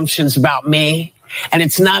assumptions about me. And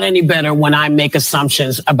it's not any better when I make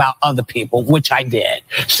assumptions about other people, which I did.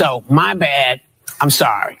 So my bad. I'm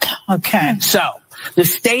sorry. Okay. So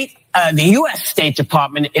the U.S. State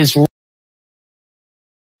Department is.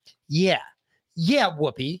 Yeah,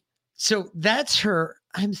 Whoopi. So that's her.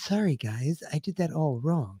 I'm sorry, guys. I did that all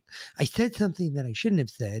wrong. I said something that I shouldn't have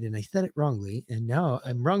said, and I said it wrongly. And now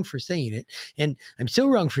I'm wrong for saying it. And I'm so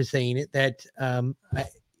wrong for saying it that I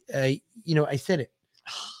said it.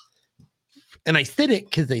 And I said it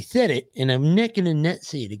because I said it, and I'm not going to not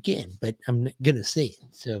say it again, but I'm not going to say it.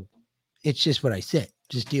 So it's just what I said.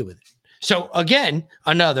 Just deal with it. So again,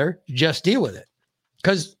 just deal with it.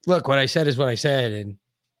 Because look, what I said is what I said, and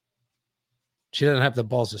she doesn't have the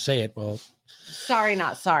balls to say it. Well, sorry,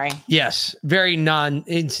 not sorry. Yes, very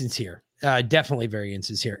insincere. Definitely very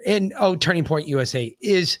insincere. And Turning Point USA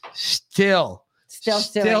is still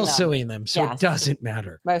suing them. So yes. It doesn't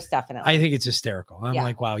matter. Most definitely. I think it's hysterical. I'm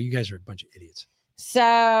like, wow, you guys are a bunch of idiots.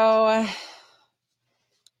 So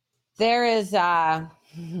there is let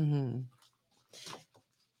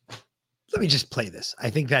me just play this. I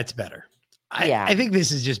think that's better. I think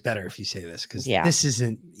this is just better if you say this, because this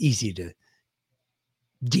isn't easy to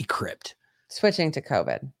decrypt. Switching to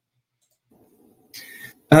COVID.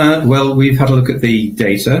 Well, we've had a look at the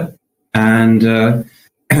data, and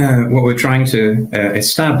what we're trying to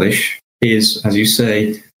establish is, as you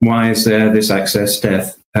say, why is there this excess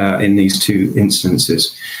death in these two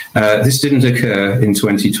instances? This didn't occur in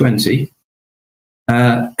 2020.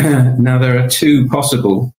 Now, there are two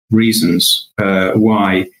possible reasons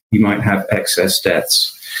why you might have excess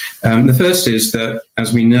deaths. The first is that,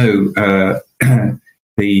 as we know,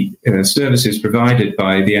 the services provided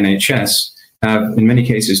by the NHS have, in many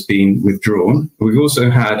cases, been withdrawn. We've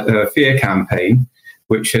also had a fear campaign,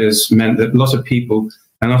 which has meant that a lot of people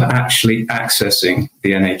are not actually accessing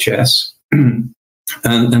the NHS, and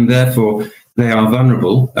therefore they are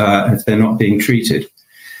vulnerable if they're not being treated.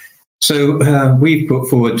 So we've put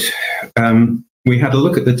forward, we had a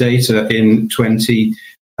look at the data in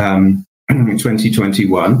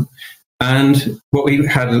 2021, and what we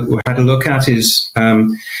had a look at is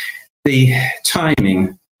the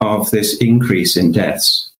timing of this increase in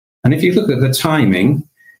deaths. And if you look at the timing,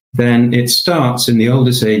 then it starts in the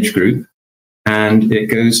oldest age group and it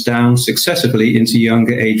goes down successively into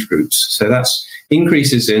younger age groups. So that's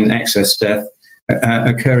increases in excess death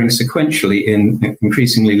occurring sequentially in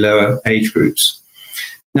increasingly lower age groups.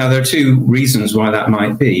 Now, there are two reasons why that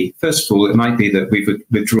might be. First of all, it might be that we've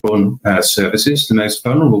withdrawn services. The most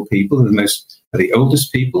vulnerable people are the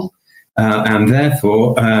oldest people, and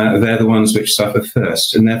therefore they're the ones which suffer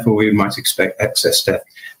first. And therefore, we might expect excess death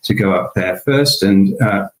to go up there first, and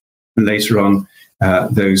later on,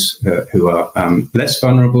 those who are less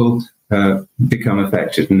vulnerable become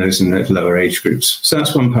affected, and those in the lower age groups. So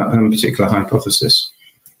that's one particular hypothesis.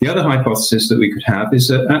 The other hypothesis that we could have is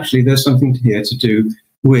that actually there's something here to do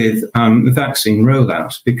with the vaccine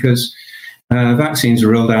rollout, because vaccines are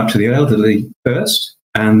rolled out to the elderly first,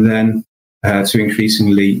 and then to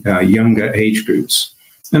increasingly younger age groups.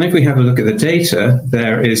 And if we have a look at the data,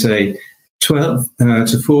 there is a 12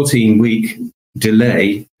 to 14 week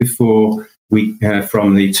delay before we,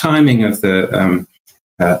 from the timing of the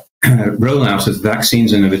rollout of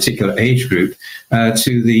vaccines in a particular age group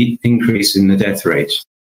to the increase in the death rate.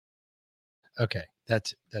 Okay,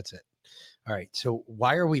 that's it. All right. So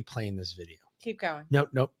why are we playing this video? Keep going.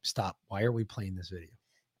 Nope. Stop. Why are we playing this video?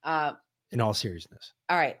 In all seriousness.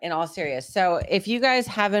 All right. In all serious. So if you guys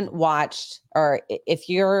haven't watched, or if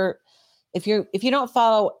you don't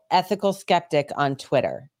follow Ethical Skeptic on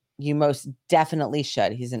Twitter, you most definitely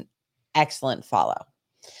should. He's an excellent follow.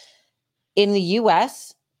 In the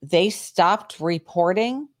US, they stopped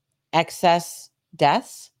reporting excess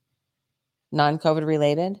deaths, non-COVID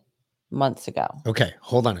related, months ago. Okay,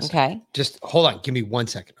 hold on a second. Okay. Just hold on. Give me 1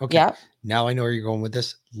 second. Okay. Yep. Now I know where you're going with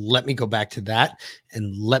this. Let me go back to that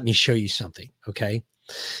and let me show you something. Okay.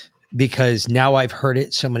 Because now I've heard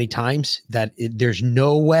it so many times that there's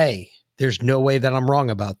no way that I'm wrong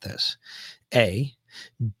about this. A.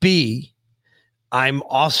 B. I'm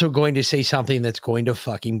also going to say something that's going to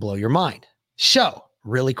fucking blow your mind. So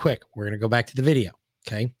really quick, we're going to go back to the video.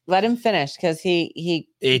 Okay. Let him finish, because he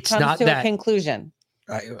comes not to that a conclusion.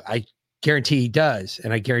 I guarantee he does.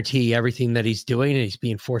 And I guarantee everything that he's doing and he's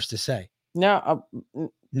being forced to say. No,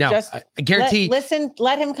 I guarantee.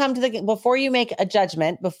 Let him come to before you make a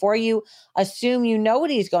judgment, before you assume you know what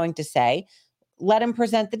he's going to say, let him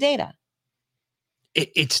present the data.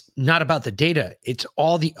 It's not about the data. It's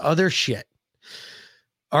all the other shit.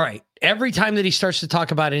 All right. Every time that he starts to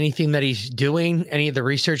talk about anything that he's doing, any of the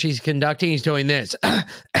research he's conducting, he's doing this.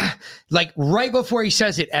 Like right before he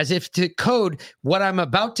says it, as if to code what I'm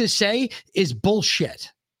about to say is bullshit.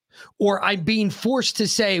 Or I'm being forced to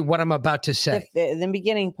say what I'm about to say. The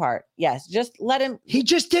beginning part. Yes. Just let him. He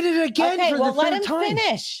just did it again. Okay, for the let third him time.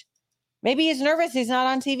 finish. Maybe he's nervous. He's not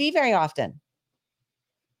on TV very often.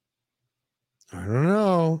 I don't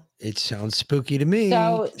know. It sounds spooky to me.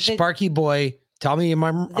 So Sparky boy, tell me I'm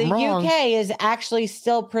wrong. The UK is actually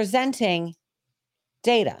still presenting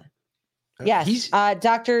data. Yes.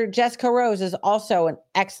 Dr. Jessica Rose is also an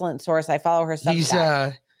excellent source. I follow her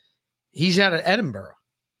Substack. He's out of Edinburgh.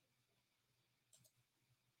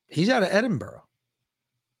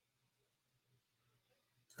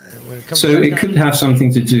 So it could have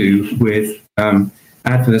something to do with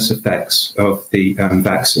adverse effects of the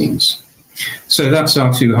vaccines. So that's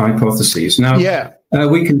our two hypotheses. Now,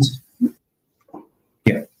 we can.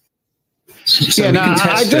 So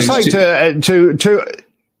I'd just like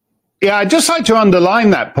I'd just like to underline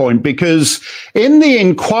that point, because in the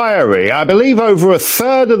inquiry, I believe over a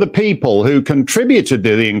third of the people who contributed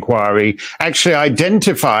to the inquiry actually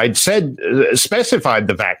specified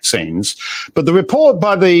the vaccines. But the report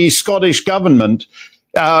by the Scottish government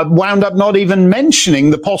wound up not even mentioning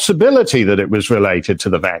the possibility that it was related to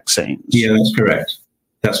the vaccines. Yeah, that's correct.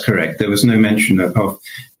 That's correct. There was no mention of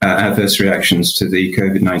adverse reactions to the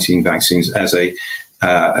COVID-19 vaccines as a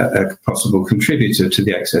possible contributor to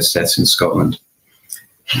the excess deaths in Scotland.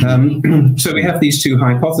 So we have these two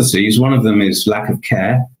hypotheses. One of them is lack of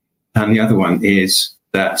care, and the other one is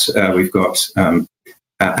that we've got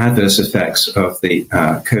adverse effects of the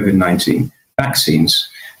COVID-19 vaccines.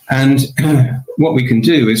 And what we can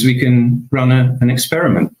do is we can run an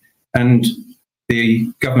experiment. And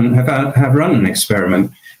the government have run an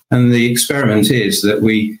experiment. And the experiment is that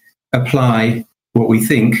we apply what we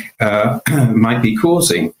think might be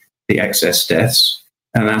causing the excess deaths,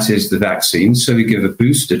 and that is the vaccines. So we give a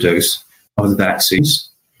booster dose of the vaccines.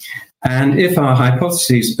 And if our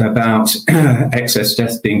hypothesis about excess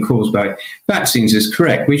deaths being caused by vaccines is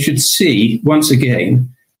correct, we should see, once again,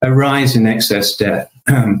 a rise in excess death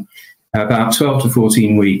about 12 to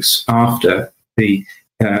 14 weeks after the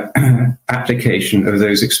application of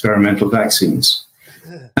those experimental vaccines.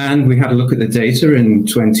 And we had a look at the data in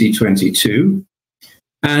 2022,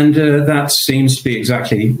 and that seems to be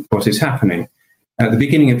exactly what is happening. At the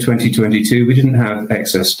beginning of 2022, we didn't have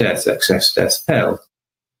excess deaths. Excess deaths fell.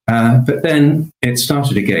 But then it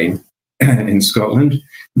started again in Scotland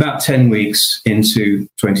about 10 weeks into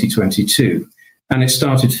 2022. And it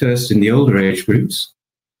started first in the older age groups,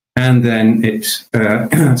 and then it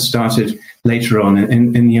started later on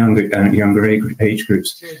in younger age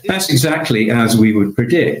groups. That's exactly as we would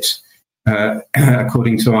predict,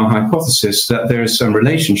 according to our hypothesis, that there is some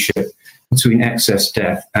relationship between excess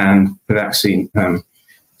death and the vaccine.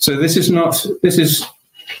 So this is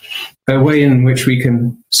a way in which we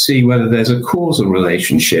can see whether there's a causal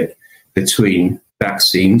relationship between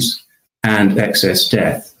vaccines and excess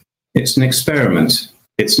death. It's an experiment.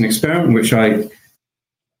 It's an experiment which I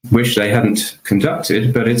wish they hadn't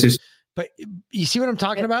conducted, but it is. But you see what I'm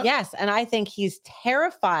talking about? Yes, and I think he's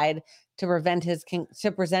terrified to present his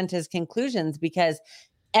conclusions, because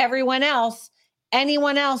anyone else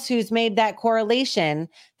who's made that correlation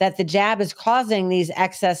that the jab is causing these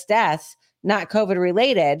excess deaths, not COVID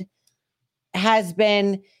related, has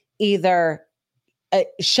been either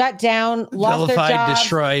shut down, lost their job,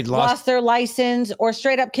 destroyed, lost their license, or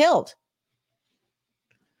straight up killed.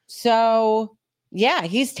 So, yeah,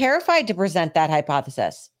 he's terrified to present that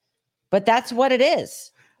hypothesis, but that's what it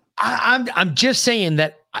is. I'm just saying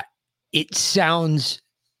that it sounds.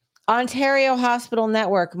 Ontario Hospital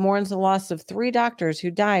Network mourns the loss of 3 doctors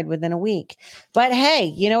who died within a week. But hey,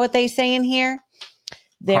 you know what they say in here?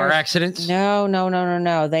 Car accidents?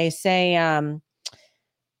 No. They say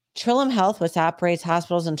Trillium Health, which operates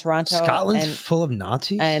hospitals in Toronto, Scotland's full of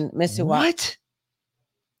Nazis, and Mississauga. What?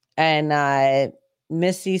 And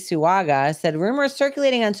Mississauga said rumors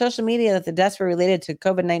circulating on social media that the deaths were related to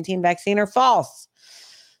COVID-19 vaccine are false.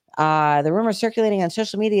 The rumor circulating on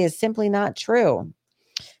social media is simply not true,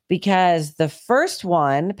 because the first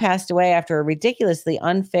one passed away after a ridiculously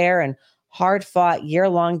unfair and hard-fought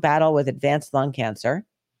year-long battle with advanced lung cancer.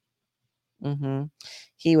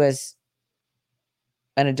 He was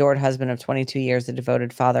an adored husband of 22 years, a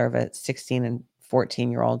devoted father of a 16 and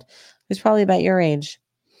 14-year-old who's probably about your age.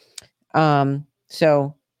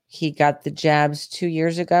 So he got the jabs 2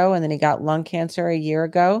 years ago, and then he got lung cancer a year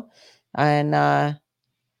ago, and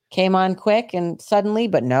came on quick and suddenly.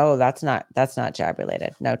 But no, that's not jab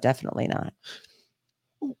related. No, definitely not.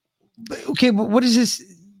 Okay, but what is this?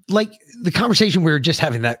 Like the conversation we were just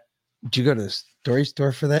having, that did you go to the story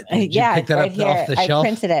store for that? Did you pick that right up here. off the shelf? I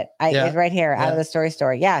printed it. It's right here out of the story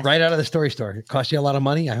store. Yeah. Right out of the story store. It cost you a lot of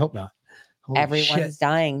money? I hope not. Holy Everyone's shit.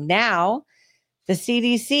 dying. Now, the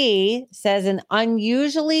CDC says an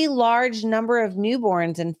unusually large number of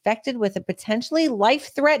newborns infected with a potentially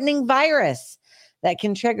life-threatening virus that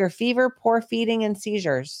can trigger fever, poor feeding, and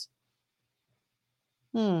seizures.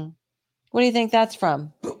 What do you think that's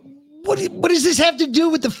from? What does this have to do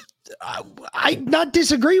with the? I not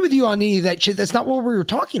disagree with you on any of that shit. That's not what we were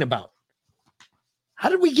talking about. How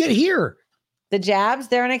did we get here? The jabs,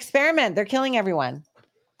 they're an experiment. They're killing everyone.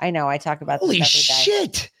 I know. I talk about Holy this every day.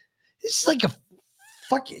 shit. This is like a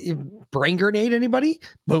fucking brain grenade. Anybody?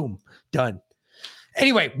 Boom. Done.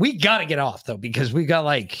 Anyway, we got to get off though, because we got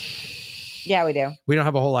Yeah, we do. We don't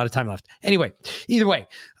have a whole lot of time left. Anyway, either way,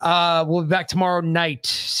 we'll be back tomorrow night,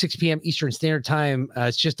 6 p.m. Eastern Standard Time.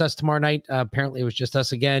 It's just us tomorrow night. Apparently, it was just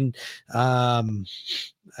us again. I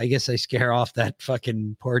guess I scare off that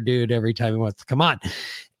fucking poor dude every time he wants to come on.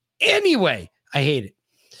 Anyway, I hate it.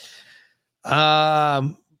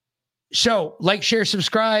 So, like, share,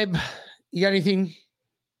 subscribe. You got anything?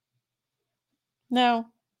 No,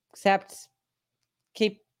 except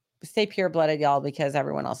stay pure-blooded, y'all, because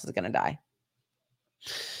everyone else is going to die.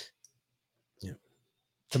 Yeah.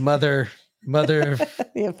 The mother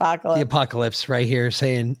the apocalypse right here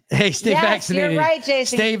saying, hey, stay vaccinated. You're right,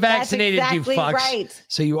 Jason. Stay vaccinated, That's exactly you fucks. Right.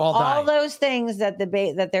 So you all die. All those things that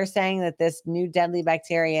that they're saying that this new deadly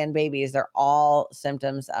bacteria in babies, they're all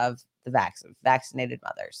symptoms of the vaccinated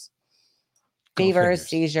mothers. Fevers,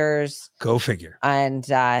 seizures. Go figure. And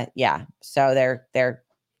so they're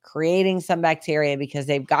creating some bacteria because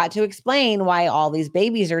they've got to explain why all these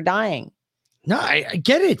babies are dying. No, I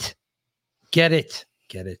get it. Get it.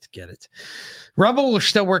 Rumble, we're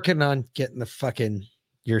still working on getting the fucking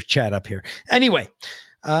your chat up here. Anyway,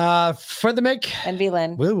 for the Mick and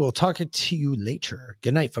V-Lyn, we will talk to you later.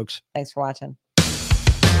 Good night, folks. Thanks for watching.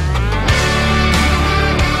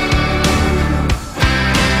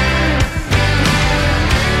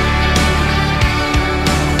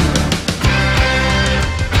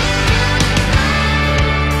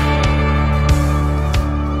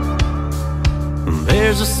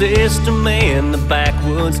 There's a system in the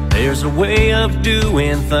backwoods. There's a way of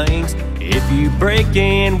doing things. If you break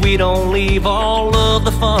in, we don't leave all of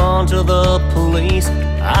the fun to the police.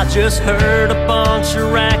 I just heard a bunch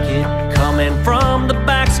of racket coming from the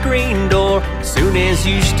back screen door. As soon as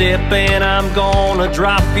you step in, I'm gonna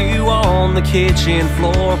drop you on the kitchen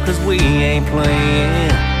floor. Cause we ain't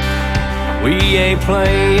playing, we ain't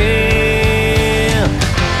playing.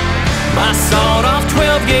 My sawed-off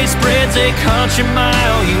 12-gauge spreads a country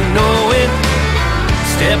mile, you know it.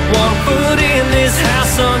 Step 1 foot in this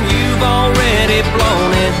house, son, you've already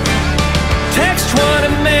blown it. Text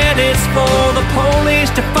 20 minutes for the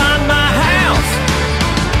police to find my house,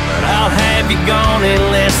 but I'll have you gone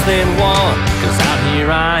in less than 1, cause out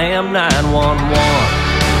here I am 911.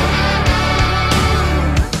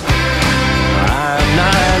 I'm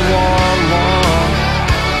 911.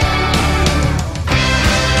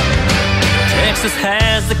 Texas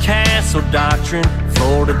has the castle doctrine,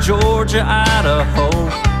 Florida, Georgia, Idaho,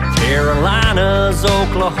 Carolinas,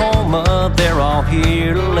 Oklahoma, they're all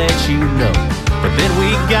here to let you know. But then we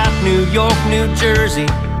got New York, New Jersey,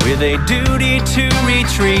 with a duty to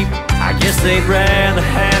retreat. I guess they'd rather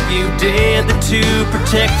have you dead than to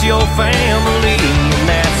protect your family. And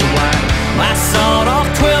that's why my sawed-off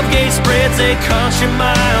 12-gauge spreads a country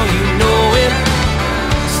mile, you know it.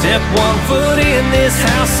 Step 1 foot in this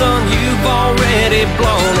house, son, you've already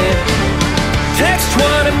blown it. Text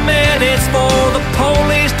 20 minutes for the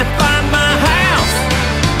police to find my house,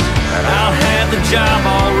 and I'll have the job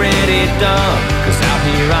already done, cause out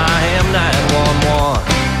here I am 911.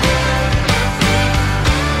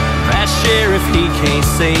 That sheriff, he can't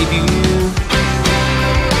save you,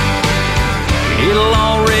 it'll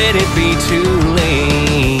already be too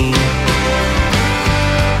late.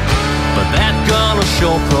 But that gun'll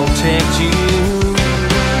sure protect you,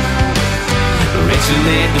 let you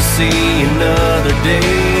live to see another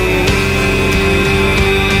day.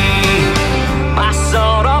 My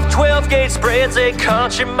sawed-off 12-gauge spreads a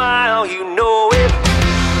country mile, you know it.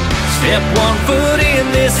 Step 1 foot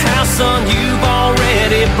in this house, son, you've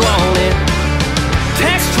already blown it.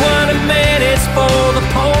 Text 20 minutes for the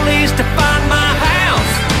police to find my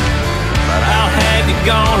house, but I'll have you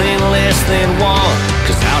gone in less than 1,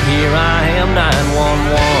 cause out here I am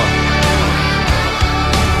 911.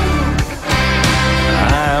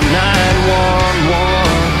 I'm 911.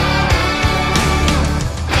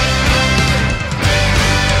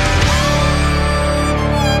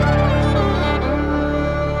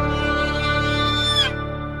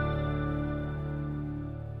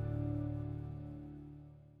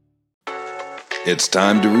 It's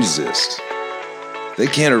time to resist. They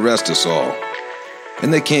can't arrest us all,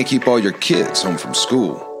 and they can't keep all your kids home from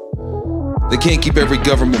school. They can't keep every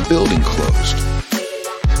government building closed.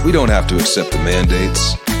 We don't have to accept the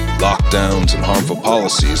mandates, lockdowns, and harmful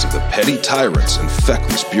policies of the petty tyrants and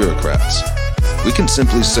feckless bureaucrats. We can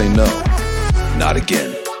simply say no, not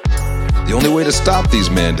again. The only way to stop these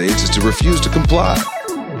mandates is to refuse to comply.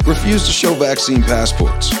 Refuse to show vaccine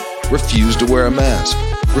passports. Refuse to wear a mask.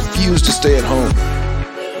 Refuse to stay at home.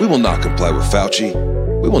 We will not comply with Fauci.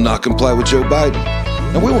 We will not comply with Joe Biden.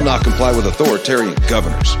 And we will not comply with authoritarian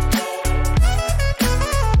governors.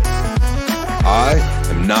 I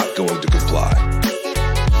am not going to comply.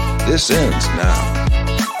 This ends now.